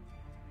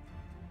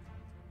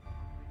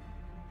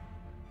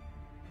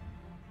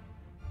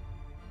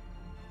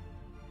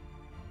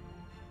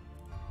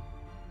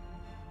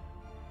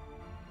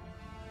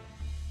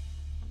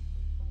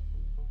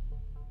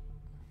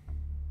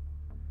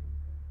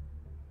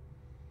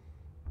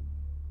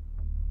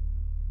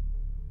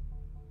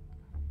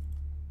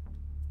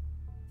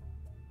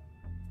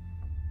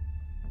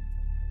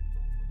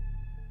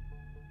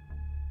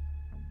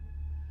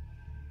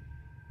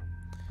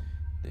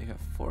 They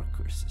have 4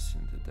 curses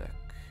in the deck,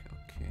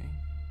 okay.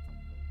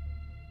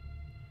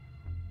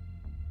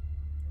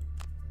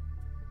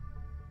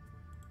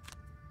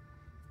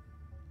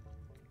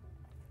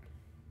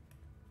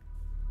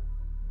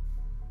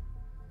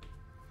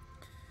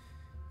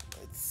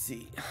 Let's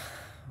see.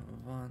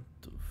 1,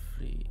 2,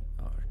 3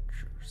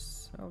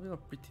 archers. Well, we are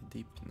pretty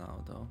deep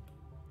now though.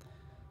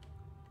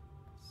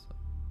 So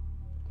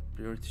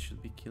priority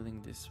should be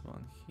killing this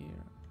one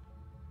here.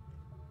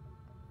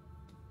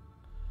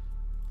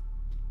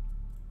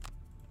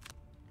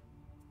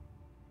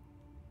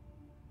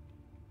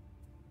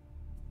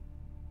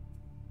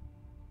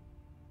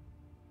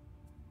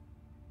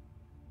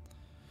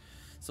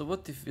 So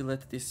what if we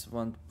let this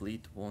one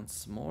bleed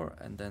once more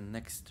and then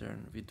next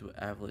turn we do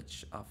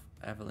avalanche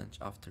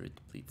after it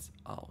bleeds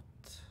out?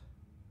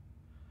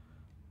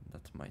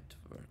 That might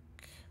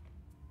work.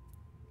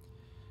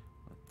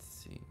 Let's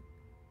see.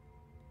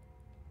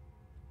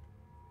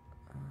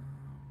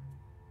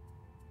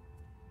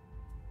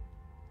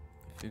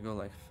 If we go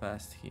like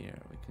fast here,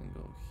 we can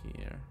go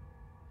here.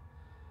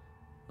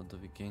 What do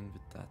we gain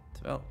with that?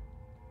 Well,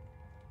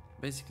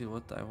 basically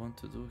what I want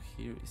to do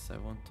here is I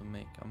want to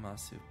make a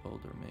massive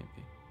boulder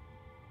maybe.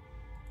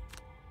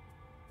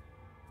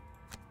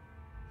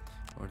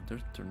 Or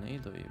dirt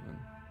tornado even.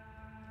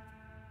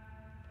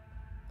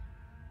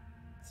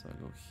 So I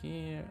go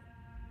here.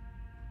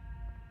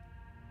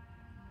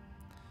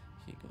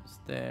 He goes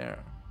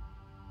there.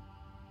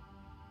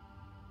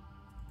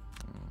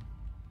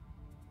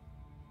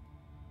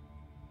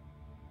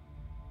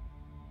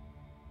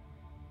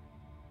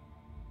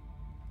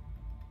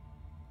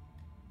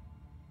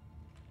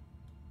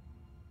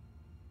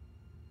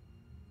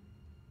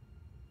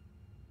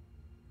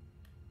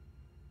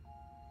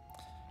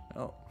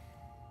 Well,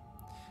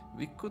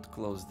 we could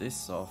close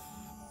this off.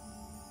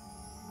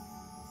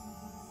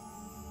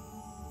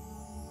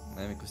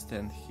 Then we could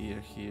stand here,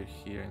 here,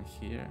 here, and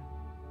here.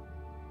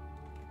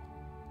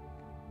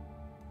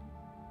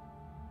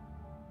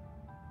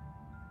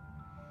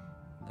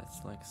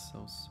 That's like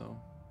so.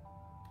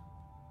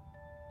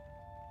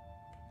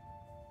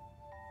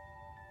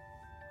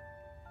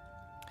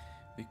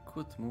 We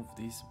could move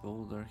this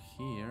boulder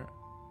here.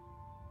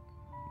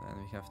 Then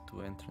we have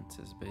 2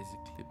 entrances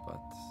basically,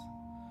 but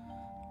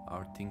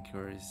our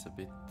Tinker is a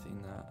bit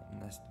in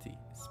a nasty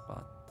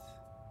spot.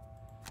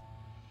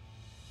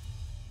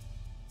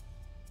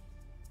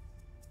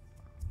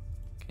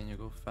 Can you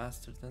go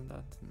faster than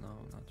that?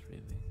 No, not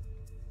really.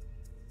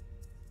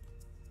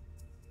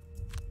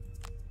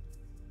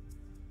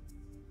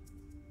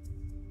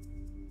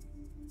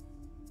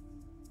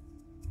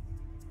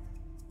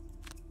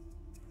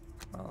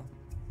 Well,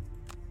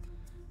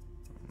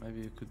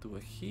 maybe you could do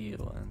a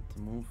heal and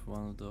move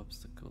one of the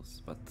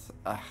obstacles, but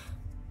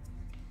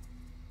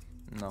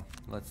no,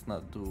 let's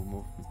not do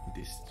movement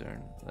this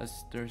turn.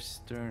 This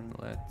turn,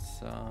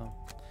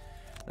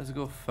 let's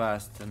go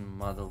fast and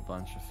muddle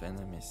bunch of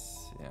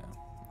enemies. Yeah,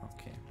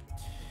 okay.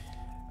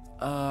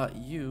 Well,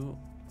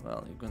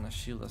 you're gonna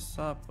shield us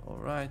up,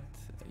 alright.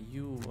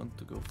 You want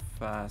to go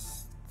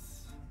fast.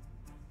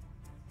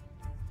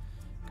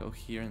 Go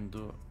here and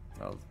do,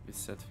 well, we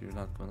said we're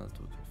not gonna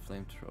do the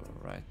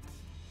flamethrower, right?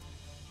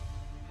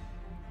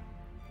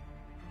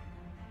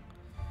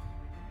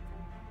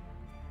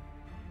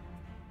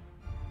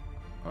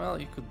 Well,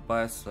 you could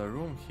buy us a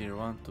room here,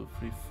 1, 2,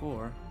 3,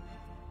 4.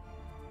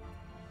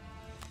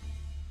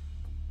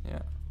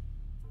 Yeah.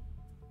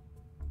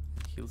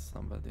 Heal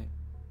somebody.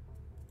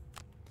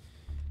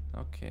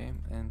 Okay,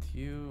 and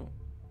you...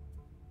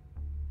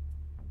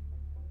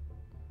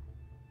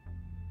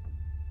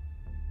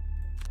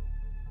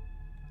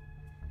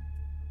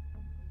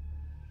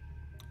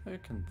 You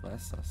can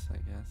bless us, I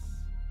guess.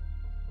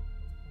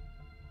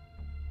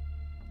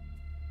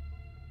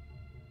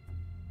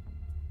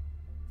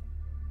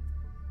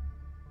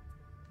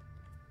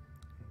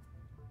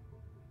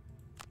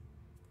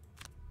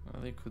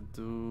 Well, you could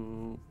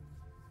do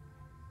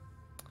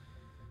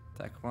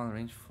attack 1,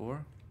 range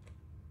 4.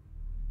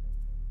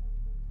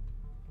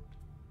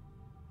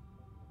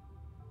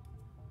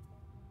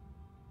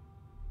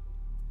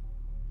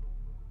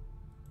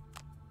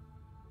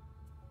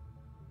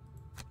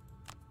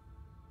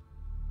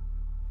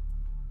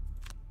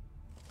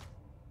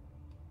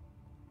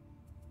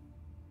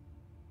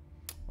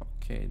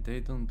 Okay, they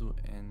don't do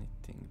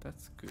anything.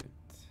 That's good.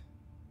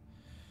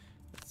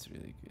 That's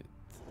really good.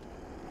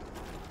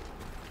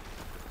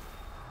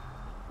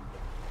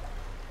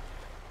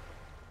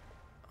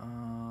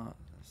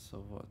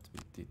 So what? We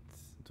did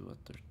do a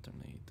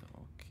tornado.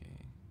 Okay.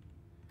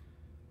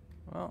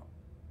 Well,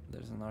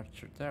 there's an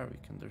archer there. We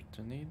can do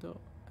tornado,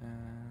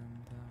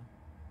 and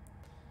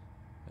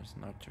there's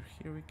an archer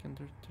here. We can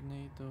do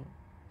tornado.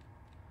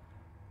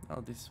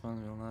 Now this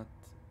one will not.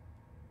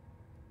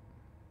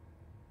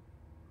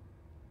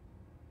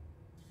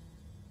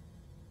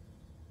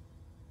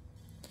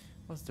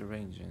 What's the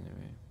range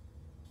anyway?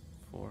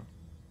 4.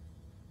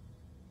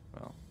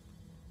 Well,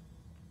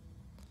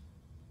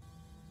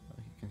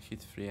 you can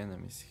hit 3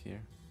 enemies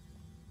here.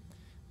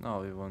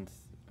 No, we won't.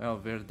 Well,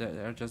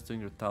 they're just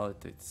doing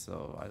retaliate,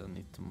 so I don't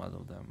need to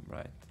muddle them,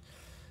 right?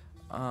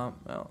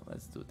 Well,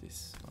 let's do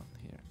this one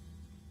here.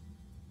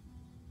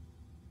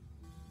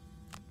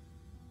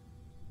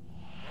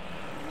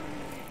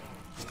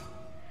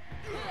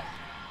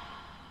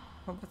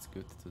 Oh, that's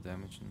good to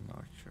damage an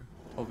archer.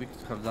 Oh, we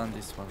could have done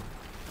this one.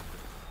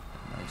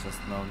 I just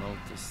now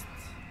noticed.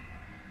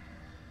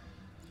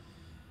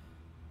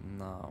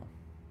 Now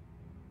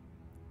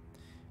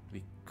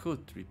we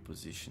could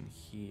reposition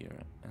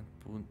here and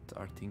put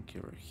our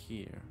Tinkerer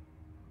here.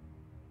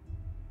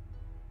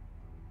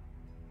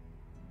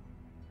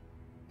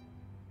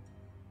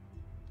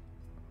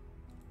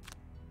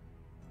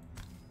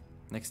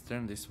 Next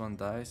turn this one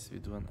dies, we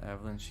do an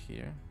avalanche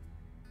here.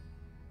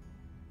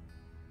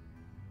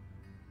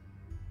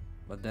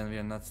 But then we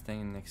are not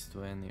staying next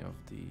to any of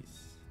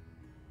these.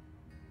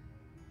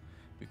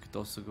 We could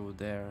also go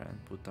there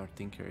and put our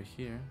Tinkerer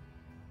here.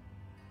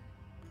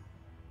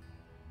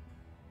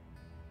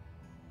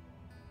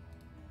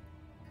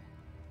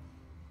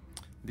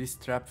 This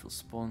trap will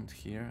spawn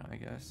here, I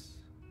guess.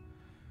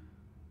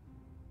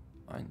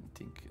 I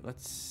think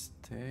let's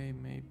stay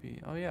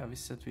maybe. Oh yeah, we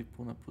said we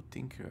wanna put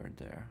Tinkerer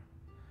there.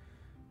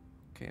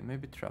 Okay,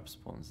 maybe trap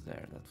spawns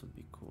there. That would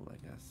be cool, I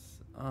guess.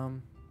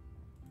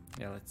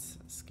 Yeah, let's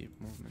skip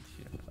movement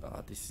here.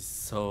 Ah, this is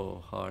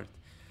so hard.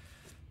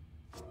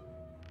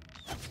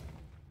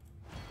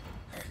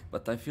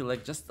 But I feel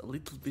like just a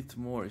little bit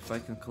more, if I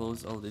can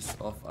close all this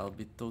off, I'll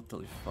be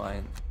totally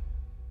fine.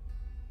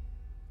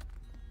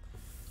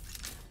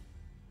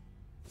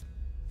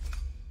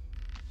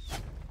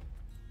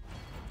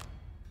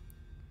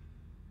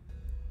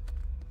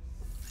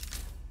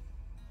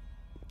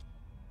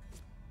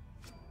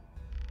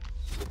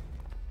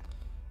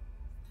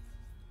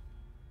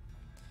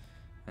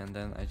 And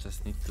then I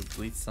just need to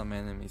bleed some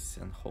enemies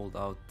and hold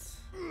out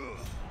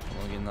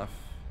long enough.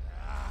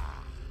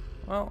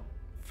 Well,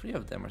 3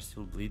 of them are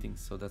still bleeding,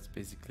 so that's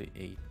basically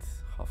 8,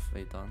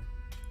 halfway done.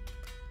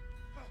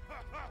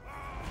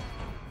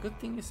 Good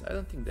thing is, I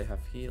don't think they have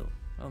heal.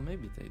 Well,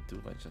 maybe they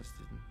do, I just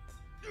didn't.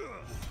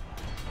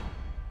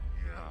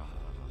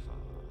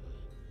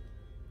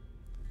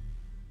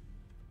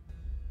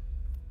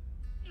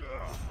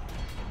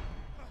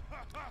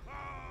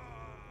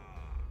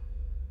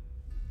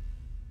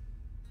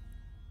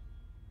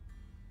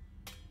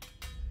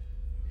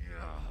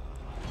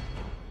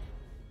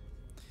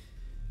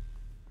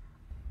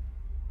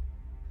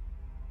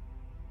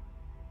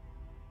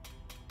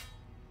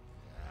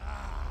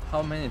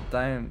 How many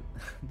times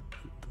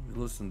do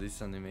we listen to these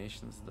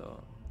animations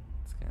though?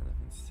 It's kind of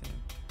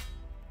insane.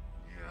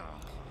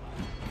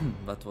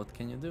 But what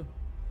can you do?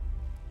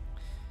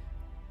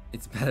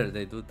 It's better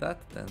they do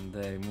that than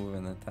they move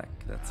and attack,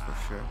 that's for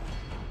sure.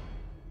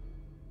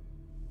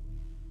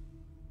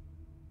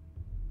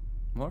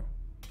 More?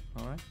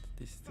 Alright,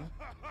 these two.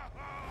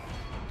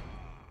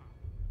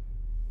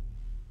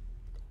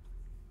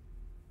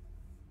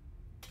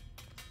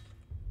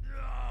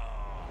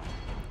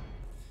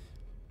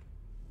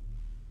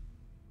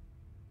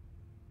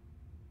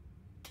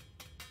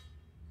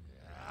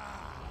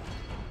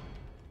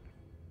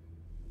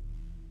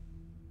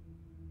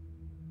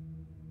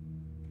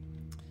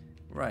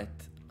 Right.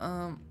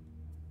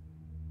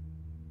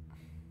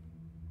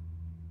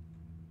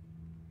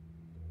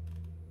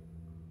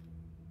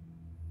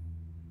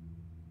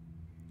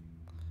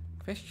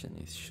 Question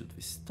is, should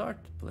we start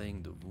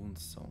playing the wound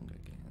song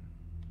again?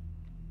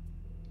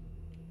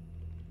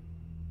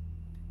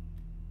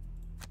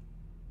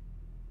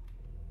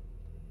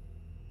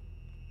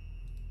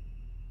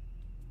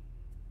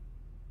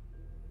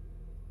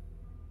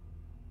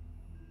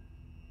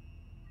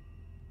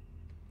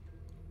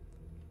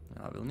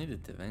 I will need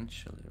it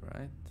eventually,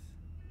 right?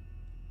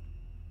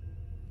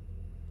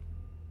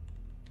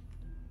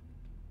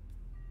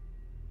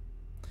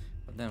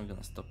 But then I'm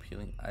gonna stop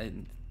healing. I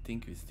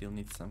think we still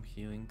need some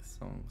healing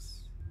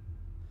songs.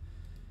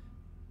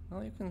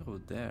 Well, you can go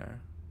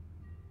there.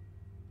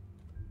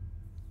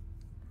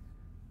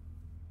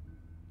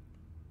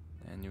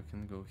 And you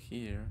can go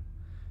here.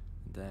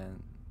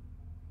 Then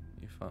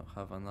if I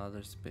have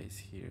another space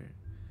here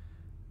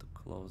to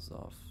close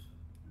off.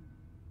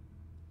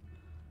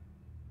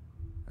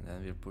 And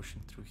then we're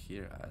pushing through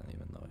here. I don't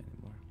even know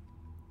anymore.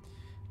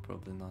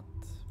 Probably not.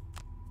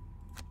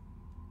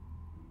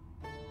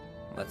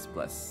 Let's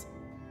bless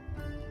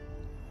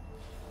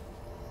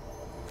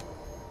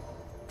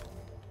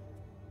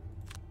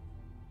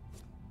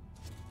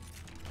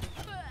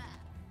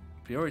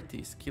priority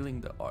is killing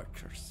the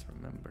archers.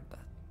 Remember that.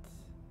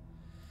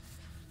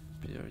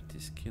 Priority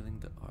is killing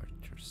the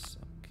archers.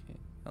 Okay.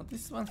 Now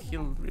this one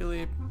heal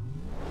really,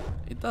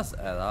 it does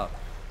add up.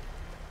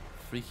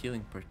 Free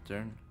healing per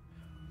turn.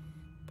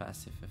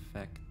 Passive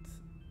effect.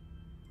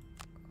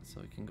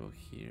 So we can go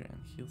here and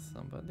heal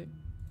somebody.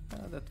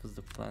 That was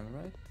the plan,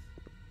 right?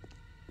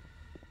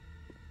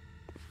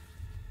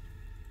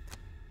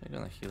 We're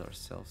gonna heal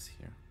ourselves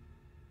here.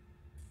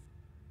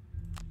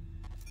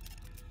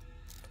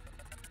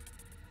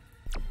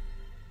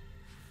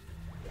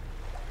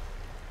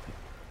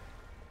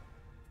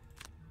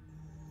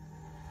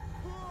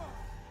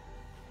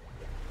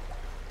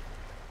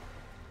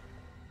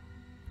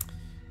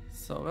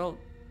 So, well,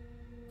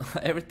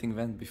 everything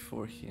went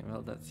before him.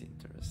 Well, that's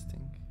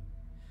interesting.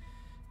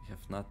 We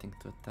have nothing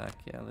to attack.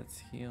 Yeah, let's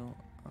heal.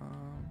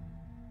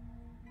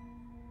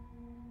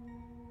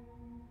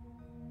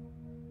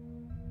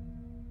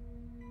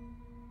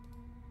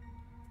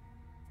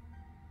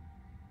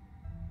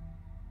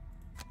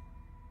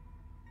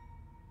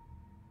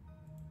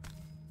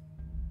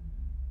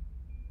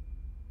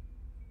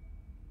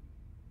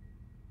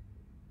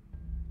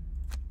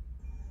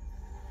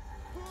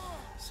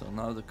 So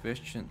now the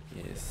question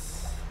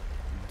is,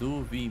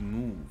 do we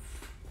move?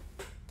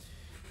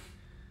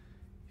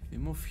 If we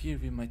move here,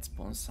 we might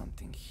spawn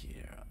something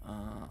here.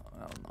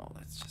 Well, no,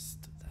 let's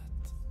just do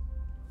that.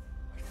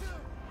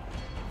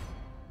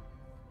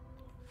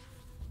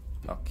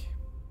 Okay.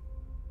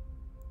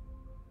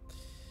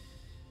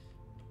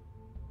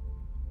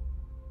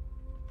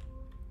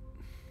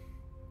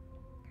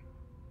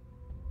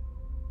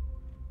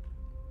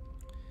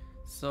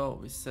 So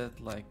we said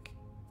like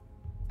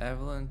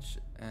avalanche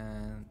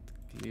and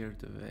clear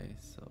the way.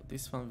 So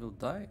this one will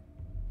die.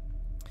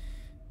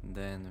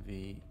 Then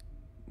we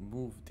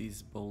move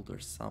these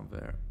boulders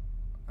somewhere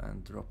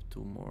and drop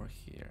 2 more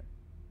here.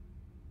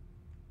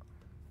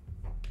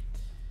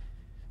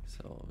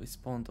 So we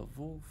spawned a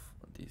wolf.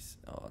 This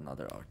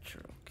another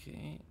archer.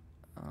 Okay.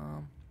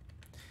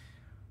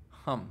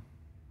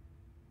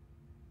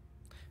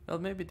 Well,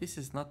 maybe this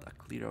is not a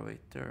clear away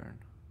turn.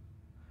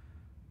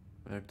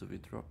 Where do we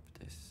drop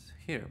this?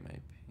 Here,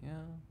 maybe.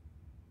 Yeah.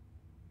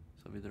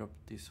 So we drop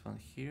this one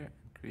here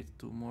and create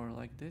 2 more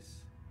like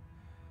this.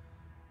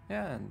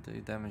 Yeah, and they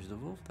damage the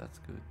wolf, that's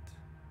good.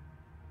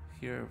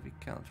 Here we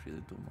can't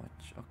really do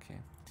much.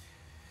 Okay.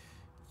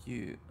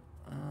 You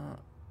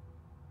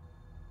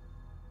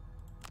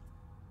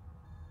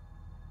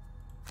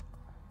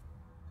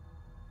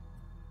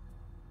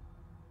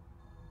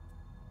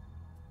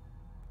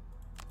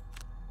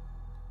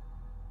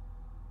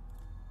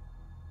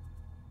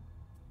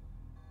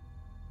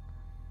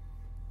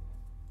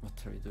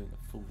what are we doing?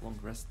 A full long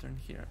rest turn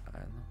here? I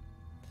don't know.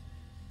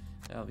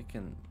 Yeah, we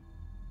can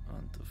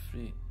 1, 2,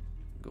 3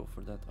 go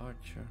for that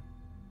archer.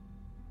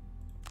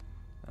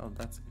 Well,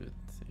 that's good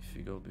if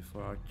you go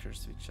before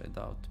archers, which I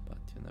doubt, but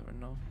you never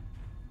know.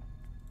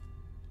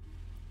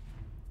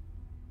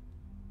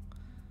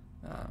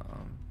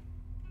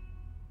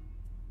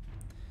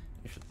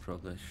 You should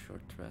probably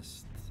short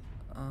rest.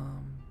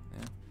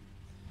 Yeah.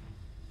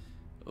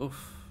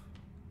 Oof.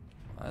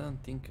 I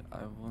don't think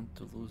I want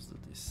to lose the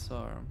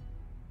disarm.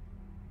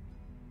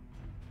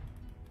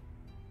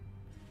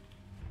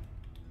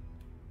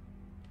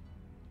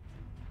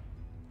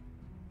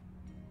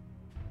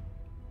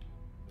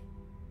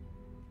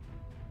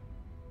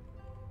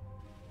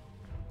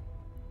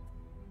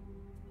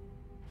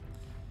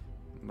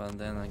 But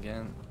then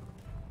again,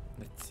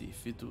 let's see,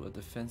 if we do a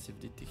defensive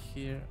DT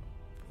here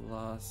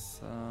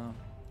plus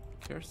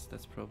curse,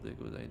 that's probably a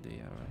good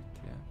idea, right?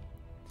 Yeah.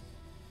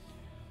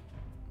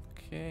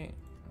 Okay,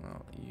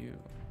 well, you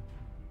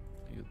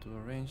do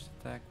a ranged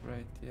attack,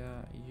 right?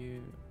 Yeah,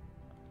 you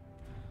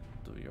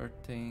do your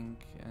thing,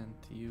 and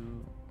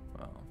you,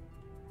 well,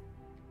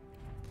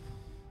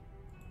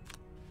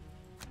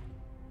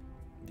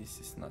 this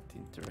is not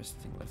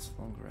interesting. Let's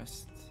long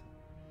rest.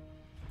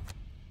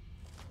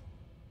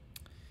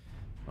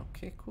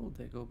 Okay, cool,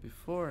 they go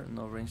before.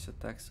 No ranged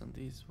attacks on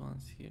these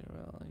ones here.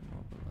 Well,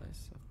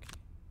 immobilize, okay.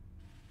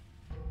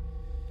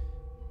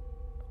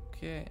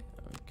 Okay,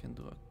 we can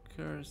do a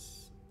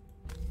curse.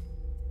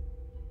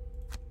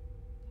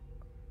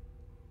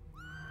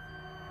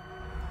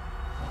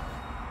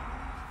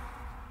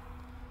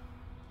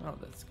 Oh,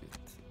 that's good.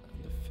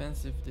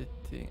 Defensive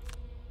DT.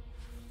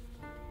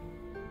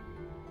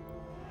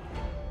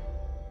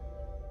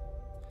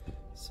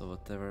 So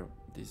whatever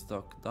this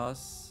dog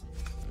does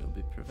will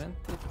be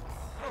prevented.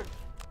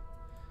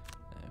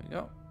 There we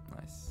go.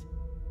 Nice.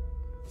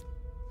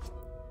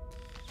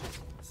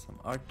 Some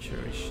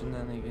archery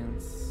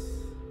shenanigans.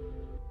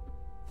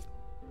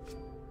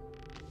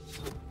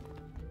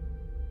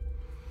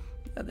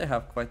 Yeah, they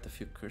have quite a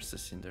few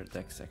curses in their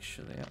decks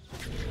actually. Yeah.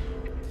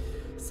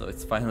 So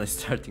it's finally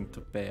starting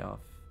to pay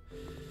off.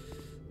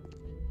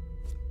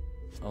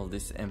 All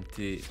these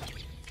empty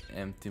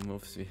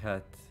moves we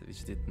had,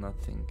 which did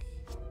nothing.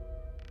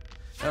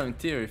 Well, in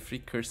theory, 3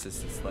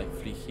 curses is like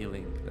free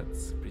healing.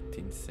 That's pretty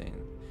insane.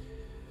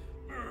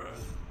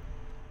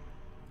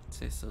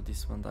 Say so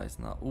this one dies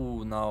now.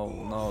 Ooh,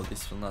 no,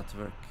 this will not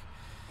work.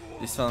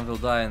 This one will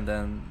die and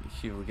then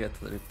he will get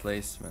the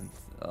replacement.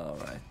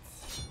 Alright.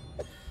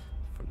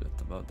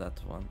 Forgot about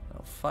that one.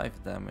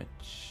 5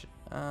 damage.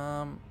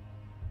 Well,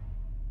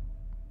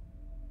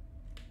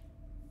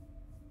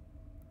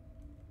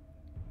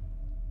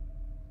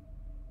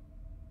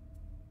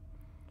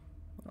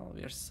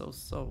 we are so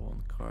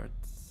on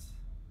cards.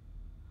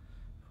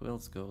 Who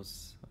else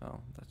goes?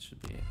 Well, that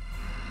should be it.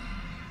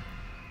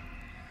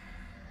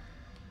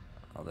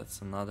 Oh,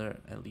 that's another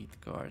elite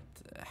guard.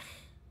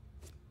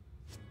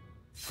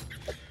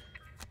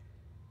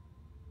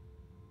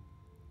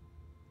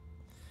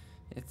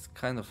 It's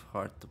kind of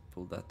hard to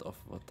pull that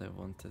off what I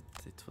wanted.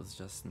 It was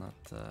just not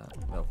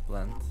well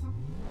planned.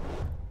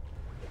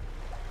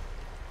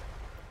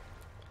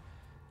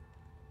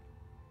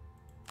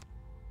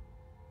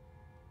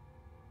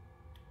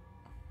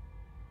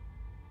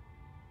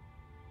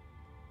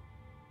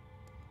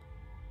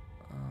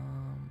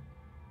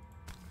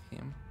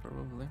 Him,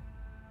 probably.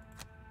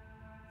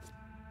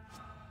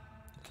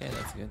 Okay,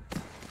 that's good.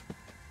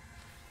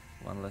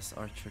 One less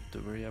archer to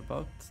worry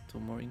about. 2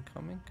 more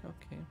incoming.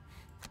 Okay.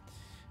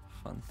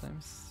 Fun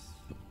times.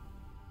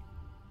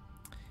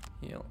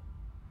 Heal.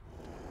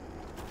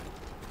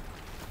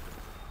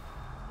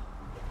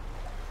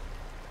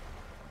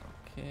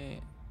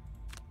 Okay.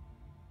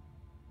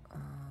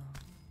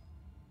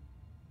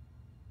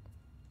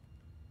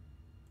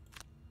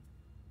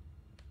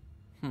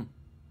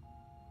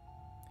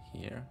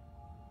 Here.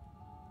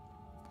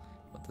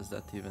 What does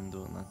that even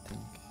do?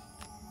 Nothing.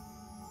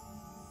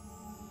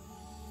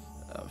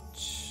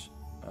 Ouch.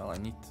 Well, I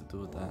need to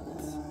do that.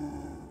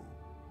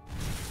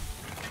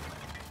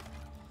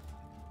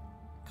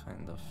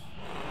 Kind of.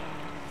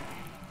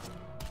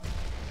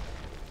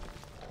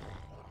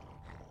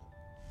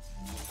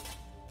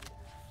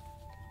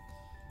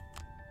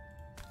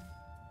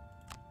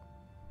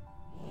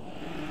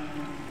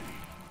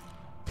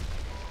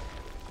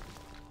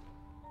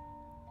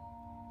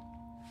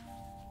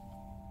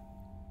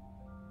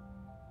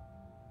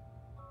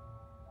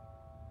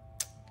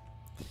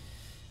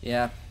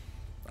 Yeah,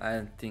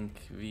 I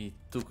think we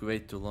took way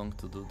too long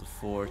to do the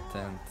fort,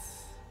 and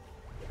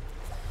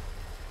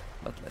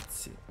but let's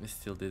see, we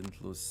still didn't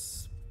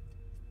lose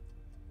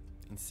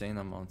insane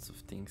amounts of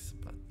things,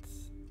 but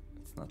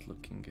it's not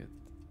looking good.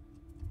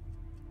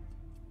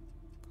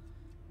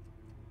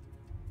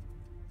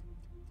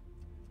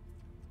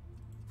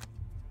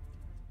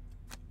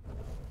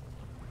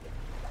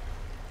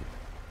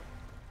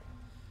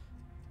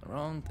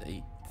 Round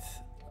 8.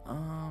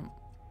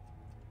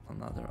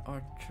 Another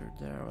archer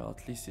there. Well,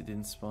 at least he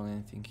didn't spawn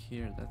anything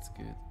here. That's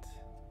good.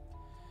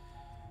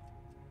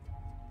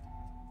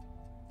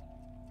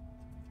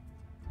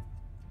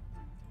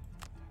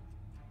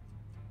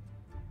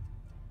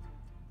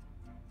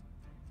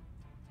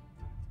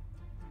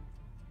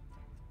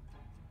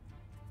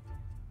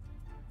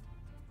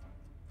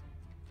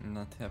 I'm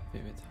not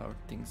happy with how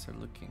things are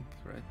looking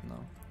right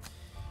now.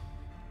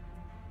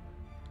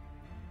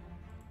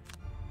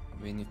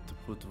 We need to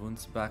put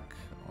wounds back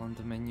on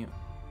the menu.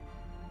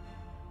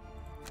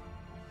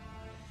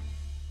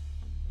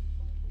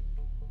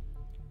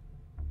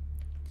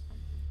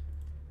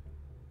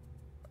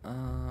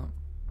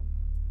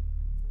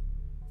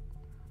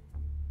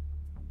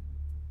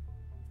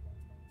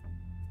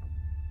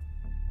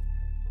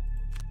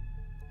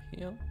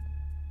 Heal.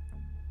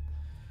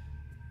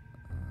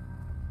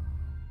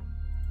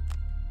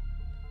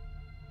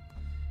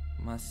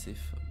 Massive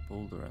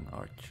boulder and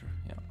archer.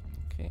 Yeah,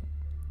 okay.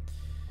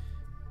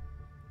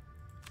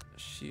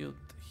 Shield,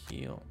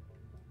 heal.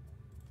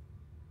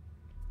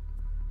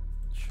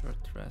 Short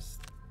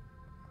rest.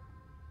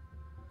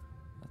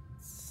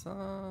 That's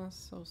so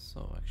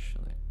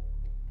actually.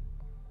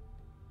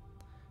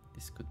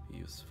 This could be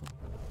useful.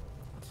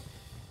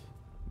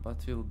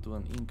 But we'll do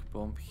an ink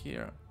bomb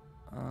here.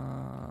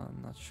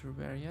 Not sure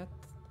where yet.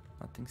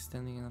 Nothing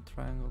standing in a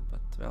triangle,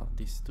 but well,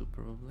 these two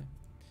probably.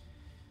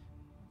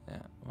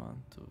 Yeah,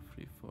 1, 2,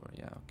 3, 4.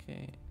 Yeah,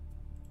 okay.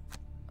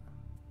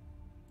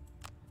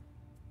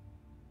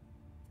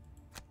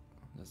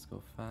 Let's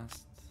go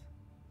fast.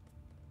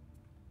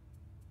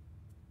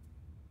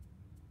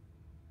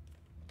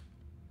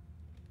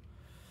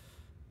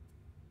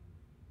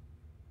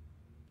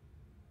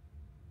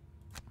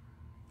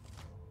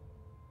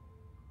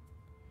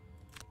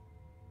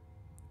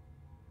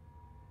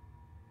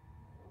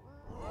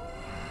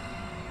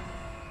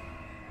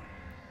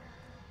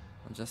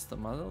 Just a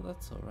model,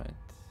 that's alright.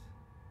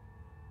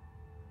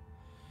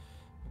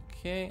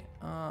 Okay,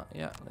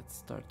 yeah, let's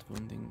start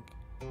wounding.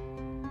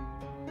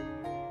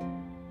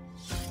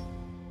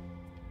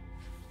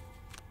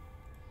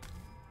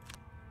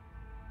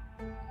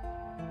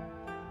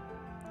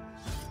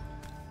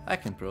 I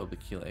can probably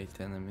kill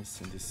 8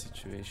 enemies in this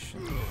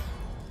situation.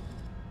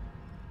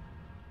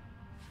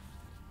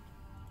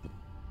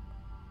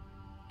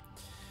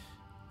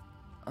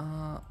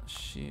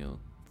 Shield.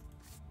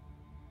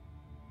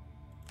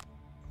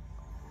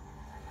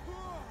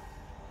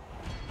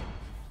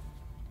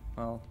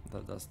 Well,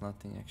 that does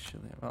nothing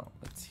actually. Well,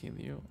 let's heal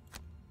you.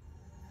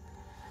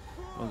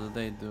 What do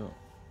they do?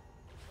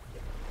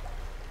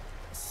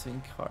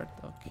 Sink hard,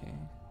 okay.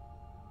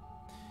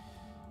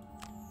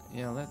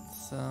 Yeah,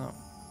 let's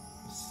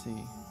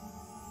see.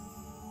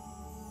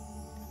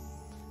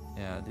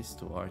 Yeah, these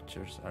two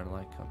archers are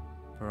like a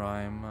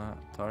prime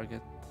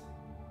target.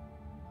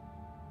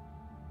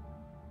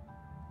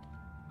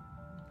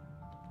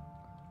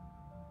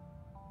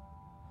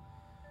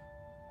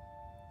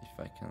 If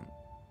I can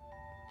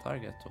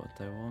target what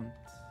I want.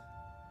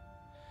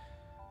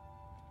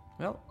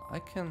 Well, I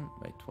can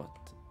wait. What?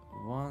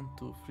 1,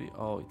 2, 3.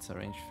 Oh, it's a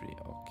range 3.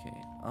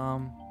 Okay.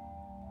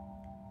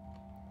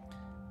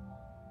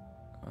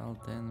 Well,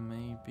 then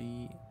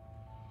maybe.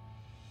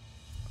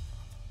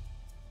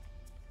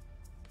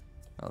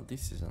 Well,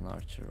 this is an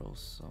archer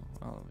also.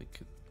 Well, we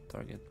could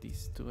target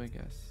these two, I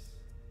guess.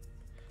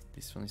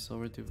 This one is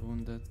already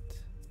wounded.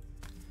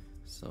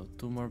 So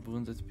 2 more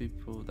wounded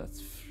people.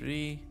 That's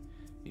 3,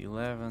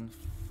 11,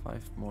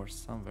 5 more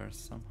somewhere,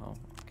 somehow.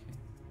 Okay.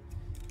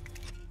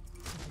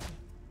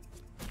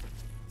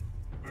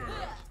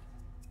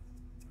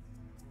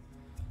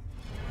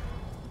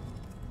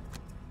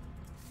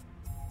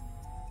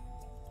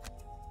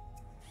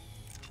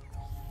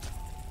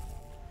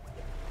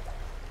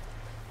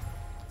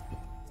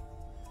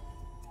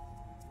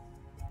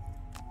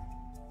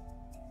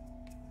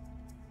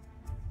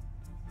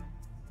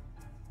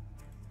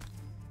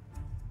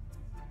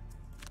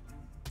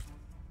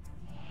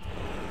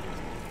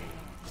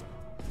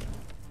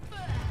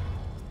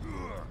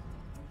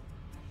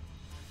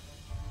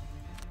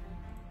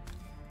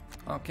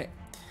 Okay.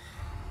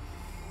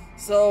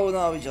 So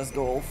now we just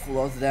go all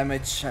full out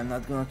damage. I'm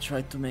not gonna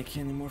try to make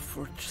any more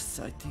fortress,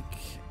 I think.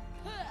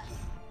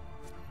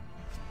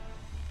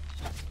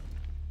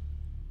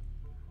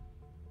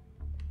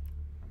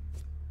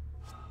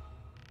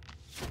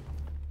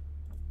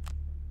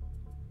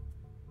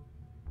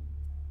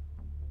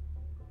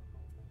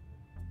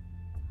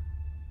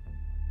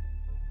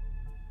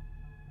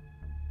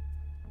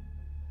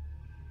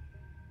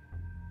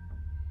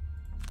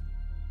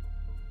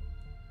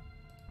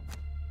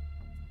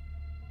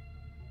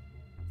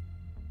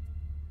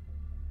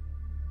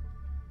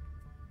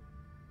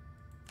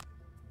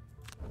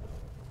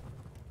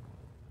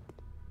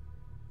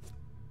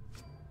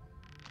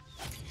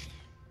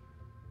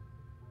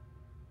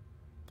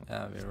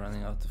 Yeah, we're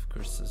running out of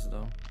curses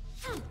though.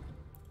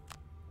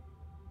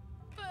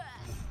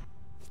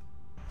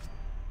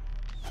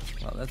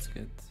 Well, that's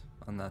good.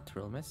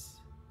 Unnatural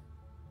miss.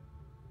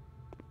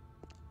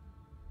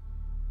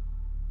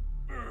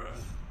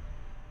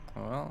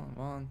 Well,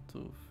 1,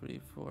 2, 3,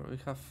 4. We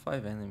have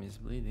 5 enemies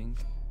bleeding.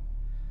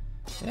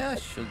 Yeah,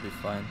 should be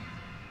fine.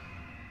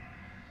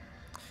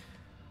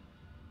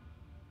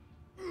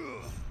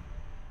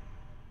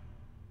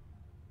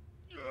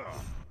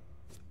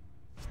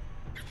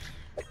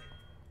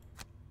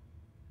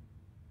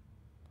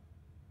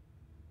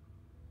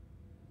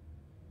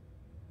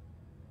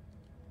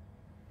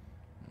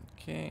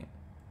 Okay,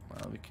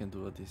 well, we can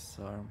do a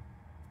disarm.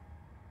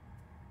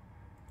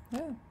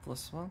 Yeah,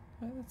 +1.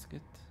 Yeah, that's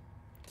good.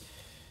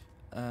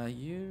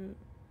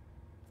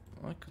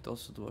 I could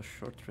also do a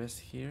short rest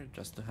here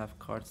just to have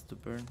cards to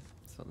burn.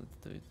 So let's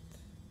do it.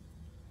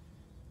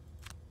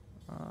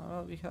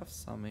 Well, we have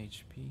some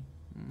HP.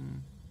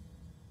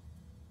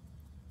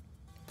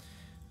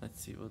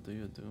 Let's see, what do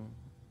you do?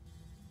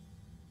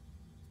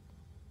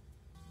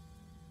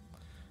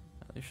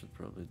 You should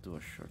probably do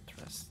a short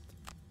rest.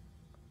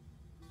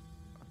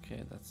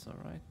 Okay, that's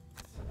alright.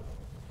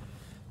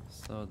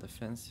 So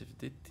defensive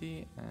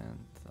ditty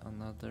and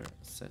another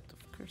set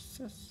of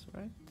curses,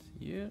 right?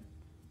 You.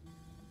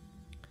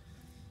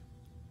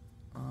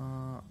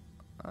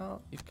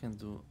 Well, you can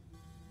do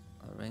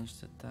a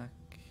ranged attack,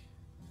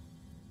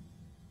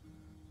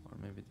 or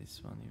maybe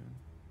this one even.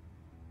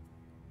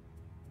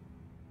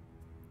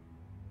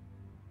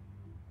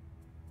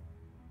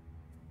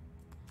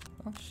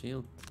 Oh,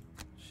 shield,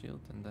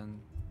 and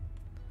then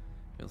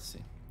we'll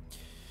see.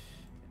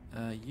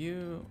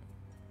 You.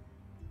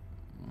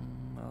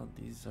 Well,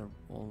 these are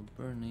all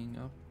burning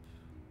up.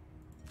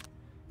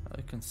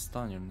 You can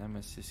stun your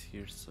nemesis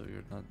here, so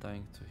you're not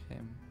dying to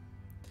him.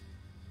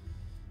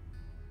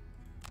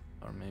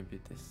 Or maybe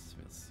this,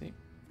 we'll see.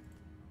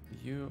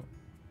 You.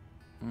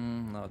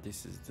 No,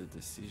 this is the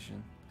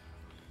decision.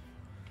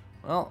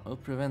 Well, we'll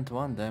prevent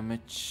 1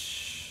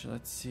 damage.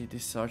 Let's see,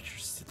 this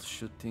archer's still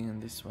shooting,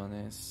 and this one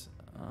is.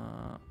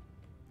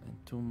 And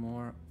 2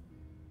 more.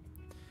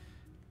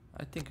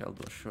 I think I'll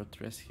do a short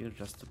rest here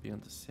just to be on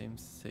the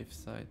safe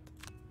side.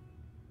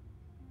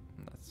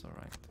 That's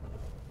alright.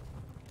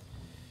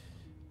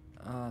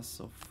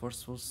 So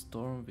Forceful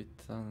Storm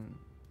with an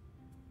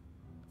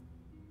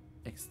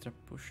extra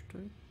push to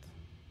it.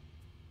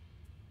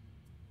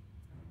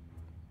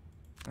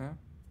 Yeah.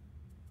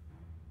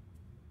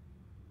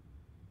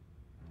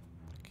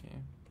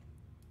 Okay.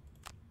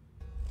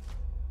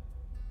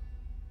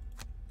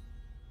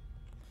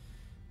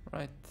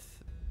 Right.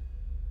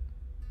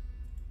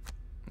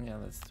 Yeah,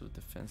 let's do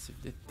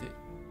defensive ditty.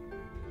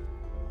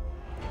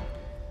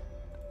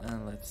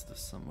 And let's do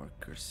some more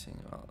cursing.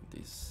 Oh,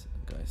 these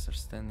Guys are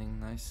standing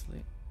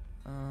nicely.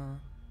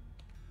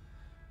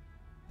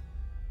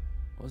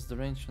 Was the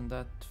range on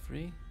that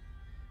 3?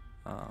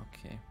 Ah,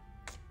 okay.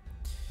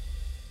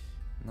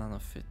 None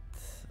of it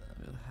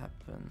will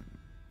happen.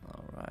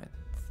 Alright.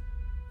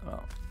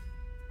 Well,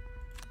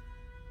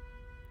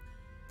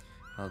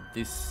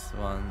 this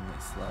one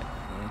is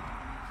likely.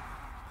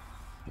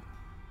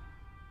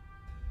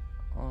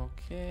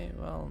 Okay,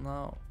 well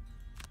now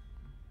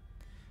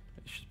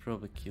we should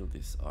probably kill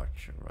this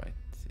archer, right?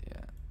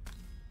 Yeah.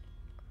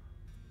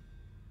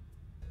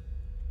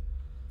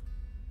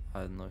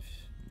 I don't know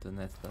if the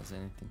net does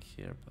anything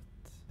here, but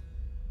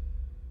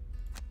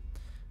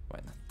why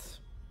not?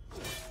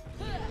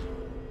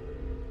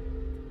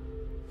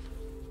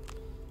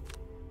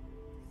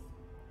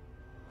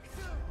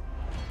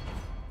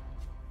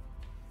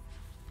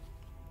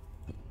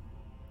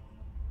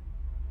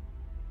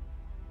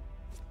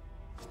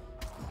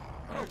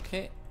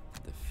 Okay,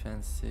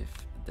 defensive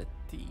the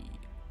T.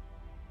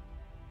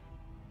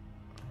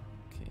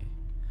 Okay.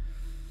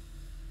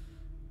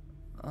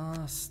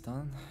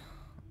 Stun,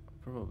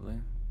 probably.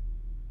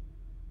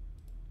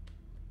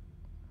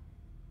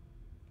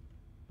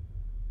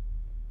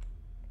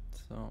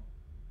 So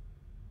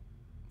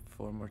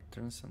 4 more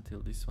turns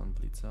until this one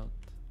bleeds out.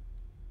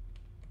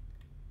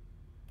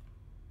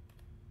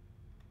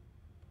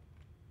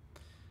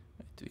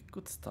 Wait, we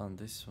could stun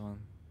this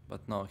one,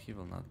 but no, he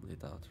will not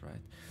bleed out,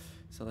 right?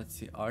 So let's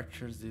see,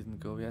 archers didn't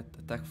go yet.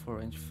 Attack 4,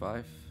 range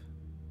 5.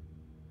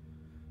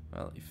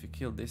 Well, if we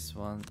kill this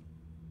one,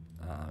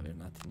 we're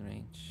not in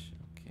range.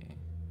 Okay.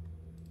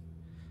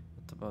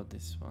 What about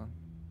this one?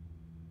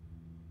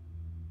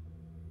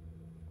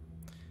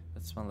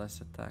 That's one less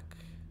attack.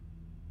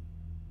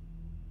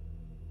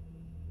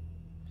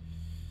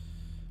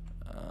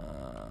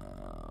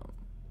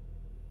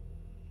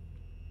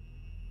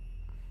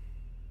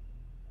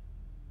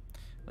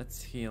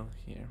 Let's heal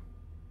here.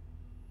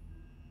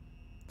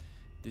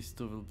 These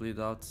two will bleed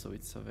out, so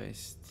it's a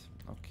waste.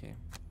 Okay.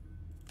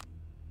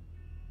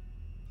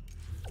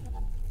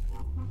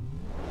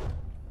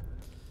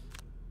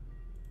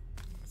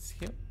 Let's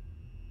heal.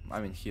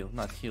 I mean heal,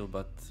 not heal,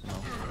 but no.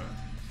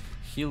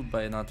 Heal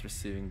by not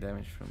receiving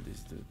damage from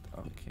this dude.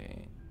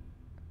 Okay.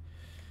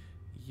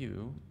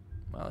 You,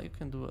 well, you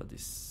can do a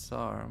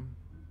disarm.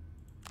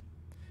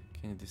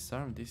 Can you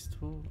disarm this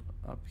tool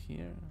up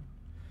here?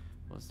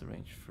 What's the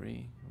range?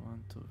 3?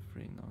 1, 2,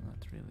 3. No,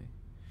 not really.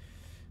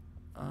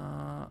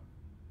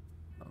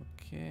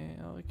 Okay,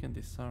 oh, we can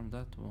disarm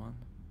that one.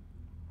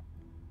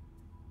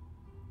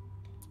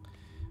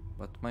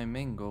 But my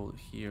main goal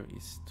here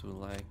is to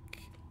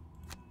like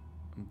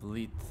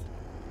bleed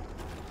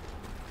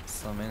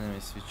some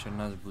enemies which are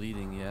not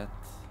bleeding yet.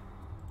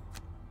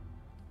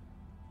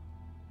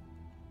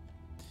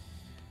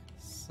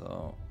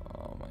 So,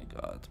 oh my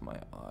god,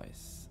 my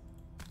eyes.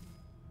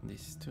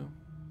 These two.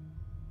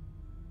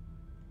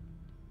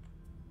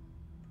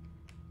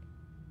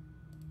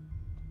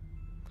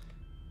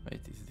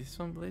 Wait, is this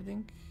one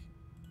bleeding?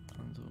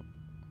 Undo.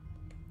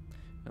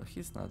 Well,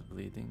 he's not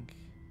bleeding.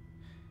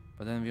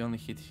 But then we only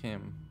hit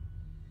him.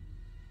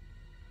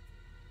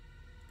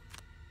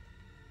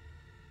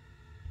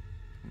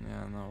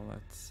 Yeah, no,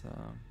 let's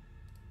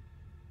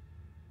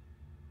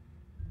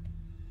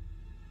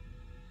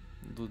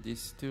do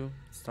these two.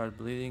 Start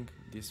bleeding.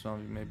 This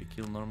one we maybe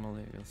kill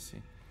normally, we'll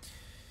see.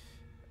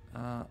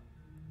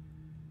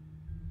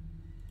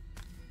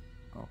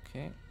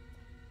 Okay.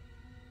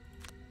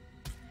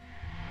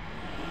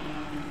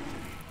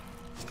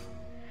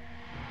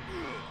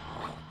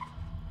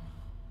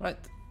 Right,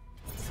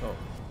 so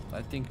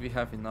I think we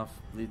have enough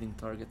bleeding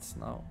targets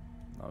now.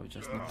 Now we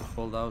just need to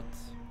hold out.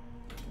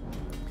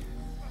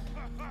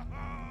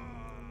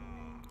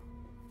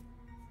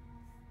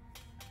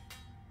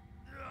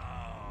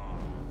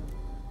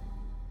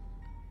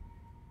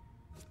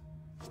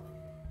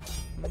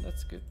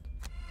 That's good.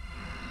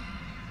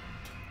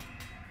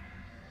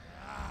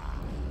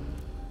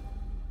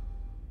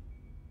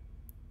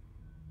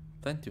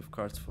 Plenty of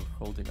cards for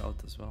holding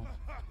out as well.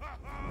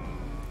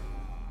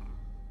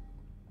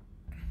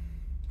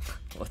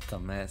 What a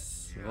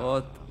mess.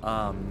 What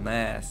a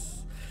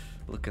mess.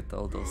 Look at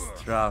all those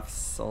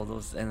traps, all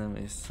those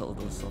enemies, all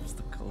those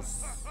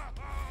obstacles.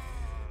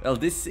 Well,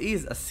 this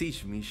is a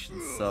siege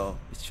mission, so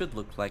it should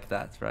look like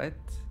that, right?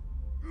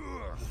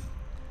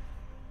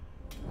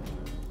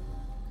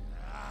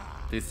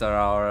 These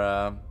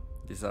are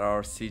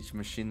our siege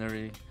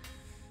machinery.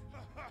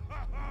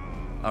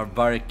 Our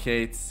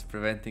barricades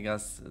preventing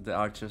us, the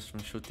archers,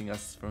 from shooting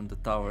us from the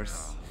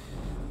towers.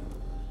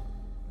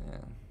 Yeah.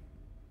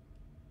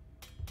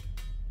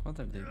 What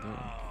are they doing?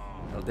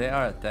 Well, they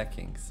are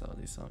attacking, so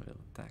this one will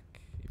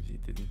attack if he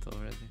didn't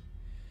already.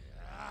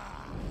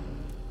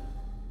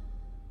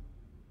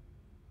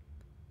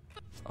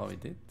 Oh, he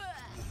did?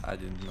 I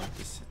didn't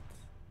notice it.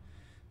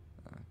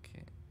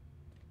 Okay.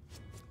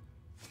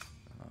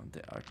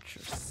 The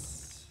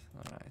archers.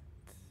 Alright.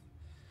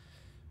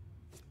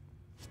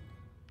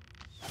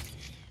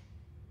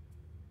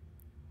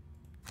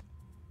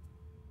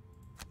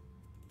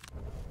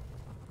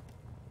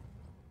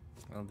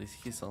 Well, Well, this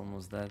he's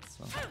almost dead,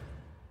 so.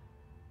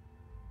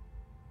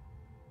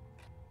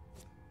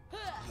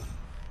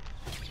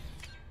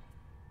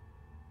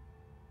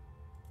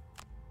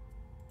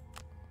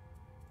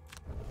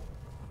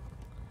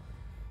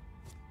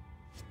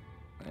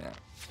 Yeah.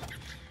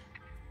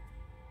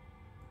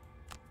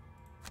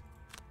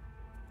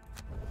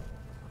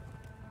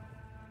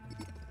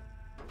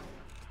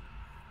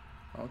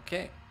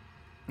 Okay.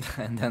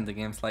 And then the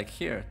game's like,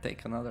 here,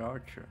 take another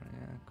archer.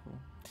 Yeah, cool.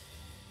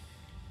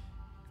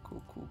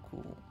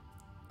 Cool.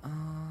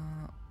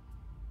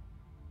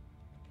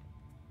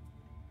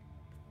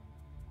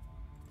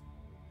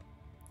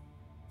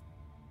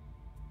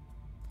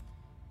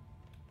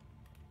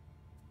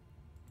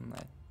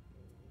 Right.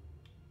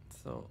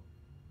 So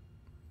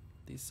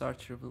this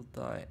archer will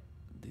die.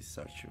 This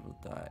archer will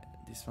die.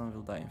 This one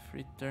will die in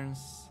 3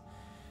 turns.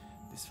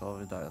 This one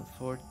will die in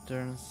 4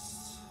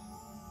 turns.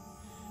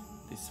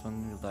 This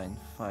one will die in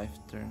 5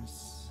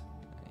 turns.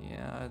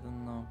 Yeah, I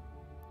don't know.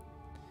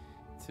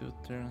 2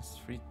 turns,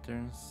 3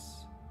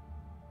 turns.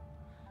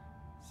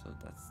 So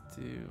that's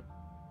 2.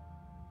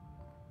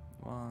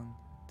 1,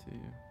 2.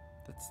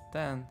 That's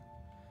 10.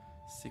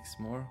 6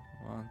 more.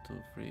 1, 2,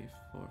 3,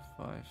 4,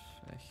 5.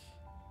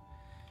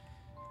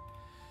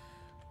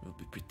 Will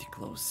be pretty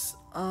close.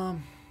 Oh,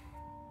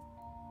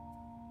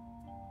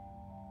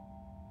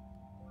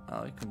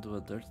 we can do a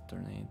dirt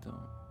tornado.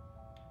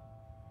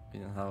 We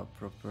don't have a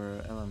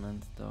proper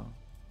element though.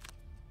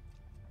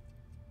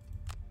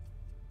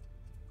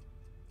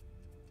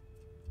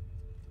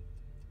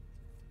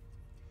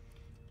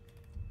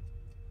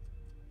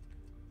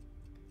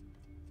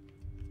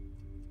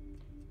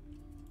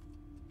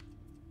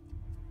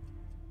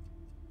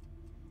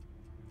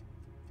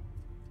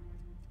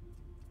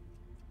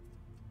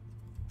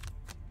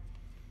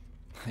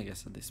 I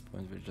guess at this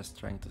point we're just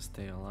trying to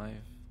stay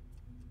alive.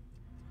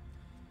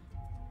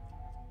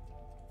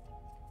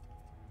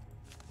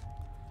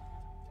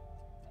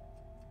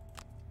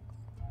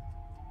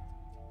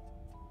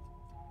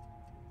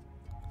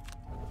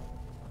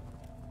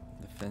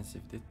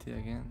 Defensive DT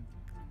again.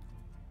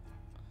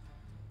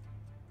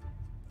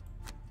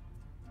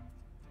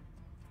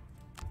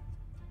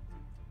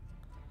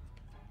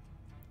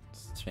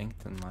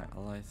 Strengthen my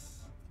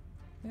allies.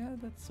 Yeah,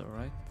 that's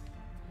alright.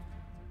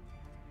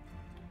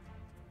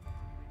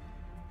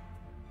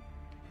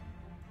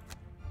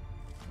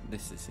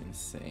 This is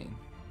insane.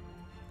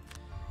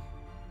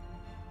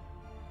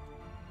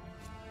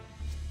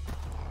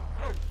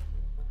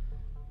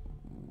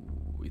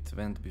 Ooh, it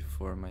went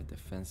before my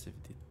defensive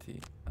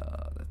DT.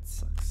 That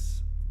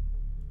sucks.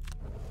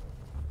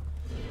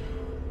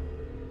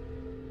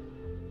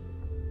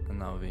 And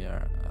now we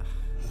are...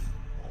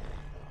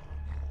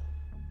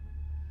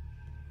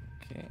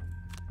 okay.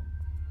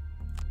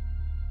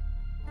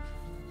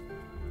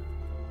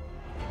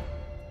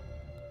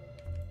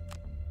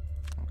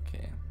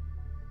 Okay.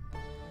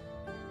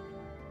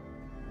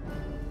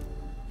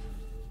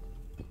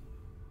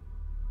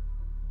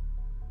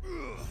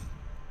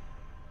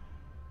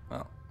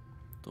 Well,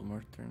 2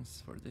 more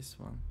turns for this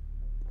one.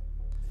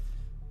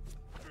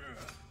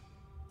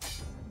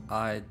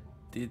 I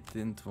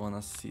didn't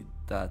wanna see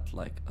that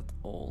like at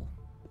all.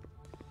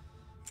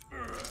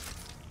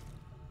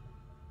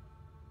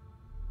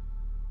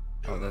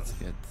 Oh, that's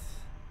good.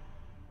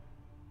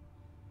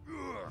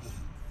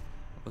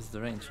 What's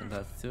the range on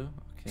that too?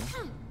 Okay.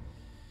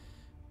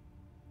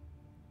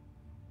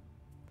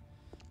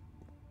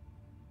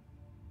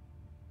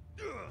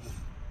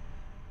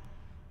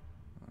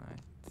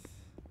 Alright.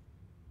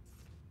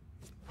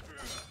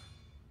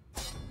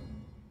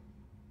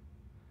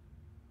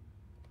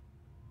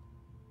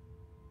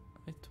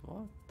 Wait,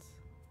 what?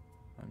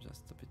 I'm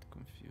just a bit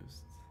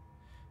confused.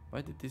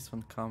 Why did this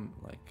one come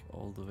like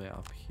all the way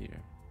up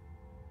here?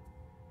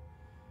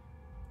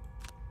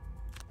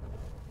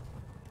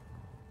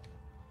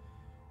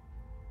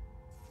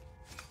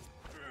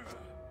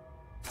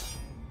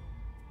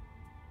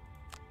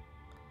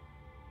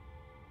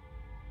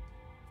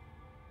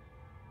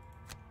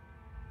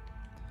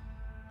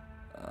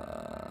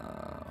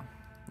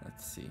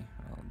 Let's see.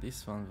 Well,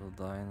 this one will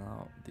die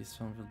now. This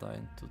one will die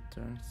in 2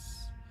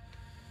 turns.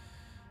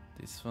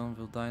 This one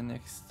will die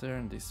next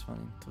turn. This one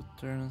in 2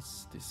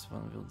 turns. This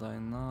one will die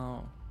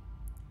now.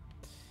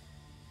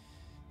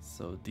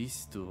 So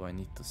these two I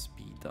need to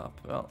speed up.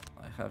 Well,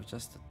 I have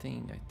just a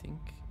thing, I think.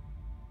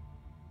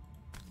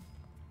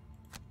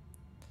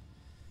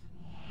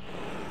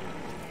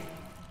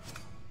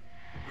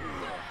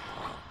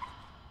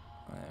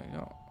 There we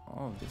go.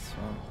 Oh, this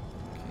one.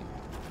 Okay.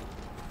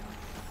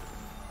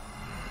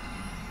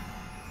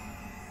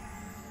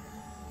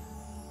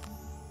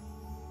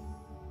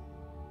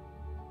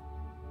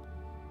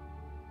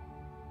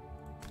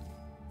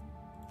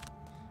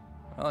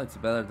 Well, it's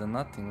better than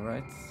nothing,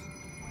 right?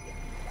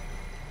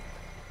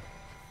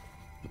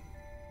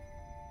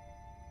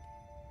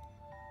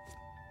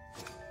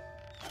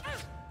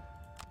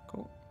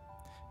 Cool.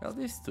 Well,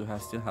 these two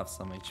still have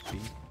some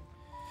HP.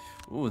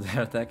 Ooh,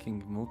 they're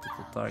attacking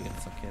multiple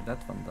targets. Okay,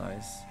 that one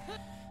dies.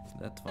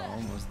 That one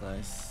almost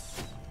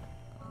dies.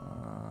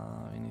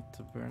 We need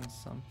to burn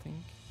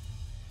something.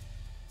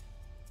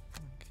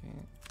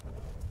 Okay.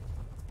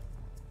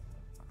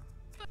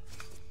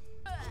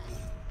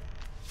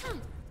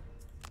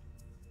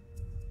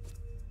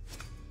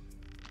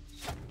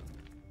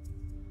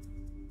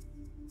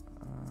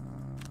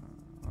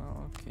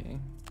 Okay.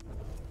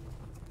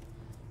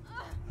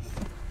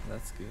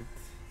 That's good.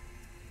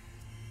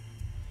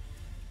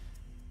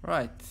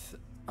 Right.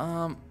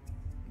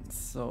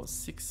 So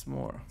 6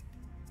 more.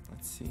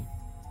 Let's see.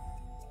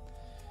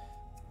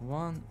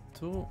 1,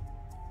 2,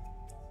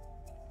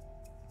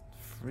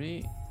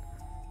 3,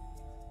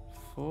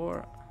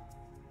 4,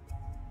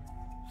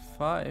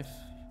 5.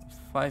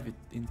 5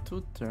 in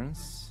 2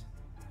 turns.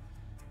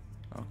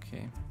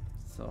 Okay.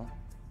 So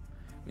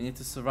we need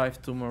to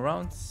survive 2 more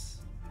rounds,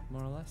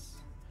 more or less.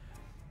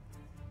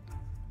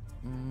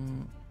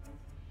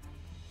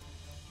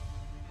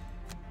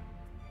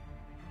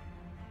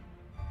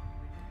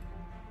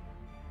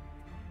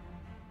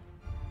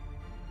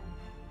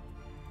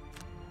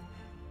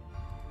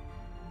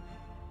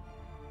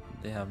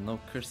 They have no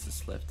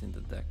curses left in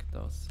the deck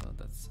though, so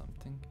that's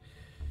something.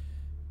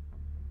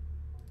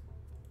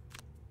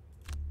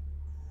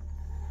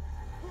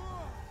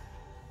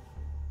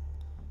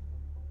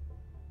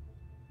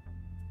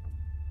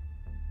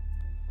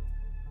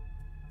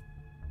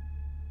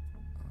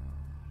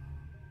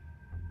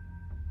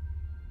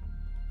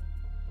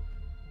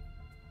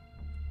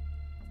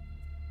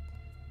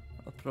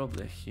 I'll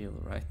probably heal,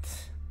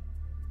 right?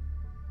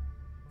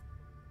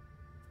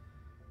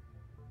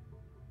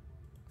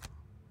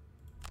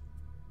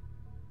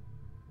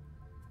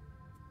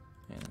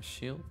 And a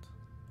shield.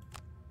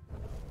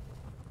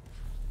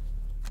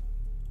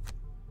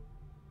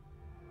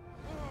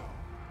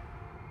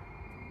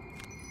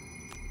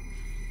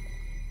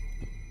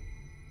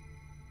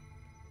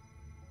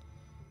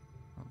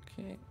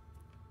 Okay.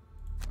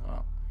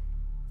 Well.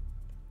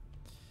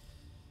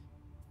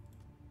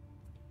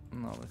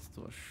 Now let's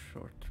do a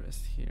short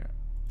rest here.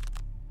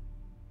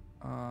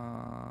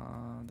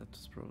 That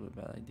was probably a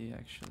bad idea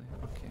actually.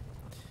 Okay.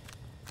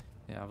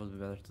 Yeah, it would be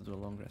better to do a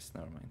long rest,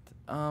 never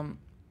mind.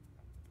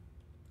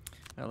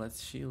 Well,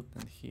 let's shield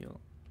and heal.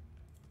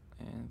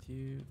 And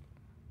you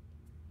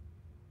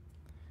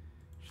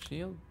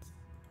shield,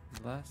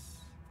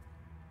 glass.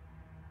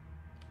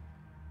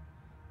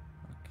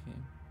 Okay.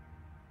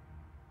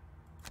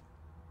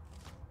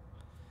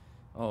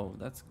 Oh,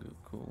 that's good,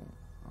 cool.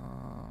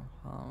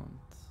 Hound,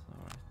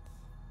 alright.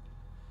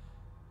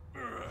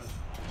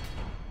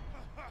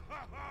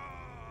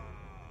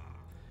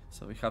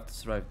 So we have to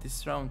survive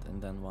this round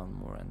and then 1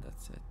 more and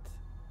that's it.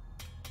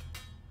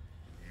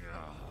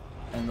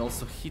 And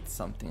also hit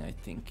something, I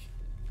think,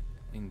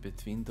 in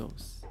between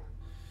those.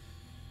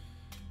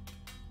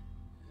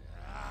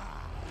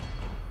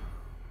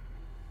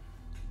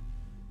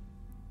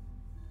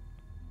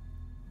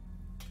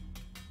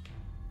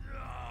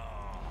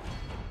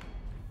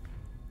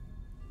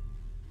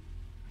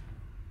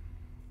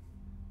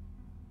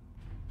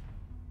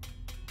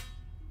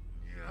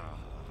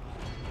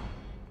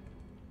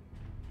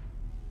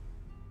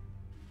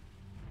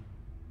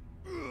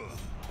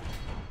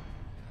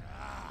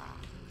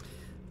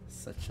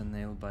 Such a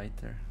nail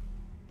biter.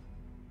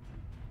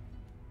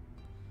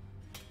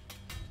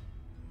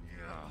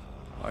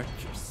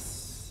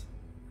 Archers.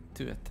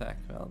 2 attack,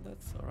 well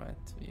that's alright.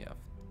 We have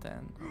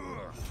 10.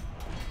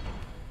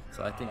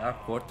 So I think our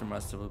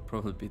Quartermaster will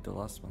probably be the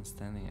last one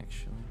standing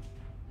actually.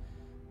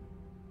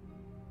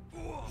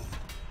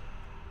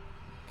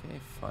 Okay,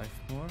 5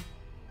 more.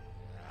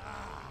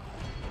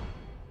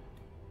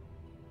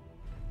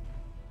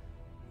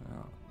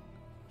 Well.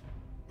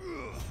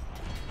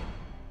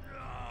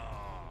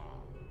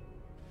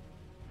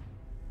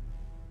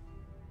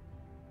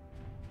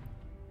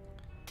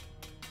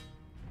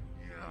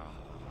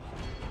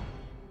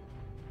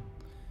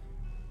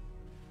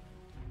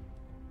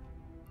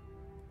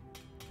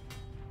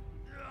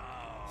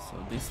 So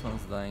this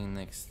one's dying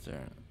next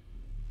turn.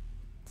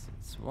 So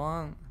it's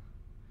 1,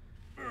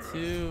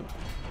 2,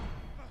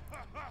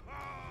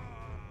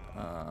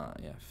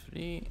 yeah,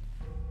 3,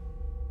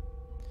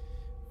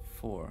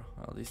 4.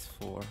 Well, this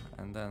 4,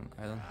 and then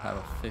I don't have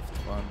a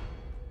 5th one.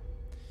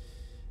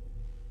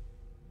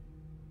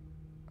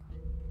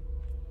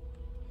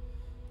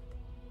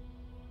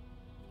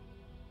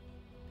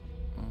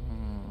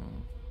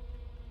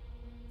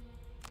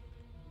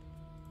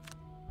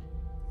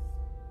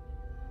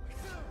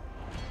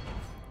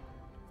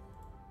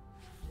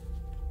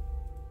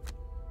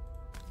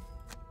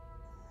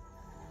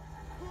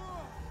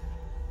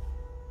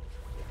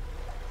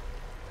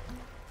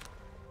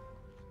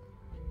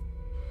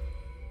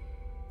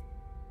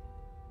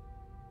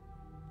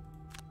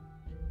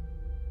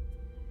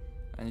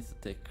 I need to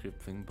take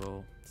crippling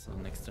bow, so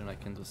next turn I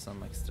can do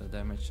some extra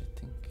damage, I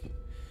think,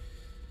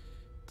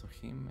 to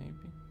him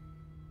maybe.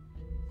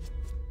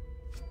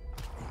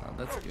 Oh,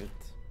 that's good.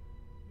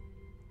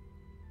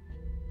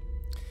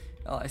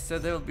 Well, I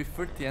said there will be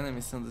 30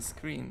 enemies on the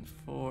screen.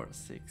 4,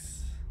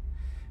 6.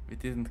 We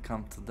didn't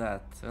come to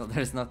that. Well,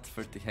 there's not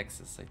 30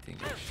 hexes, I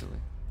think, actually.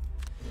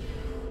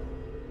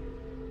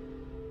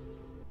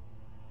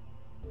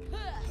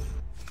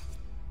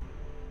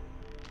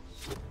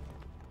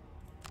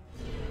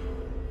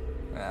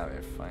 Yeah,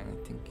 we're fine, I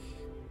think.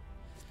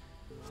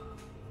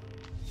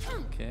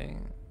 Okay.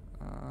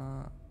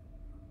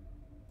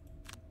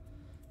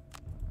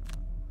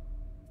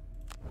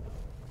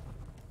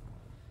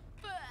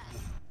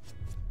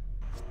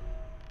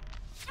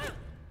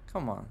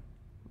 Come on,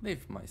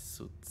 leave my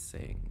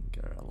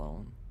Soothsinger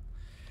alone.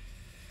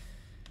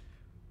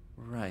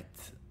 Right.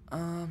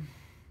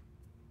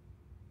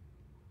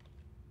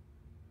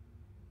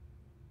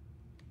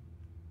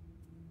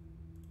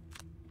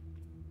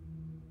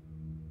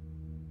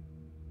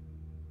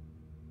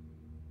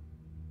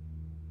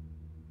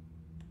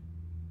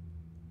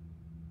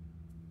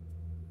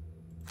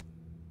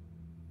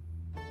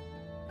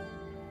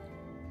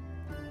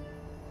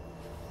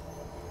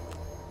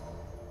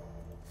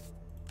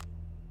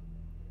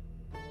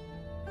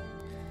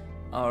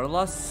 Our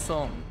last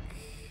song.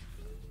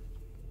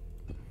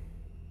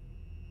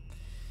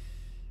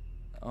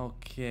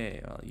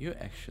 Okay, well, you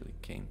actually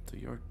came to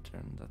your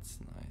turn. That's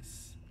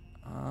nice.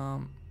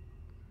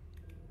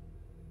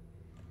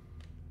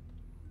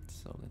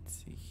 So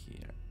let's see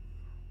here.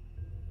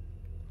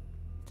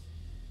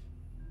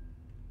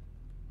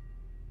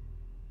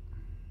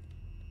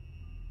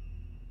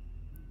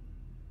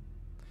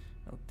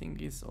 Well, thing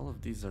is, all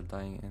of these are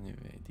dying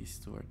anyway. These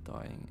two are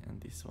dying, and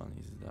this one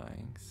is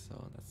dying,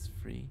 so that's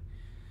free.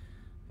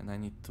 And I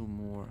need two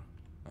more.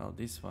 Well,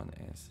 this one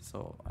is.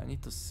 So I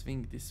need to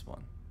swing this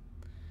one.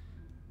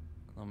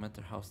 No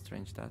matter how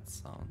strange that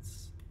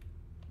sounds.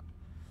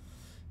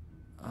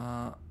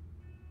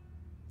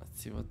 Let's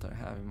see what I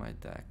have in my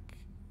deck.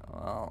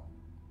 Well,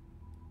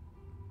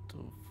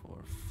 2,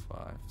 4,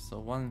 5. So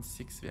 1 and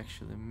 6 we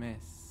actually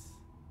miss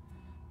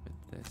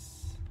with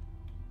this.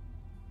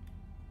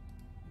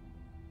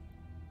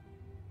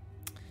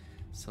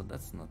 So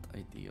that's not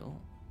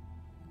ideal.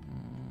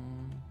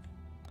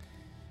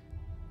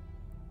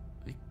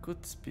 We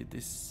could speed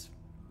this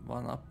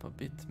one up a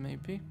bit,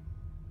 maybe.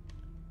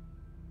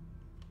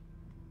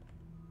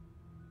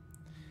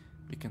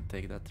 We can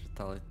take that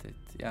retaliate.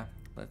 Yeah,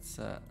 let's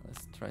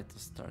try to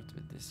start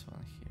with this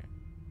one here.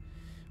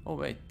 Oh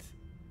wait,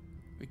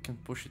 we can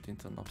push it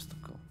into an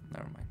obstacle.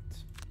 Never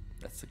mind.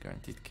 That's a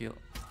guaranteed kill.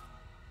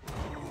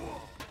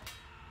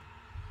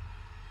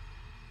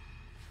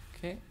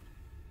 Okay.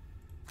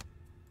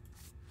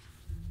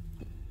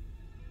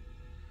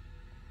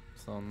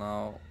 So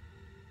now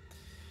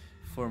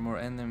 4 more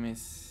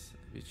enemies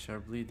which are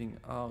bleeding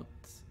out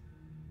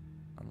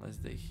unless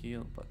they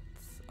heal, but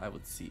I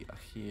would see a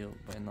heal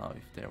by now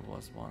if there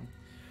was one.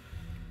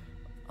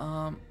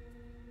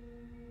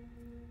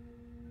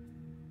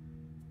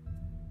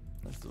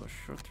 Let's do a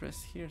short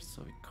rest here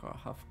so we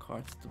have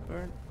cards to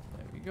burn.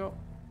 There we go.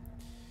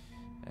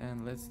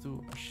 And let's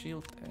do a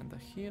shield and a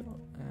heal,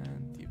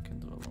 and you can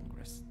do a long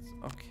rest.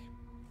 Okay.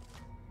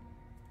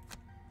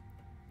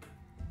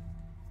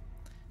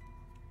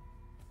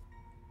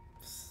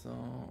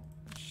 So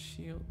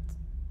shield.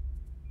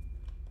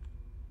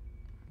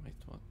 Wait,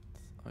 what?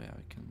 Oh yeah,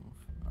 we can move.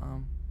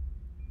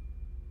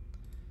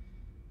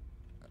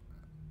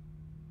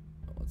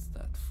 What's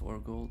that? 4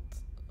 gold.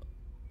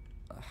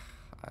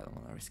 I don't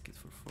want to risk it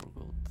for 4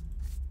 gold.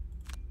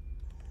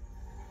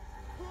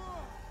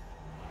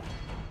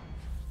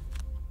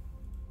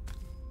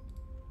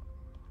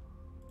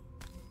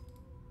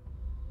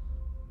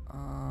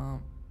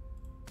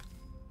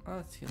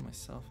 Let's heal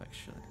myself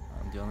actually.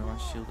 I'm the only one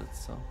shielded,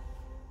 so.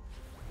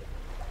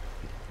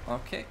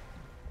 Okay.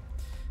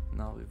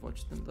 Now we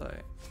watch them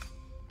die.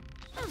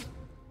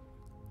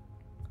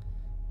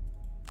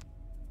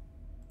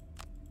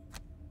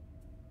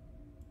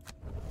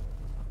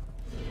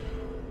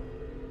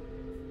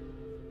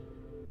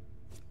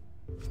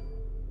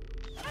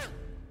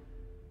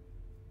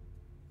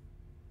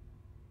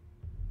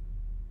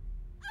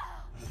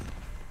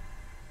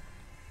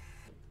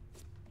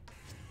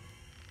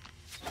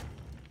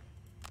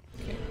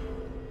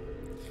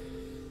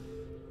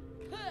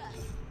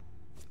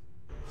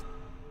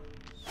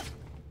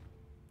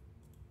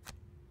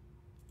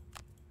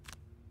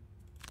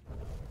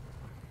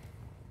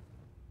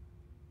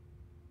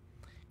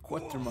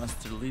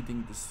 Quartermaster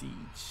leading the siege.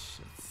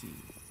 Let's see,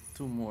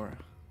 2 more.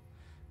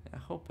 I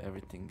hope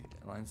everything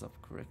lines up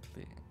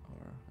correctly,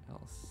 or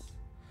else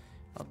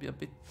I'll be a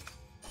bit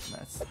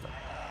messed up.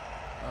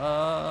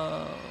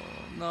 Oh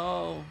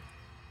no!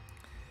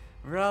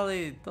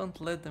 Rally!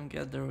 Don't let them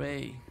get their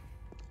way.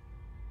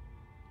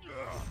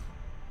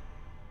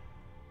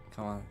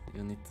 Come on,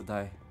 you need to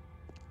die.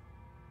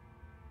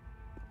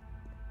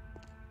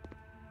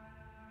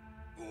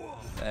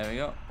 There we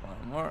go.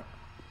 One more.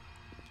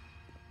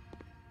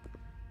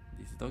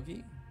 This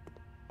doggy.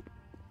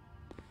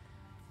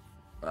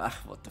 Ah,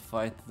 what a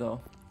fight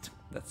though.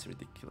 That's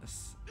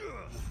ridiculous.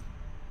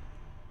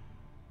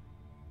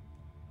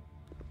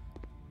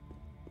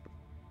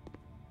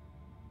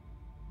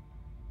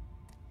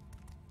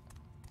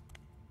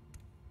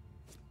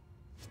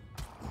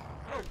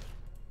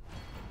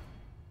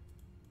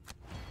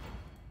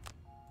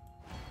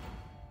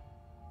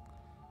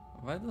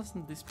 Why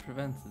doesn't this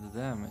prevent the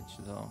damage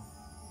though?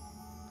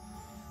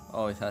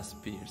 Oh, it has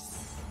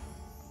pierce.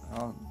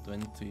 Oh, do I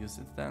need to use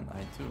it then?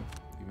 I do,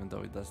 even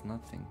though it does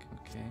nothing.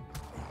 Okay.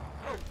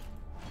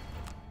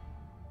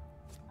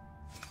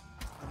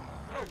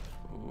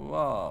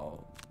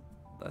 Wow,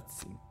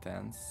 that's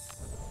intense.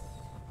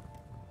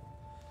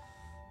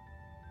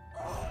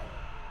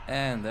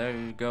 And there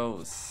it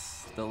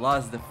goes. The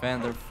last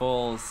defender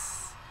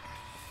falls.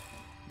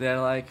 They're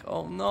like,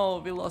 oh no,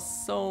 we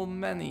lost so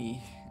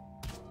many.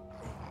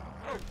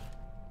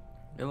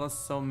 We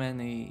lost so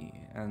many,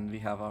 and we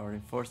have our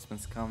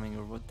reinforcements coming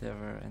or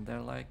whatever, and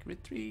they're like,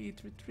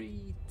 retreat,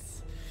 retreat.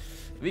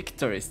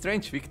 Victory,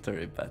 strange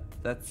victory, but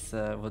that's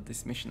what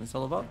this mission is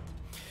all about.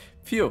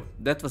 Phew,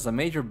 that was a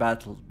major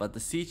battle, but the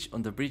siege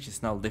on the bridge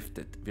is now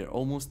lifted. We're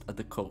almost at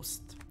the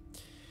coast.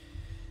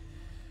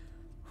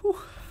 Whew.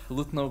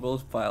 Loot no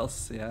gold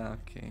piles, yeah,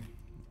 okay.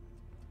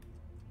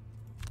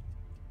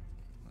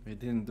 We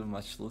didn't do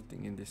much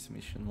looting in this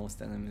mission.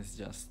 Most enemies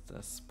just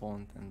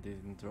spawned and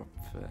didn't drop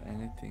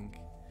anything.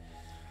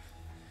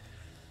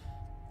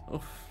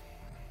 Oof.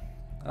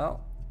 Well,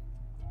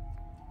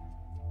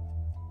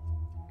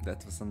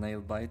 that was a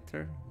nail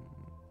biter.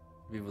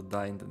 We would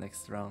die in the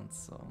next round,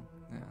 so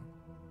yeah.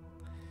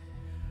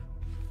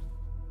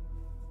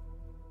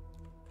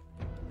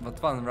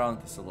 But one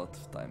round is a lot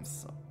of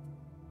times, so.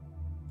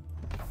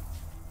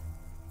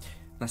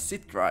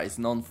 Nasitra is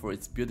known for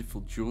its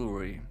beautiful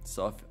jewelry,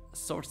 so if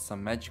sort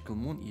some magical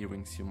moon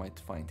earrings you might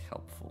find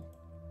helpful.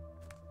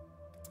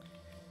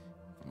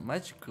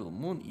 Magical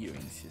moon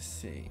earrings, you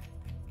say?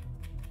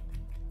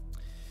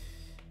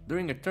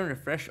 During a turn,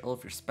 refresh all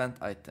of your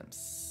spent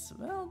items.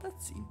 Well,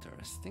 that's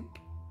interesting.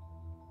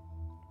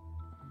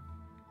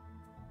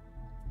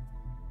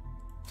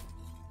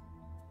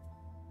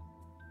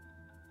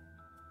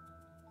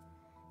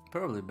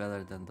 Probably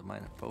better than the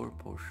minor power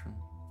potion.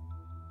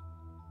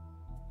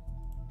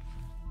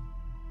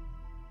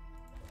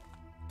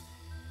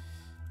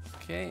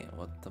 Okay,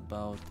 what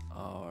about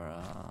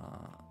our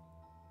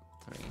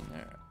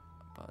trainer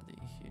buddy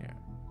here?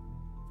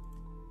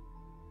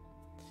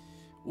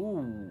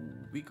 Ooh,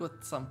 we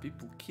got some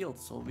people killed,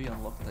 so we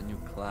unlocked a new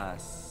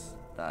class.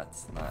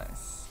 That's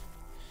nice.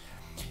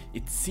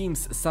 It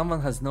seems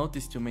someone has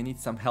noticed you may need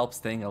some help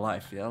staying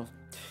alive, yeah?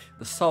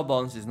 The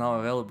Sawbones is now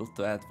available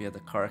to add via the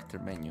character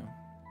menu.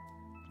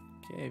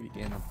 Okay, we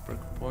gain a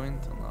perk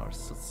point on our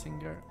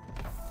Soothsinger.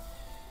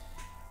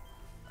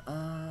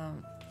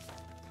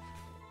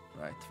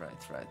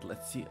 Right.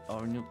 Let's see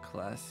our new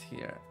class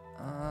here.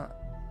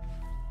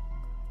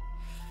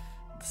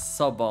 The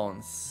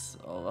Sawbones.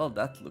 Oh, well,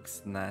 that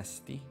looks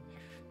nasty.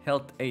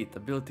 Health 8,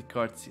 ability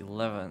cards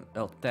 11,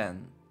 well,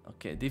 10.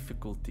 Okay,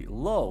 difficulty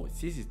low,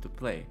 it's easy to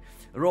play.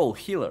 Role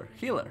healer.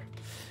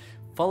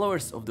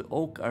 Followers of the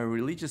Oak are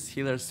religious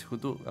healers who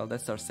do, well,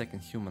 that's our second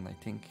human, I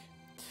think.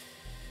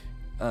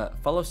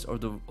 Followers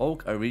of the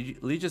Oak are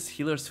religious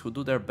healers who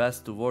do their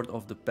best to ward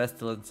off the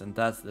pestilence and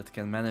deaths that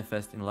can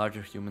manifest in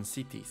larger human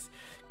cities.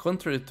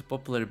 Contrary to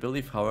popular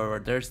belief, however,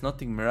 there is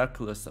nothing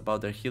miraculous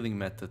about their healing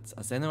methods,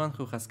 as anyone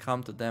who has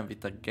come to them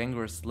with a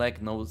gangrenous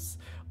leg knows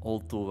all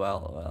too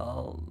well.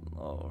 Well,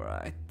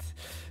 alright.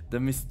 The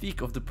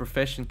mystique of the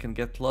profession can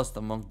get lost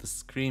among the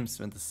screams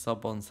when the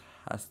Sawbones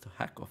has to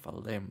hack off a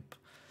limb.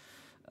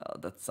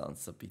 That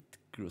sounds a bit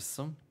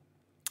gruesome.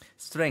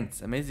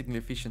 Strengths, amazingly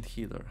efficient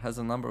healer, has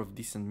a number of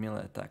decent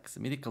melee attacks.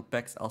 Medical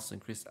packs also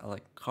increase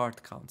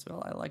card counts.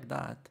 Well, I like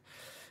that.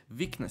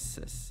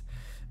 Weaknesses,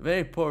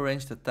 very poor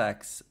ranged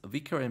attacks,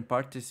 weaker in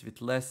parties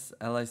with less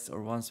allies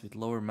or ones with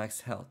lower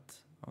max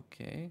health.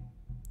 Okay.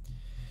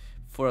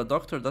 For a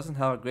doctor, doesn't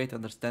have a great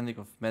understanding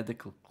of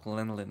medical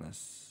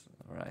cleanliness.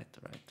 Right.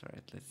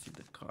 Let's see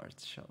the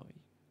cards, shall we?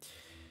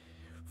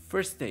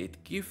 First aid,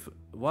 give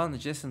one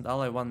adjacent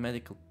ally one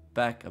medical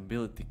pack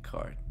ability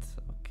card.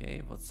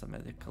 Okay, what's a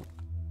medical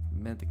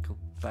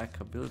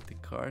pack ability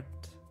card?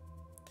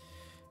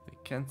 We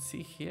can't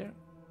see here.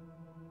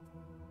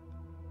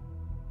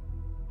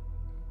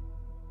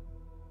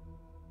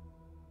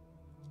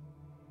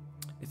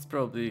 It's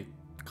probably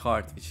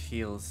card which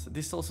heals.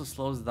 This also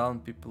slows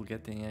down people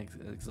getting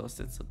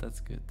exhausted, so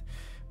that's good.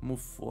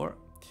 Move 4.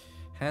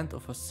 Hand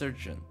of a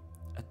Surgeon.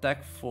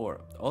 Attack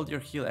 4. All your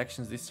heal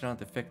actions this round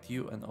affect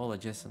you and all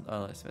adjacent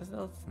allies.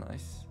 Well, that's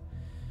nice.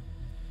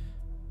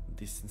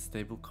 Decent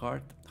stable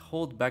card.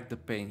 Hold back the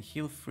pain.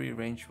 Heal free,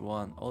 range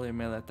 1. All your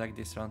melee attack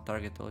this round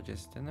target all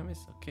adjacent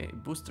enemies. Okay,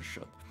 booster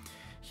shot.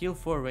 Heal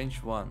 4,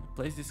 range 1.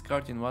 Place this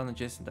card in one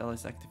adjacent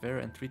ally's active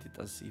area and treat it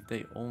as if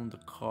they own the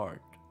card.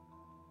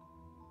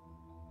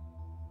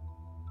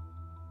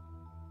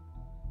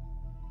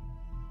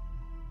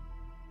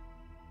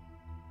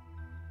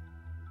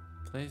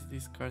 Place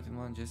this card in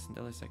one adjacent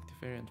ally's active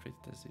area and treat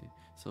it as if...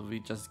 So we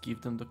just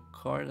give them the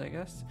card, I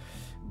guess.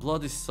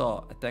 Bloody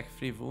Saw. Attack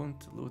 3 wound.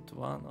 Loot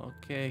 1.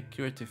 Okay.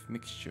 Curative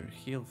Mixture.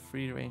 Heal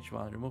 3, range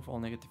 1. Remove all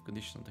negative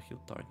condition of the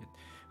heal target.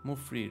 Move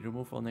 3.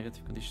 Remove all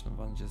negative condition of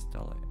one adjacent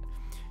ally.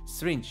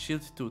 Syringe.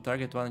 Shield 2.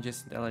 Target one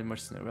adjacent ally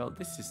mercenary. Well,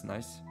 this is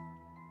nice.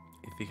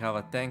 If we have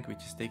a tank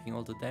which is taking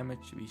all the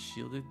damage, we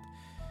shield it.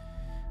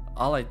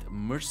 Allied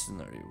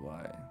Mercenary.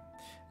 Why?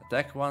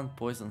 Attack 1.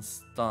 Poison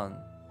Stun.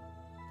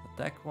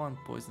 attack 1,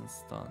 poison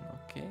stun,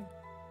 okay.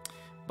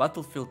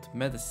 Battlefield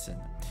medicine.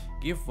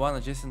 Give one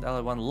adjacent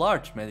ally one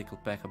large medical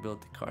pack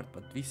ability card,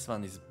 but this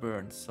one is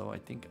burned, so I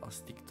think I'll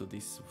stick to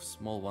these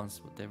small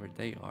ones, whatever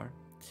they are.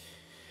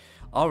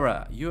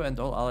 Aura, you and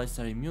all allies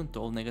are immune to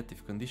all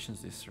negative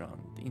conditions this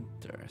round.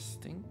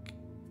 Interesting.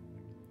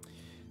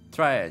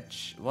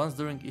 Triage. Once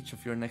during each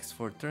of your next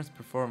 4 turns,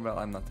 perform well.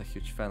 I'm not a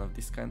huge fan of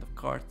this kind of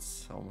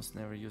cards. I almost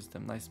never use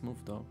them. Nice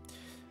move though.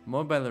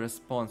 Mobile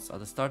response. At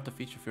the start of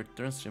each of your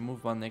turns,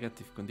 remove one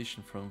negative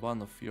condition from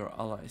one of your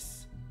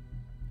allies.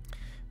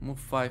 Move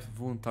 5.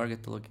 Wound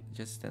target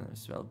just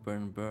enemies. Well,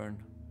 burn.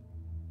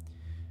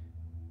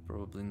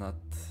 Probably not.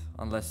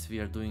 Unless we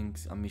are doing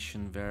a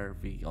mission where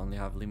we only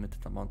have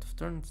limited amount of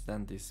turns,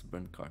 then these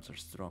burn cards are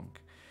strong.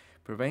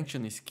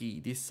 Prevention is key.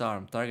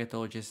 Disarm. Target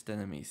all adjacent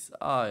enemies.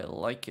 I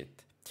like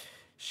it.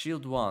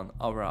 Shield 1.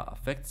 Aura.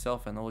 Affect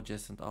self and all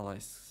adjacent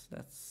allies.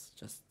 That's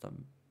just a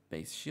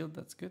base shield.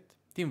 That's good.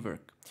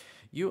 Teamwork.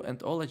 You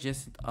and all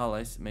adjacent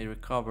allies may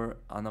recover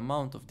an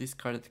amount of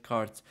discarded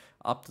cards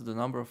up to the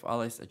number of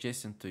allies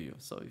adjacent to you.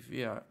 So if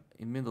we are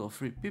in middle of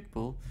 3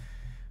 people,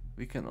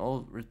 we can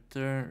all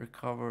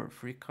recover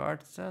 3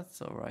 cards.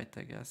 That's alright,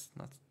 I guess.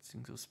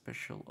 Nothing too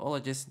special. All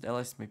adjacent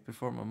allies may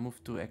perform a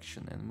move 2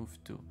 action and move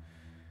 2.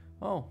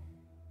 Oh.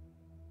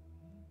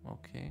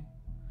 Okay.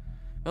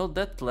 Well,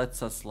 that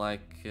lets us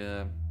like...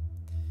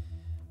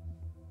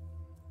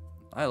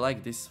 I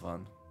like this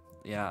one.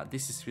 Yeah,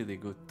 this is really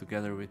good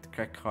together with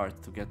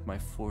Cragheart to get my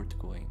 4th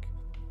going.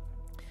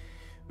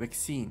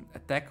 Vaccine.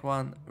 Attack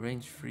 1,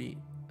 range 3,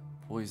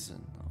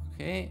 poison.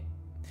 Okay.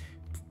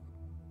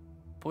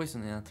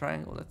 Poison in a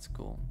triangle, let's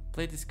go.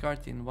 Play this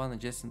card in one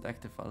adjacent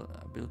active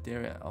ability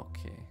area.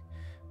 Okay.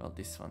 Well,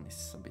 this one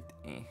is a bit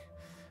eh.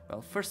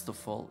 Well, first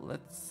of all,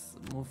 let's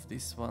move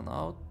this one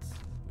out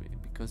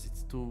because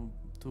it's two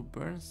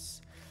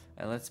burns.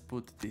 And let's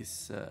put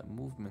this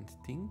movement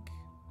thing,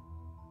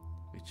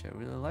 which I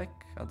really like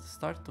at the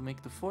start to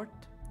make the 4th.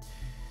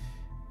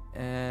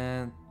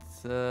 And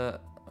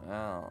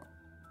well,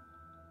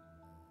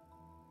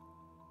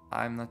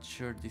 I'm not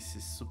sure this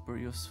is super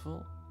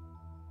useful.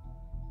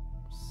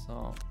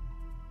 So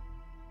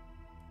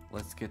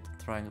let's get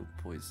the triangle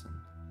poison.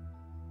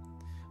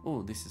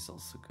 Oh, this is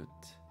also good.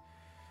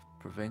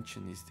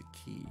 Prevention is the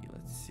key.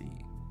 Let's see.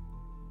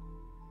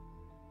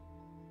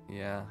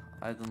 Yeah,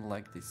 I don't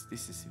like this.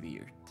 This is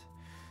weird.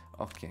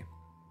 Okay.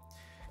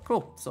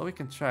 Cool, so we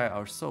can try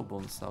our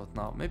Sawbones out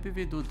now. Maybe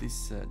we do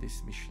this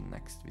this mission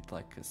next with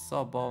like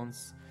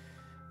Sawbones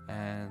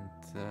and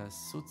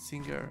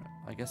Soothsinger.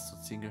 I guess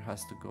Soothsinger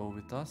has to go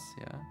with us,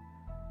 yeah.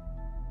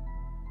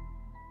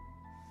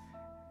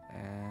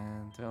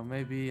 And well,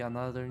 maybe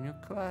another new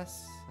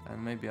class,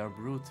 and maybe our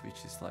Brute,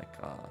 which is like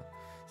a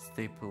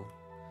staple.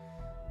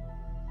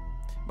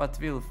 But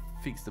we'll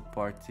fix the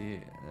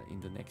party in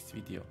the next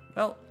video.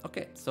 Well,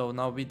 okay, so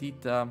now we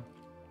did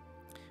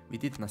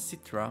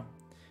Nasitra.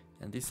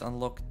 And this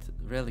unlocked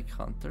relic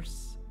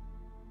hunters.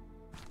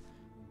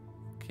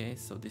 Okay,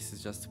 so this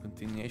is just a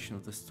continuation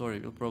of the story.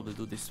 We'll probably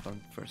do this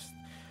one first,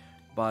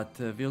 but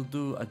we'll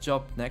do a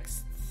job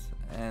next,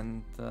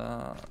 and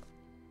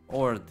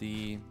or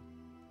the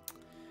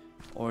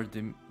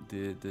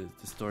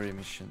story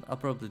mission. I'll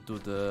probably do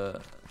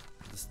the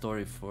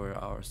story for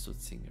our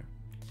Soothsinger.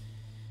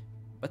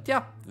 But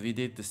yeah, we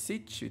did the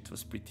siege. It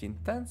was pretty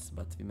intense,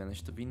 but we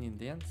managed to win in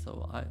the end,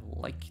 so I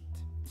like it.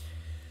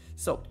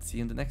 So, see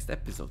you in the next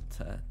episode.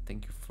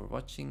 Thank you for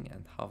watching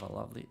and have a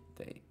lovely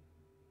day.